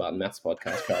Mr. Barton Maths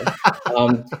podcast guys.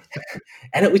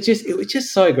 And it was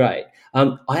just so great.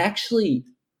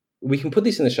 We can put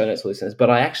this in the show notes for listeners, but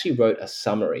I actually wrote a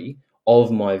summary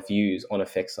of my views on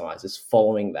effect sizes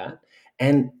following that.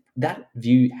 And that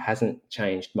view hasn't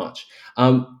changed much.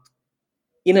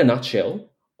 In a nutshell,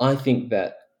 I think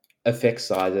that effect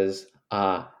sizes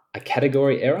are a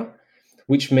category error,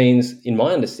 which means, in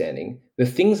my understanding, the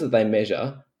things that they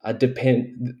measure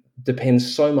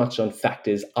depends so much on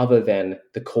factors other than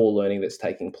the core learning that's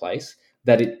taking place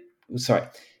that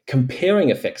comparing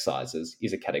effect sizes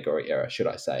is a category error, should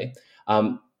I say,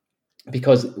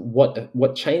 because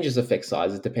what changes effect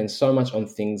sizes depends so much on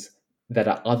things that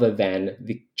are other than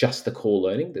just the core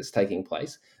learning that's taking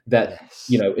place, that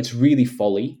it's really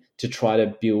folly to try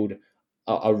to build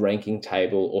a ranking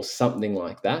table or something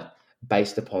like that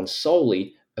based upon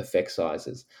solely effect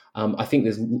sizes. I think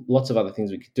there's lots of other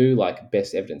things we could do, like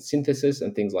best evidence synthesis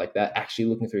and things like that, actually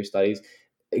looking through studies.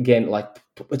 Again, like,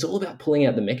 it's all about pulling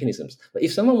out the mechanisms. But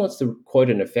if someone wants to quote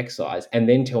an effect size and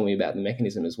then tell me about the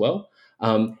mechanism as well,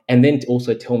 and then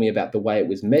also tell me about the way it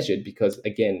was measured, because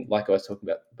again, like I was talking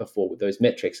about before with those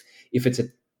metrics, if it's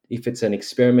if it's an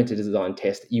experimental design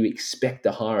test, you expect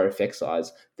a higher effect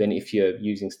size than if you're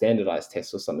using standardized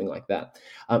tests or something like that.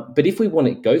 But if we want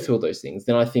to go through all those things,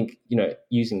 then I think,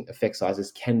 using effect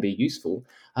sizes can be useful.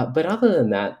 But other than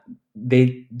that,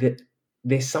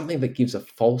 there's something that gives a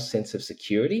false sense of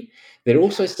security. There's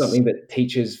also Yes. something that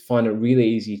teachers find it really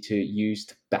easy to use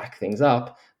to back things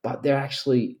up, but they're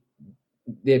actually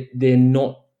they're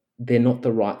not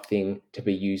the right thing to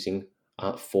be using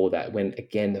for that. When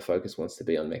again, the focus wants to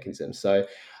be on mechanisms. So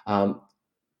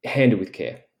handle with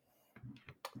care.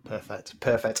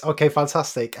 Perfect. Okay,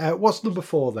 fantastic. What's number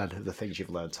 4 then of the things you've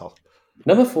learned, Tom?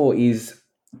 Number 4 is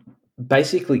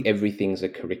basically everything's a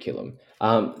curriculum.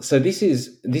 So this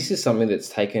is something that's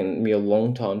taken me a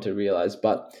long time to realize.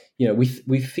 But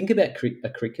we think about a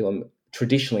curriculum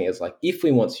traditionally as like, if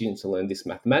we want students to learn this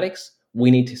mathematics, we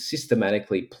need to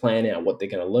systematically plan out what they're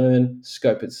going to learn,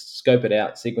 scope it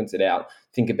out, sequence it out,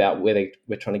 think about where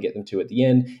we're trying to get them to at the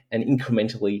end, and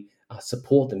incrementally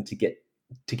support them to get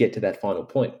to that final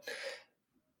point.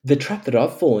 The trap that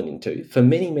I've fallen into for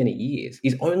many, many years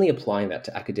is only applying that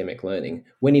to academic learning,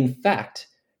 when in fact,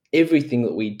 everything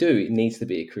that we do needs to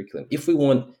be a curriculum. If we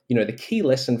want, the key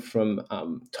lesson from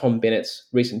Tom Bennett's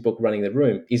recent book, Running the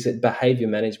Room, is that behavior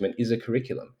management is a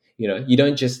curriculum. You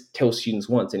don't just tell students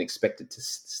once and expect it to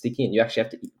stick in. You actually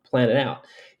have to plan it out.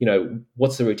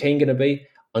 What's the routine going to be?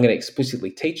 I'm going to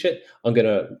explicitly teach it. I'm going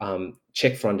to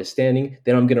check for understanding.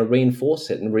 Then I'm going to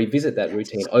reinforce it and revisit that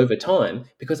routine over time,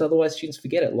 because otherwise students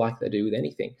forget it, like they do with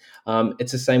anything.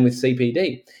 It's the same with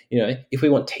CPD. If we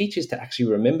want teachers to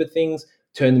actually remember things,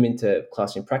 turn them into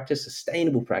classroom practice,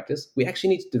 sustainable practice, we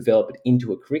actually need to develop it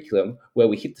into a curriculum where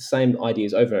we hit the same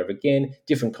ideas over and over again,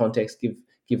 different contexts,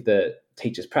 give the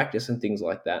teachers practice and things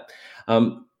like that.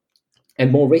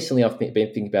 And more recently, I've been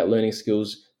thinking about learning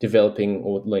skills, developing,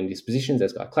 or learning dispositions,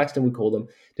 as Guy Claxton would call them,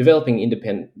 developing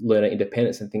learner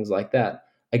independence and things like that.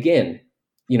 Again,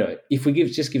 if we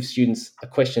just give students a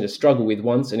question to struggle with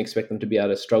once and expect them to be able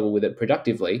to struggle with it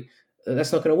productively,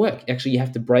 that's not going to work. Actually, you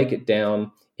have to break it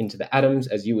down into the atoms,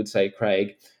 as you would say,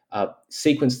 Craig,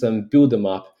 sequence them, build them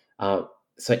up,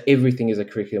 so everything is a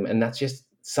curriculum. And that's just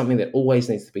something that always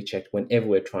needs to be checked whenever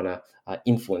we're trying to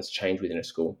influence change within a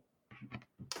school.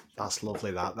 That's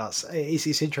lovely.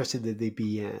 It's interesting,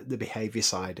 the behaviour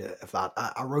side of that.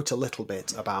 I wrote a little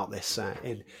bit about this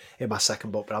in my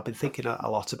second book, but I've been thinking a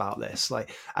lot about this.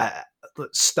 Like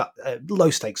low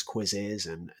stakes quizzes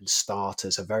and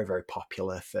starters are very, very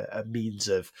popular for a means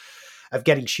of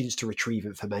getting students to retrieve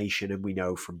information. And we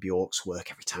know from Bjork's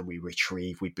work, every time we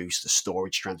retrieve, we boost the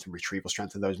storage strength and retrieval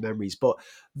strength of those memories. But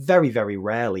very, very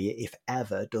rarely, if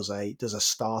ever, does a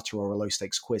starter or a low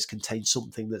stakes quiz contain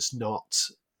something that's not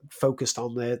focused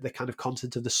on the kind of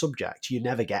content of the subject. You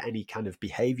never get any kind of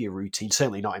behavior routine,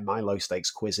 certainly not in my low stakes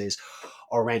quizzes,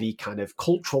 or any kind of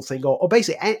cultural thing, or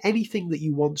basically anything that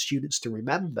you want students to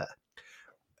remember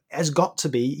has got to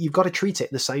be, you've got to treat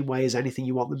it in the same way as anything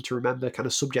you want them to remember, kind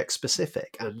of subject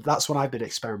specific. And that's what I've been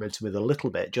experimenting with a little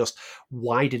bit, just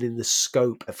widening the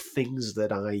scope of things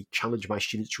that I challenge my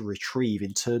students to retrieve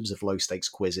in terms of low stakes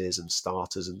quizzes and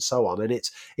starters and so on. And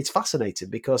it's fascinating,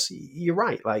 because you're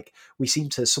right, like we seem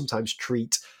to sometimes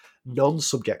treat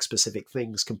non-subject specific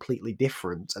things completely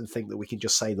different and think that we can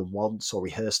just say them once or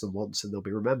rehearse them once and they'll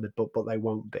be remembered, but they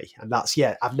won't be. And that's,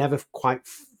 I've never quite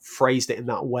phrased it in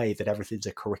that way, that everything's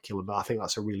a curriculum, but I think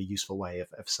that's a really useful way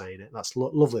of saying it. That's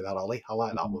lovely, that, Ollie. I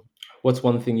like that one. What's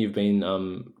one thing you've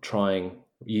been trying?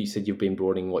 You said you've been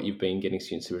broadening what you've been getting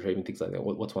students to retrieve and things like that.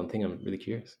 What's one thing? I'm really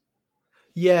curious.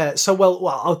 Yeah, so well,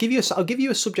 I'll give you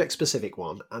a subject specific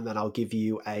one, and then I'll give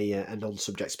you a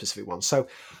non-subject specific one. So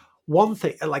one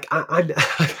thing, like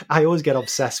I always get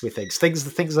obsessed with things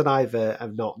that I've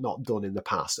have not done in the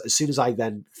past. As soon as I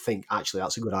then think, actually,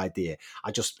 that's a good idea,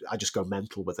 I just go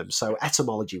mental with them. So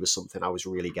etymology was something I was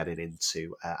really getting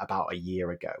into about a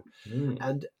year ago,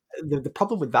 and the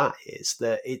problem with that is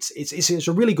that it's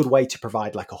a really good way to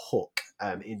provide like a hook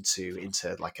into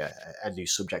like a new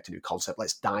subject, a new concept.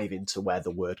 Let's dive into where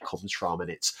the word comes from and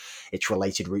its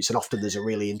related roots. And often there's a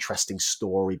really interesting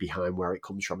story behind where it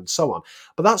comes from and so on.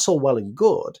 But that's all well and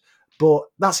good. But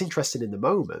that's interesting in the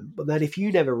moment. But then if you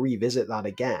never revisit that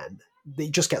again,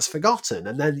 it just gets forgotten.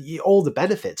 And then all the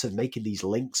benefits of making these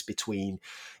links between,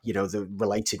 the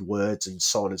related words and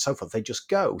so on and so forth, they just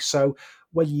go. So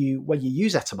when you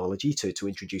use etymology to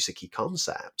introduce a key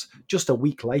concept, just a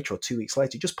week later or 2 weeks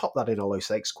later, just pop that in a low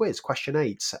stakes quiz, question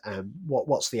 8.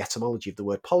 What's the etymology of the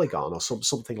word polygon, or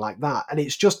something like that? And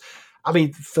it's just, I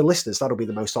mean, for listeners, that'll be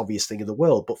the most obvious thing in the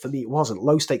world. But for me, it wasn't.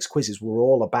 Low stakes quizzes were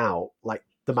all about like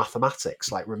the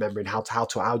mathematics, like remembering how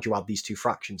do you add these two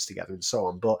fractions together and so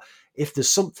on. But if there's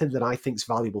something that I think is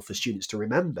valuable for students to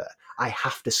remember, I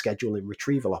have to schedule in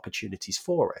retrieval opportunities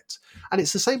for it. And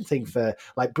it's the same thing for,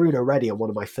 like, Bruno Reddy on one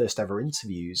of my first ever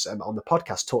interviews on the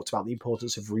podcast talked about the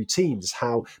importance of routines,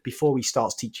 how before he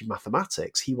starts teaching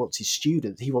mathematics, he wants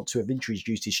to have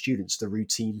introduced his students to the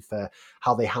routine for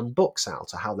how they hand books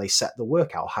out, or how they set the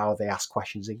work out, how they ask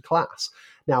questions in class.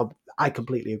 Now, I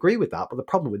completely agree with that, but the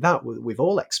problem with that, with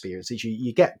all experience, is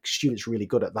you get students really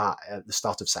good at that at the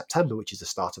start of September, which is the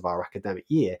start of our academic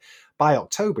year. By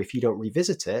October, if you don't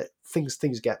revisit it,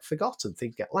 things get forgotten,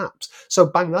 things get lapsed. So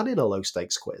bang that in a low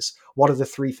stakes quiz. What are the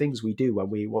 3 things we do when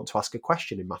we want to ask a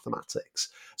question in mathematics?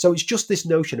 So it's just this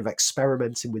notion of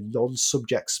experimenting with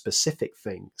non-subject specific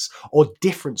things or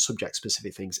different subject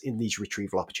specific things in these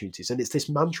retrieval opportunities. And it's this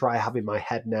mantra I have in my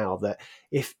head now that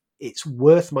if it's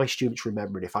worth my students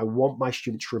remembering, if I want my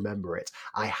students to remember it,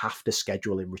 I have to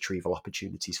schedule in retrieval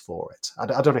opportunities for it. I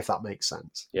don't know if that makes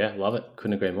sense. Yeah, love it.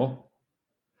 Couldn't agree more.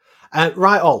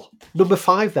 Right, Ol. Number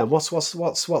 5 then. What's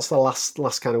the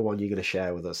last kind of one you're going to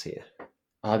share with us here?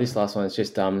 This last one is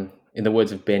just in the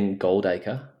words of Ben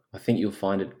Goldacre. I think you'll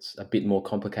find it's a bit more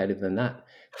complicated than that.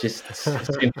 Just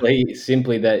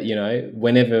simply that,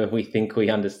 whenever we think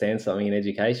we understand something in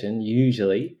education,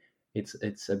 usually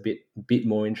it's a bit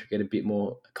more intricate, a bit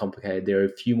more complicated. There are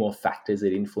a few more factors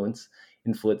that influence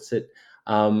it.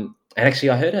 And actually,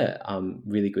 I heard a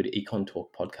really good Econ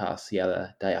Talk podcast the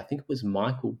other day. I think it was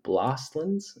Michael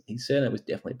Blastlands. His surname was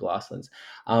definitely Blastlands.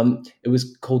 It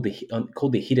was called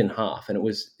the Hidden Half, and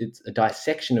it's a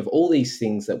dissection of all these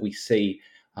things that we see,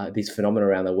 these phenomena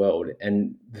around the world,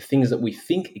 and the things that we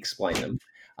think explain them,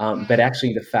 but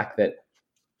actually the fact that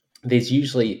there's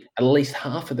usually at least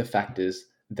half of the factors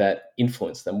that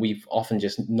influence them we've often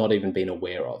just not even been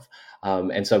aware of.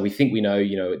 And so we think we know,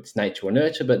 it's nature or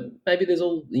nurture, but maybe there's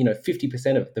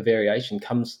 50% of the variation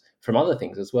comes from other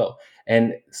things as well.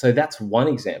 And so that's one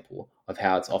example of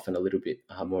how it's often a little bit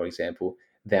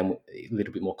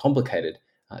more complicated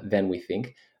than we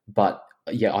think. But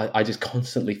yeah, I just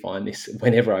constantly find this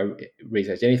whenever I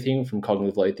research anything from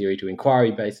cognitive load theory to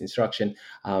inquiry-based instruction,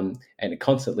 and it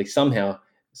constantly somehow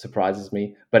surprises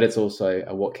me, but it's also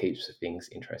what keeps things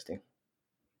interesting.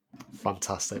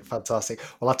 Fantastic.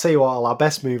 Well, I'll tell you what, I'll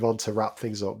best move on to wrap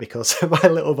things up, because my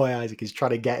little boy Isaac is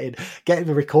trying to get in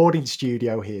the recording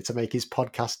studio here to make his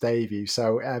podcast debut.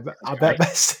 So I bet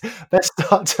best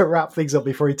start to wrap things up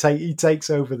before he takes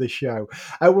over the show.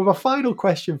 With a final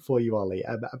question for you, Ollie,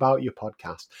 about your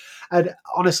podcast. And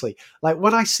honestly, like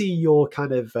when I see your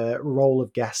kind of role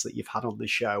of guest that you've had on the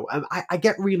show, I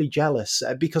get really jealous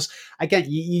because again,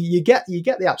 you get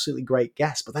the absolutely great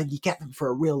guests, but then you get them for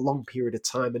a real long period of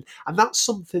time. And that's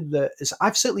something that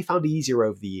I've certainly found easier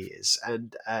over the years.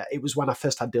 And it was when I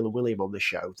first had Dylan William on the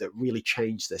show that really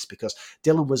changed this, because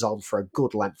Dylan was on for a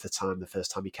good length of time the first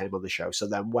time he came on the show. So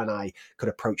then when I could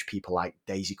approach people like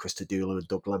Daisy Christodoulou and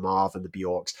Doug Lemar and the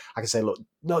Bjorks, I can say, look,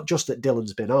 not just that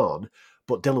Dylan's been on,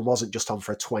 but Dylan wasn't just on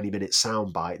for a 20-minute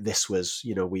soundbite. This was,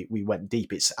 we went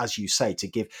deep. It's, as you say, to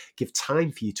give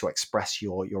time for you to express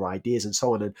your ideas and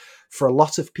so on. And for a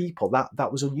lot of people,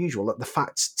 that was unusual. The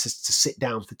fact to sit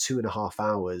down for 2.5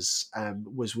 hours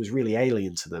was really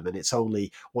alien to them. And it's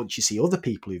only once you see other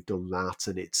people who've done that,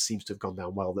 and it seems to have gone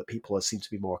down well, that people seem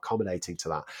to be more accommodating to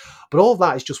that. But all of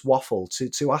that is just waffle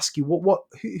to ask you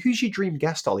who's your dream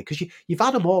guest, Ollie? Because you've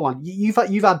had them all on. You've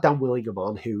had Dan Willingham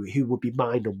on, who would be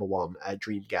my number one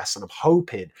dream guest, and I'm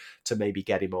hoping to maybe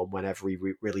get him on whenever he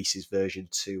releases version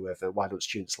 2 of Why Don't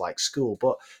Students Like School.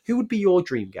 But who would be your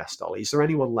dream guest, Ollie? Is there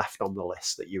anyone left on the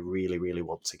list that you really, really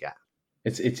want to get?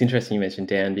 It's interesting you mentioned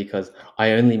Dan, because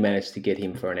I only managed to get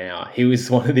him for an hour. He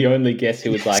was one of the only guests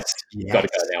who was like, got to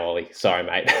go now, Ollie. Sorry,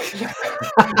 mate.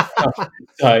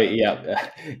 So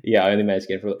I only managed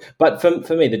to get him but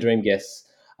for me, the dream guests,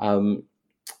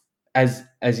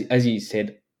 as you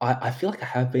said, I feel like I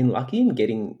have been lucky in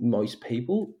getting most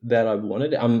people that I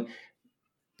wanted.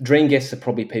 Dream guests are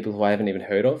probably people who I haven't even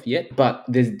heard of yet, but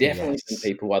there's definitely some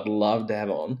people I'd love to have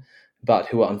on, but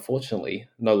who are unfortunately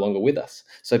no longer with us.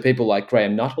 So people like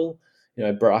Graham Nuttall,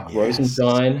 Barack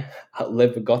Rosenstein,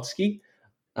 Lev Vygotsky,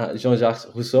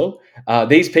 Jean-Jacques Rousseau.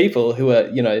 These people who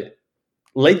are,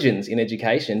 legends in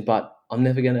education, but I'm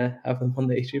never going to have them on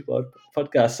the YouTube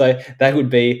podcast. So they would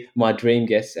be my dream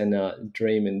guests, and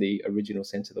dream in the original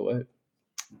sense of the word.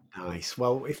 Nice.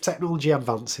 Well, if technology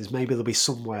advances, maybe there'll be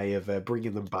some way of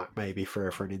bringing them back, maybe for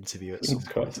an interview at some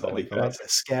Fingers point, crossed, that'd be Ollie. But great. that's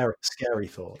a scary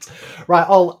thought. Right,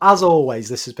 as always,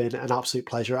 this has been an absolute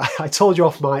pleasure. I told you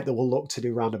off mic that we'll look to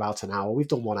do around about an hour. We've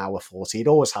done 1 hour 40. It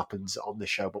always happens on the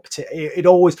show, but it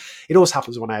always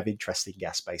happens when I have interesting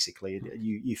guests, basically, and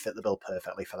you fit the bill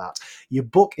perfectly for that. Your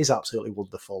book is absolutely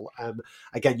wonderful.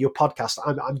 Again, your podcast,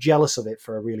 I'm jealous of it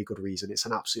for a really good reason. It's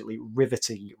an absolutely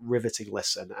riveting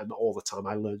listen, and all the time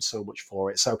I learn so much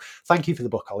for it. So thank you for the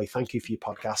book, Ollie. Thank you for your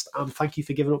podcast, and thank you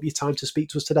for giving up your time to speak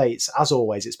to us today. As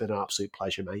always, it's been an absolute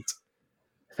pleasure, mate.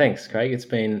 Thanks, Craig. It's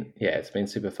been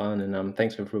super fun, and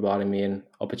thanks for providing me an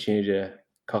opportunity to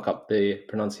cock up the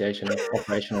pronunciation of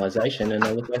operationalization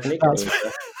and look like an idiot.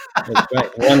 That's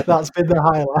great. That's been the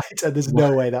highlight, and there's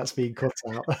no way that's been cut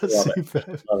out. That's Love superb.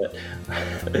 it.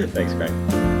 Love it. Thanks, Craig.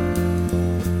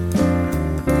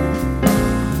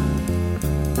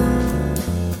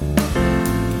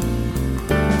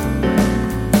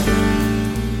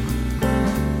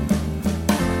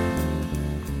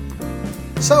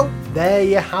 So there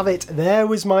you have it. There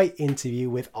was my interview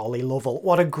with Ollie Lovell.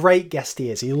 What a great guest he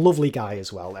is. He's a lovely guy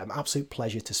as well. Absolute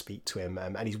pleasure to speak to him.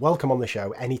 And he's welcome on the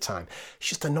show anytime. It's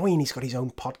just annoying he's got his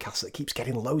own podcast that keeps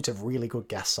getting loads of really good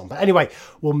guests on. But anyway,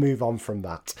 we'll move on from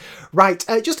that. Right,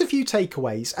 just a few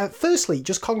takeaways. Firstly,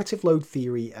 just cognitive load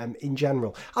theory in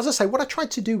general. As I say, what I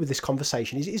tried to do with this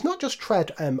conversation is not just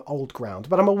tread old ground,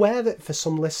 but I'm aware that for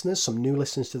some listeners, some new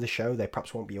listeners to the show, they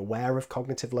perhaps won't be aware of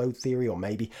cognitive load theory, or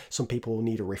maybe some people will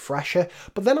need a refresher.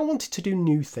 But then I wanted to do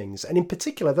new things, and in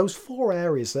particular those 4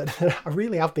 areas that I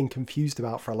really have been confused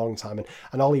about for a long time,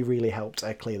 and Ollie really helped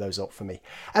clear those up for me.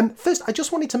 First, I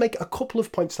just wanted to make a couple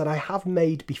of points that I have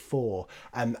made before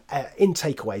in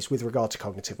takeaways with regard to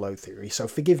cognitive load theory, so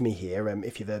forgive me here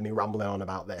if you've heard me rambling on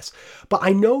about this. But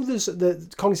I know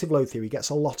the cognitive load theory gets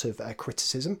a lot of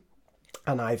criticism.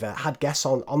 And I've had guests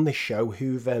on this show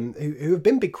who have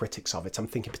been big critics of it. I'm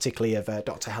thinking particularly of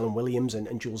Dr. Helen Williams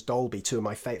and Jules Dolby, 2 of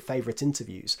my favourite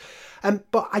interviews.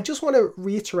 But I just want to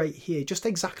reiterate here just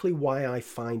exactly why I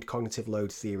find cognitive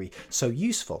load theory so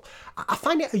useful. I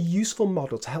find it a useful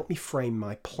model to help me frame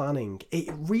my planning.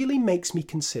 It really makes me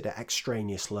consider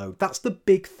extraneous load. That's the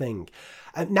big thing.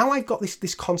 Now I've got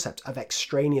this concept of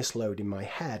extraneous load in my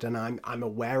head, and I'm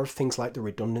aware of things like the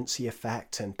redundancy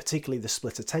effect and particularly the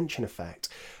split attention effect.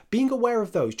 Being aware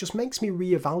of those just makes me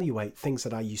reevaluate things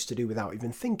that I used to do without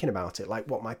even thinking about it, like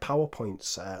what my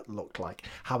PowerPoints looked like,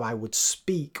 how I would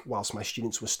speak whilst my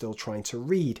students were still trying to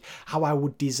read, how I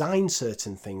would design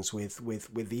certain things with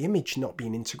the image not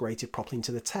being integrated properly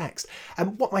into the text,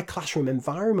 and what my classroom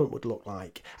environment would look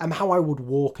like, and how I would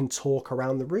walk and talk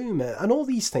around the room, and all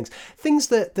these things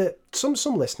that some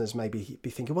listeners may be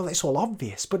thinking, well, it's all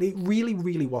obvious, but it really,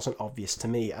 really wasn't obvious to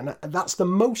me. And that's the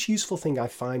most useful thing I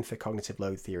find for cognitive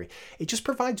load theory. It just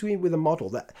provides me with a model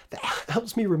that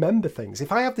helps me remember things.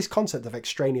 If I have this concept of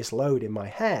extraneous load in my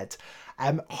head,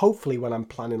 hopefully when I'm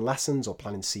planning lessons or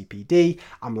planning CPD,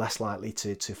 I'm less likely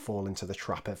to fall into the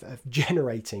trap of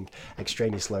generating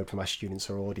extraneous load for my students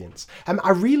or audience. I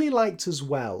really liked as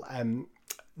well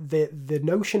the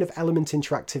notion of element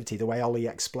interactivity, the way Ollie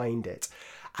explained it,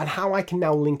 and how I can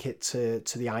now link it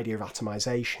to the idea of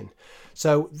atomization.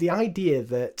 So the idea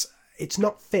that it's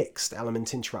not fixed element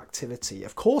interactivity.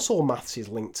 Of course, all maths is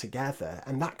linked together,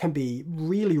 and that can be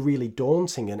really, really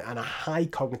daunting and a high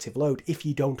cognitive load if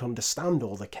you don't understand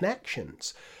all the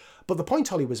connections. But the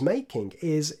point Ollie was making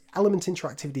is element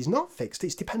interactivity is not fixed.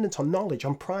 It's dependent on knowledge,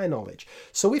 on prior knowledge.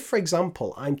 So if, for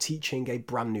example, I'm teaching a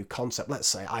brand new concept, let's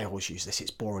say, I always use this,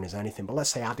 it's boring as anything, but let's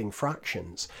say adding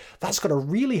fractions, that's got a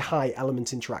really high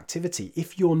element interactivity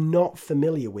if you're not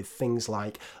familiar with things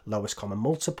like lowest common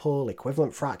multiple,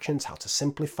 equivalent fractions, how to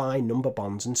simplify, number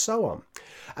bonds, and so on.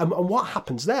 And what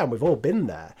happens there, and we've all been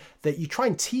there, that you try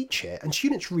and teach it, and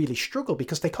students really struggle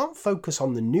because they can't focus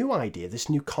on the new idea, this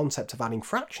new concept of adding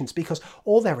fractions, because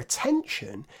all their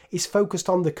attention is focused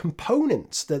on the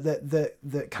components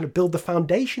that kind of build the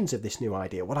foundations of this new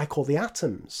idea, what I call the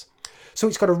atoms. So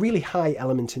it's got a really high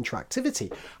element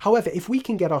interactivity. However, if we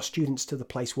can get our students to the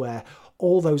place where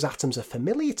all those atoms are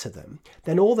familiar to them,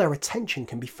 then all their attention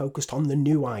can be focused on the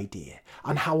new idea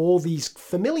and how all these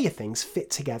familiar things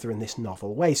fit together in this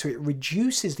novel way. So it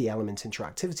reduces the element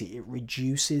interactivity. It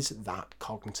reduces that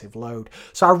cognitive load.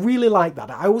 So I really like that.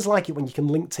 I always like it when you can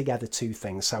link together 2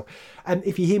 things. So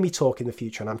if you hear me talk in the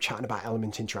future and I'm chatting about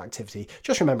element interactivity,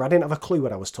 just remember I didn't have a clue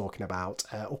what I was talking about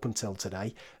up until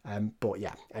today. But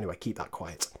yeah, anyway, keep keep that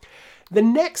quiet. The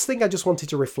next thing I just wanted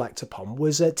to reflect upon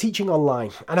was teaching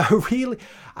online. And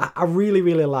I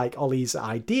really like Ollie's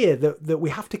idea that we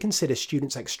have to consider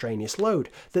students' extraneous load,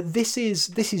 that this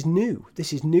is new.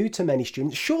 This is new to many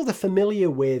students. Sure, they're familiar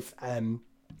with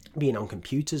being on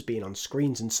computers, being on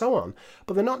screens and so on,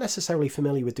 but they're not necessarily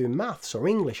familiar with doing maths or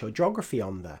English or geography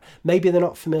on there. Maybe they're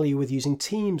not familiar with using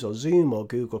Teams or Zoom or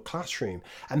Google Classroom,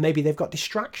 and maybe they've got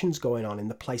distractions going on in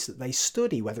the place that they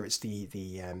study, whether it's the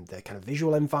kind of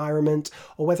visual environment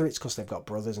or whether it's because they've got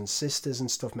brothers and sisters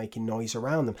and stuff making noise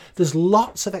around them. There's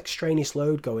lots of extraneous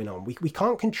load going on. We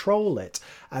can't control it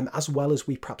as well as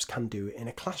we perhaps can do in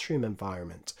a classroom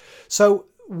environment. So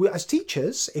as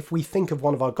teachers, if we think of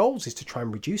one of our goals is to try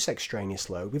and reduce extraneous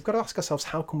load, we've got to ask ourselves,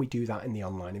 how can we do that in the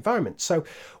online environment? So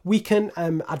we can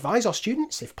advise our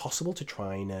students, if possible, to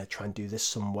try and do this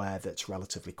somewhere that's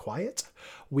relatively quiet.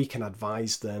 We can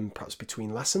advise them perhaps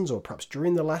between lessons or perhaps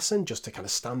during the lesson just to kind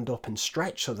of stand up and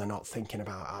stretch so they're not thinking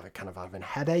about having a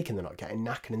headache and they're not getting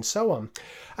knackered and so on.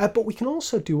 But we can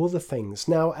also do other things.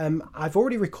 Now, I've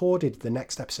already recorded the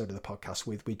next episode of the podcast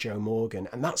with Joe Morgan,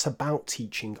 and that's about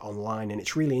teaching online, and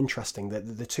it's really interesting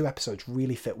that the two episodes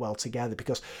really fit well together,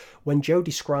 because when Joe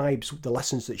describes the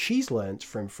lessons that she's learned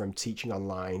from teaching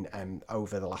online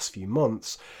over the last few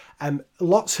months,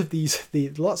 lots of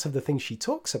the things she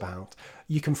talks about,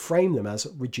 you can frame them as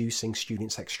reducing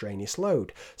students' extraneous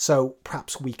load. So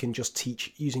perhaps we can just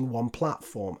teach using one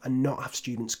platform and not have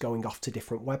students going off to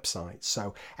different websites.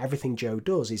 So everything Joe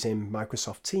does is in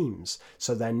Microsoft Teams,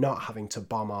 so they're not having to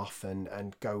bomb off and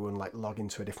go and log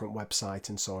into a different website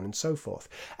and so on and so forth.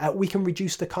 We can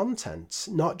reduce the content,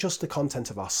 not just the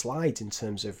content of our slides in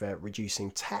terms of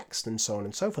reducing text and so on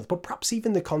and so forth, but perhaps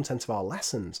even the content of our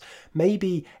lessons.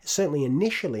 Maybe, certainly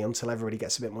initially, until everybody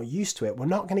gets a bit more used to it, we're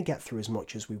not going to get through as much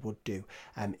as we would do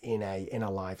in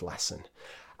a live lesson.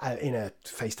 In a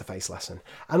face-to-face lesson.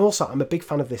 And also, I'm a big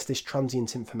fan of this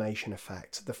transient information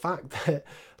effect. The fact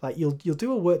that you'll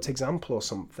do a worked example or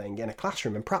something in a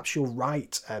classroom, and perhaps you'll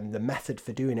write the method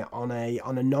for doing it on a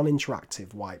non-interactive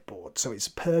whiteboard, so it's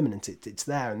permanent, it's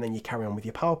there, and then you carry on with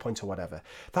your PowerPoint or whatever.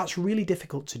 That's really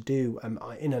difficult to do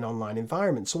in an online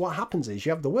environment. So what happens is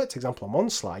you have the worked example on one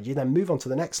slide, you then move on to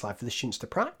the next slide for the students to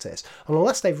practice, and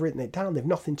unless they've written it down, they've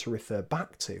nothing to refer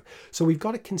back to. So we've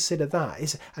got to consider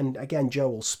that. And again, Joe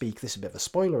will speak, this is a bit of a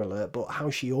spoiler alert, but how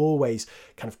she always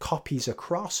kind of copies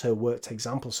across her worked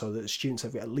example so that the students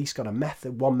have at least got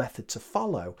one method to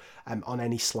follow on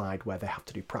any slide where they have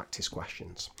to do practice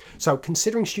questions. So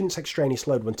considering students' extraneous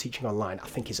load when teaching online, I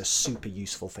think is a super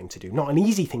useful thing to do. Not an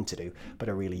easy thing to do, but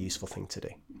a really useful thing to do.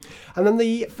 And then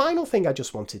the final thing I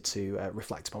just wanted to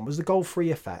reflect upon was the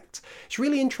goal-free effect. It's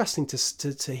really interesting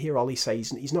to hear Ollie say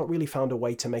he's not really found a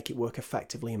way to make it work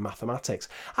effectively in mathematics.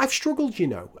 I've struggled,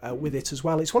 with it as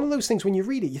well. It's one of those things when you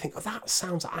read it, you think, oh, that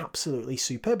sounds absolutely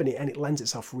superb, and it lends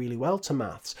itself really well to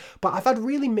maths. But I've had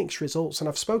really mixed results, and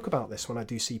I've spoke about this when I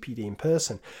do CPD in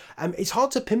person. It's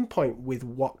hard to pinpoint with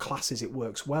what classes it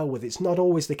works well with. It's not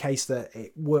always the case that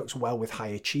it works well with high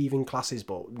achieving classes,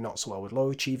 but not so well with low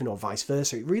achieving, or vice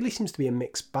versa. It really seems to be a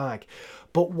mixed bag.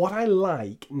 But what I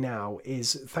like now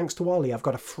is, thanks to Ollie, I've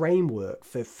got a framework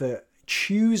for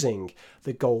choosing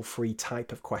the goal-free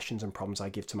type of questions and problems I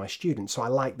give to my students. So I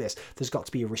like this. There's got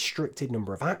to be a restricted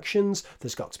number of actions,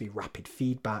 there's got to be rapid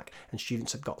feedback, and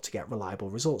students have got to get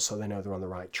reliable results so they know they're on the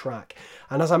right track.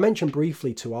 And as I mentioned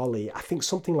briefly to Ollie, I think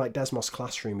something like Desmos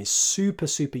Classroom is super,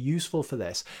 super useful for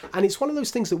this. And it's one of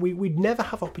those things that we'd never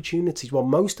have opportunities, well,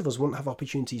 most of us wouldn't have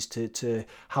opportunities to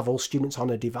have all students on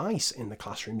a device in the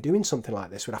classroom doing something like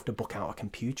this. We'd have to book out a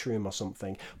computer room or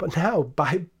something. But now,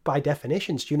 by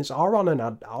definition, students are on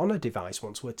a device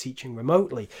once we're teaching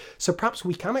remotely. So perhaps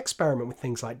we can experiment with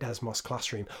things like Desmos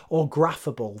Classroom or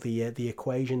Graphable, the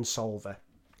equation solver,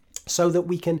 so that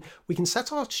we can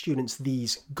set our students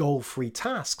these goal-free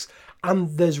tasks.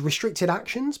 And there's restricted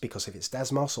actions, because if it's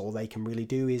Desmos, all they can really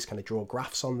do is kind of draw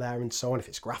graphs on there and so on. If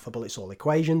it's Graphable, it's all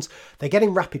equations. They're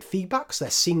getting rapid feedback, so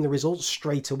they're seeing the results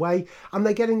straight away, and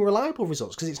they're getting reliable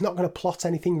results because it's not going to plot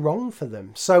anything wrong for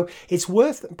them. So it's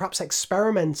worth perhaps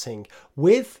experimenting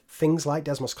with things like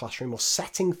Desmos Classroom or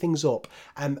setting things up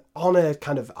on a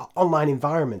kind of online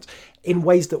environment in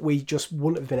ways that we just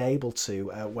wouldn't have been able to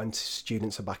when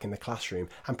students are back in the classroom,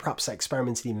 and perhaps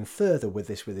experimenting even further with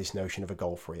this notion of a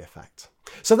goal-free effect. Perfect.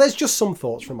 So there's just some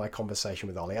thoughts from my conversation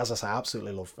with Ollie. As I say, I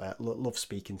absolutely love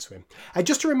speaking to him.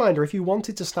 Just a reminder, if you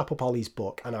wanted to snap up Ollie's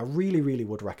book, and I really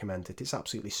would recommend it, it's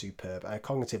absolutely superb,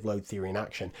 Cognitive Load Theory in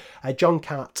Action. John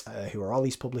Catt, who are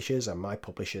Ollie's publishers and my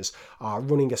publishers, are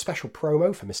running a special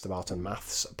promo for Mr. Barton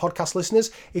Maths podcast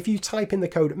listeners. If you type in the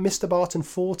code Mr. Barton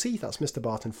 40, that's Mr.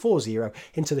 Barton 40,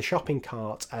 into the shopping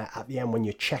cart at the end when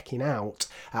you're checking out,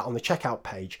 on the checkout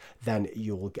page, then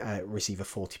you'll receive a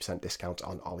 40% discount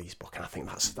on Ollie's book. And I think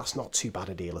that's not too bad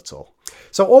a deal at all.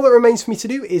 So all that remains for me to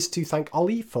do is to thank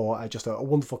Ollie for just a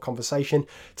wonderful conversation,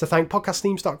 to thank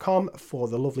podcastthemes.com for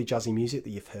the lovely jazzy music that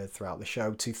you've heard throughout the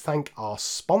show, to thank our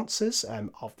sponsors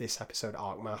of this episode,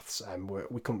 Arc Maths.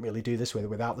 We couldn't really do this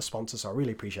without the sponsors, so I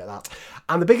really appreciate that.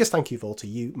 And the biggest thank you of all to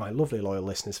you, my lovely loyal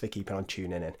listeners, for keeping on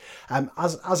tuning in.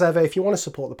 As ever, if you want to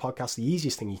support the podcast, the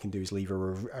easiest thing you can do is leave a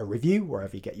review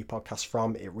wherever you get your podcasts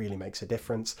from. It really makes a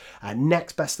difference.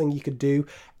 Next best thing you could do,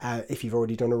 if you've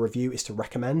already done a review, is to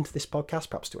recommend this podcast,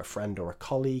 perhaps to a friend or a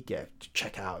colleague.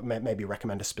 Check out, maybe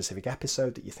recommend a specific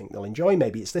episode that you think they'll enjoy.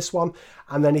 Maybe it's this one.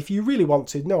 And then if you really want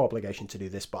to, no obligation to do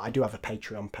this, but I do have a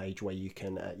Patreon page where you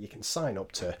can sign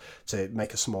up to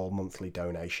make a small monthly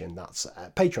donation. That's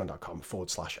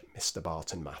patreon.com/Mr.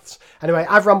 Barton Maths. Anyway,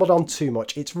 I've rambled on too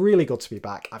much. It's really good to be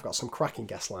back. I've got some cracking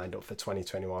guests lined up for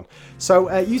 2021.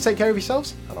 So you take care of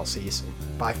yourselves, and I'll see you soon.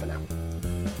 Bye for now.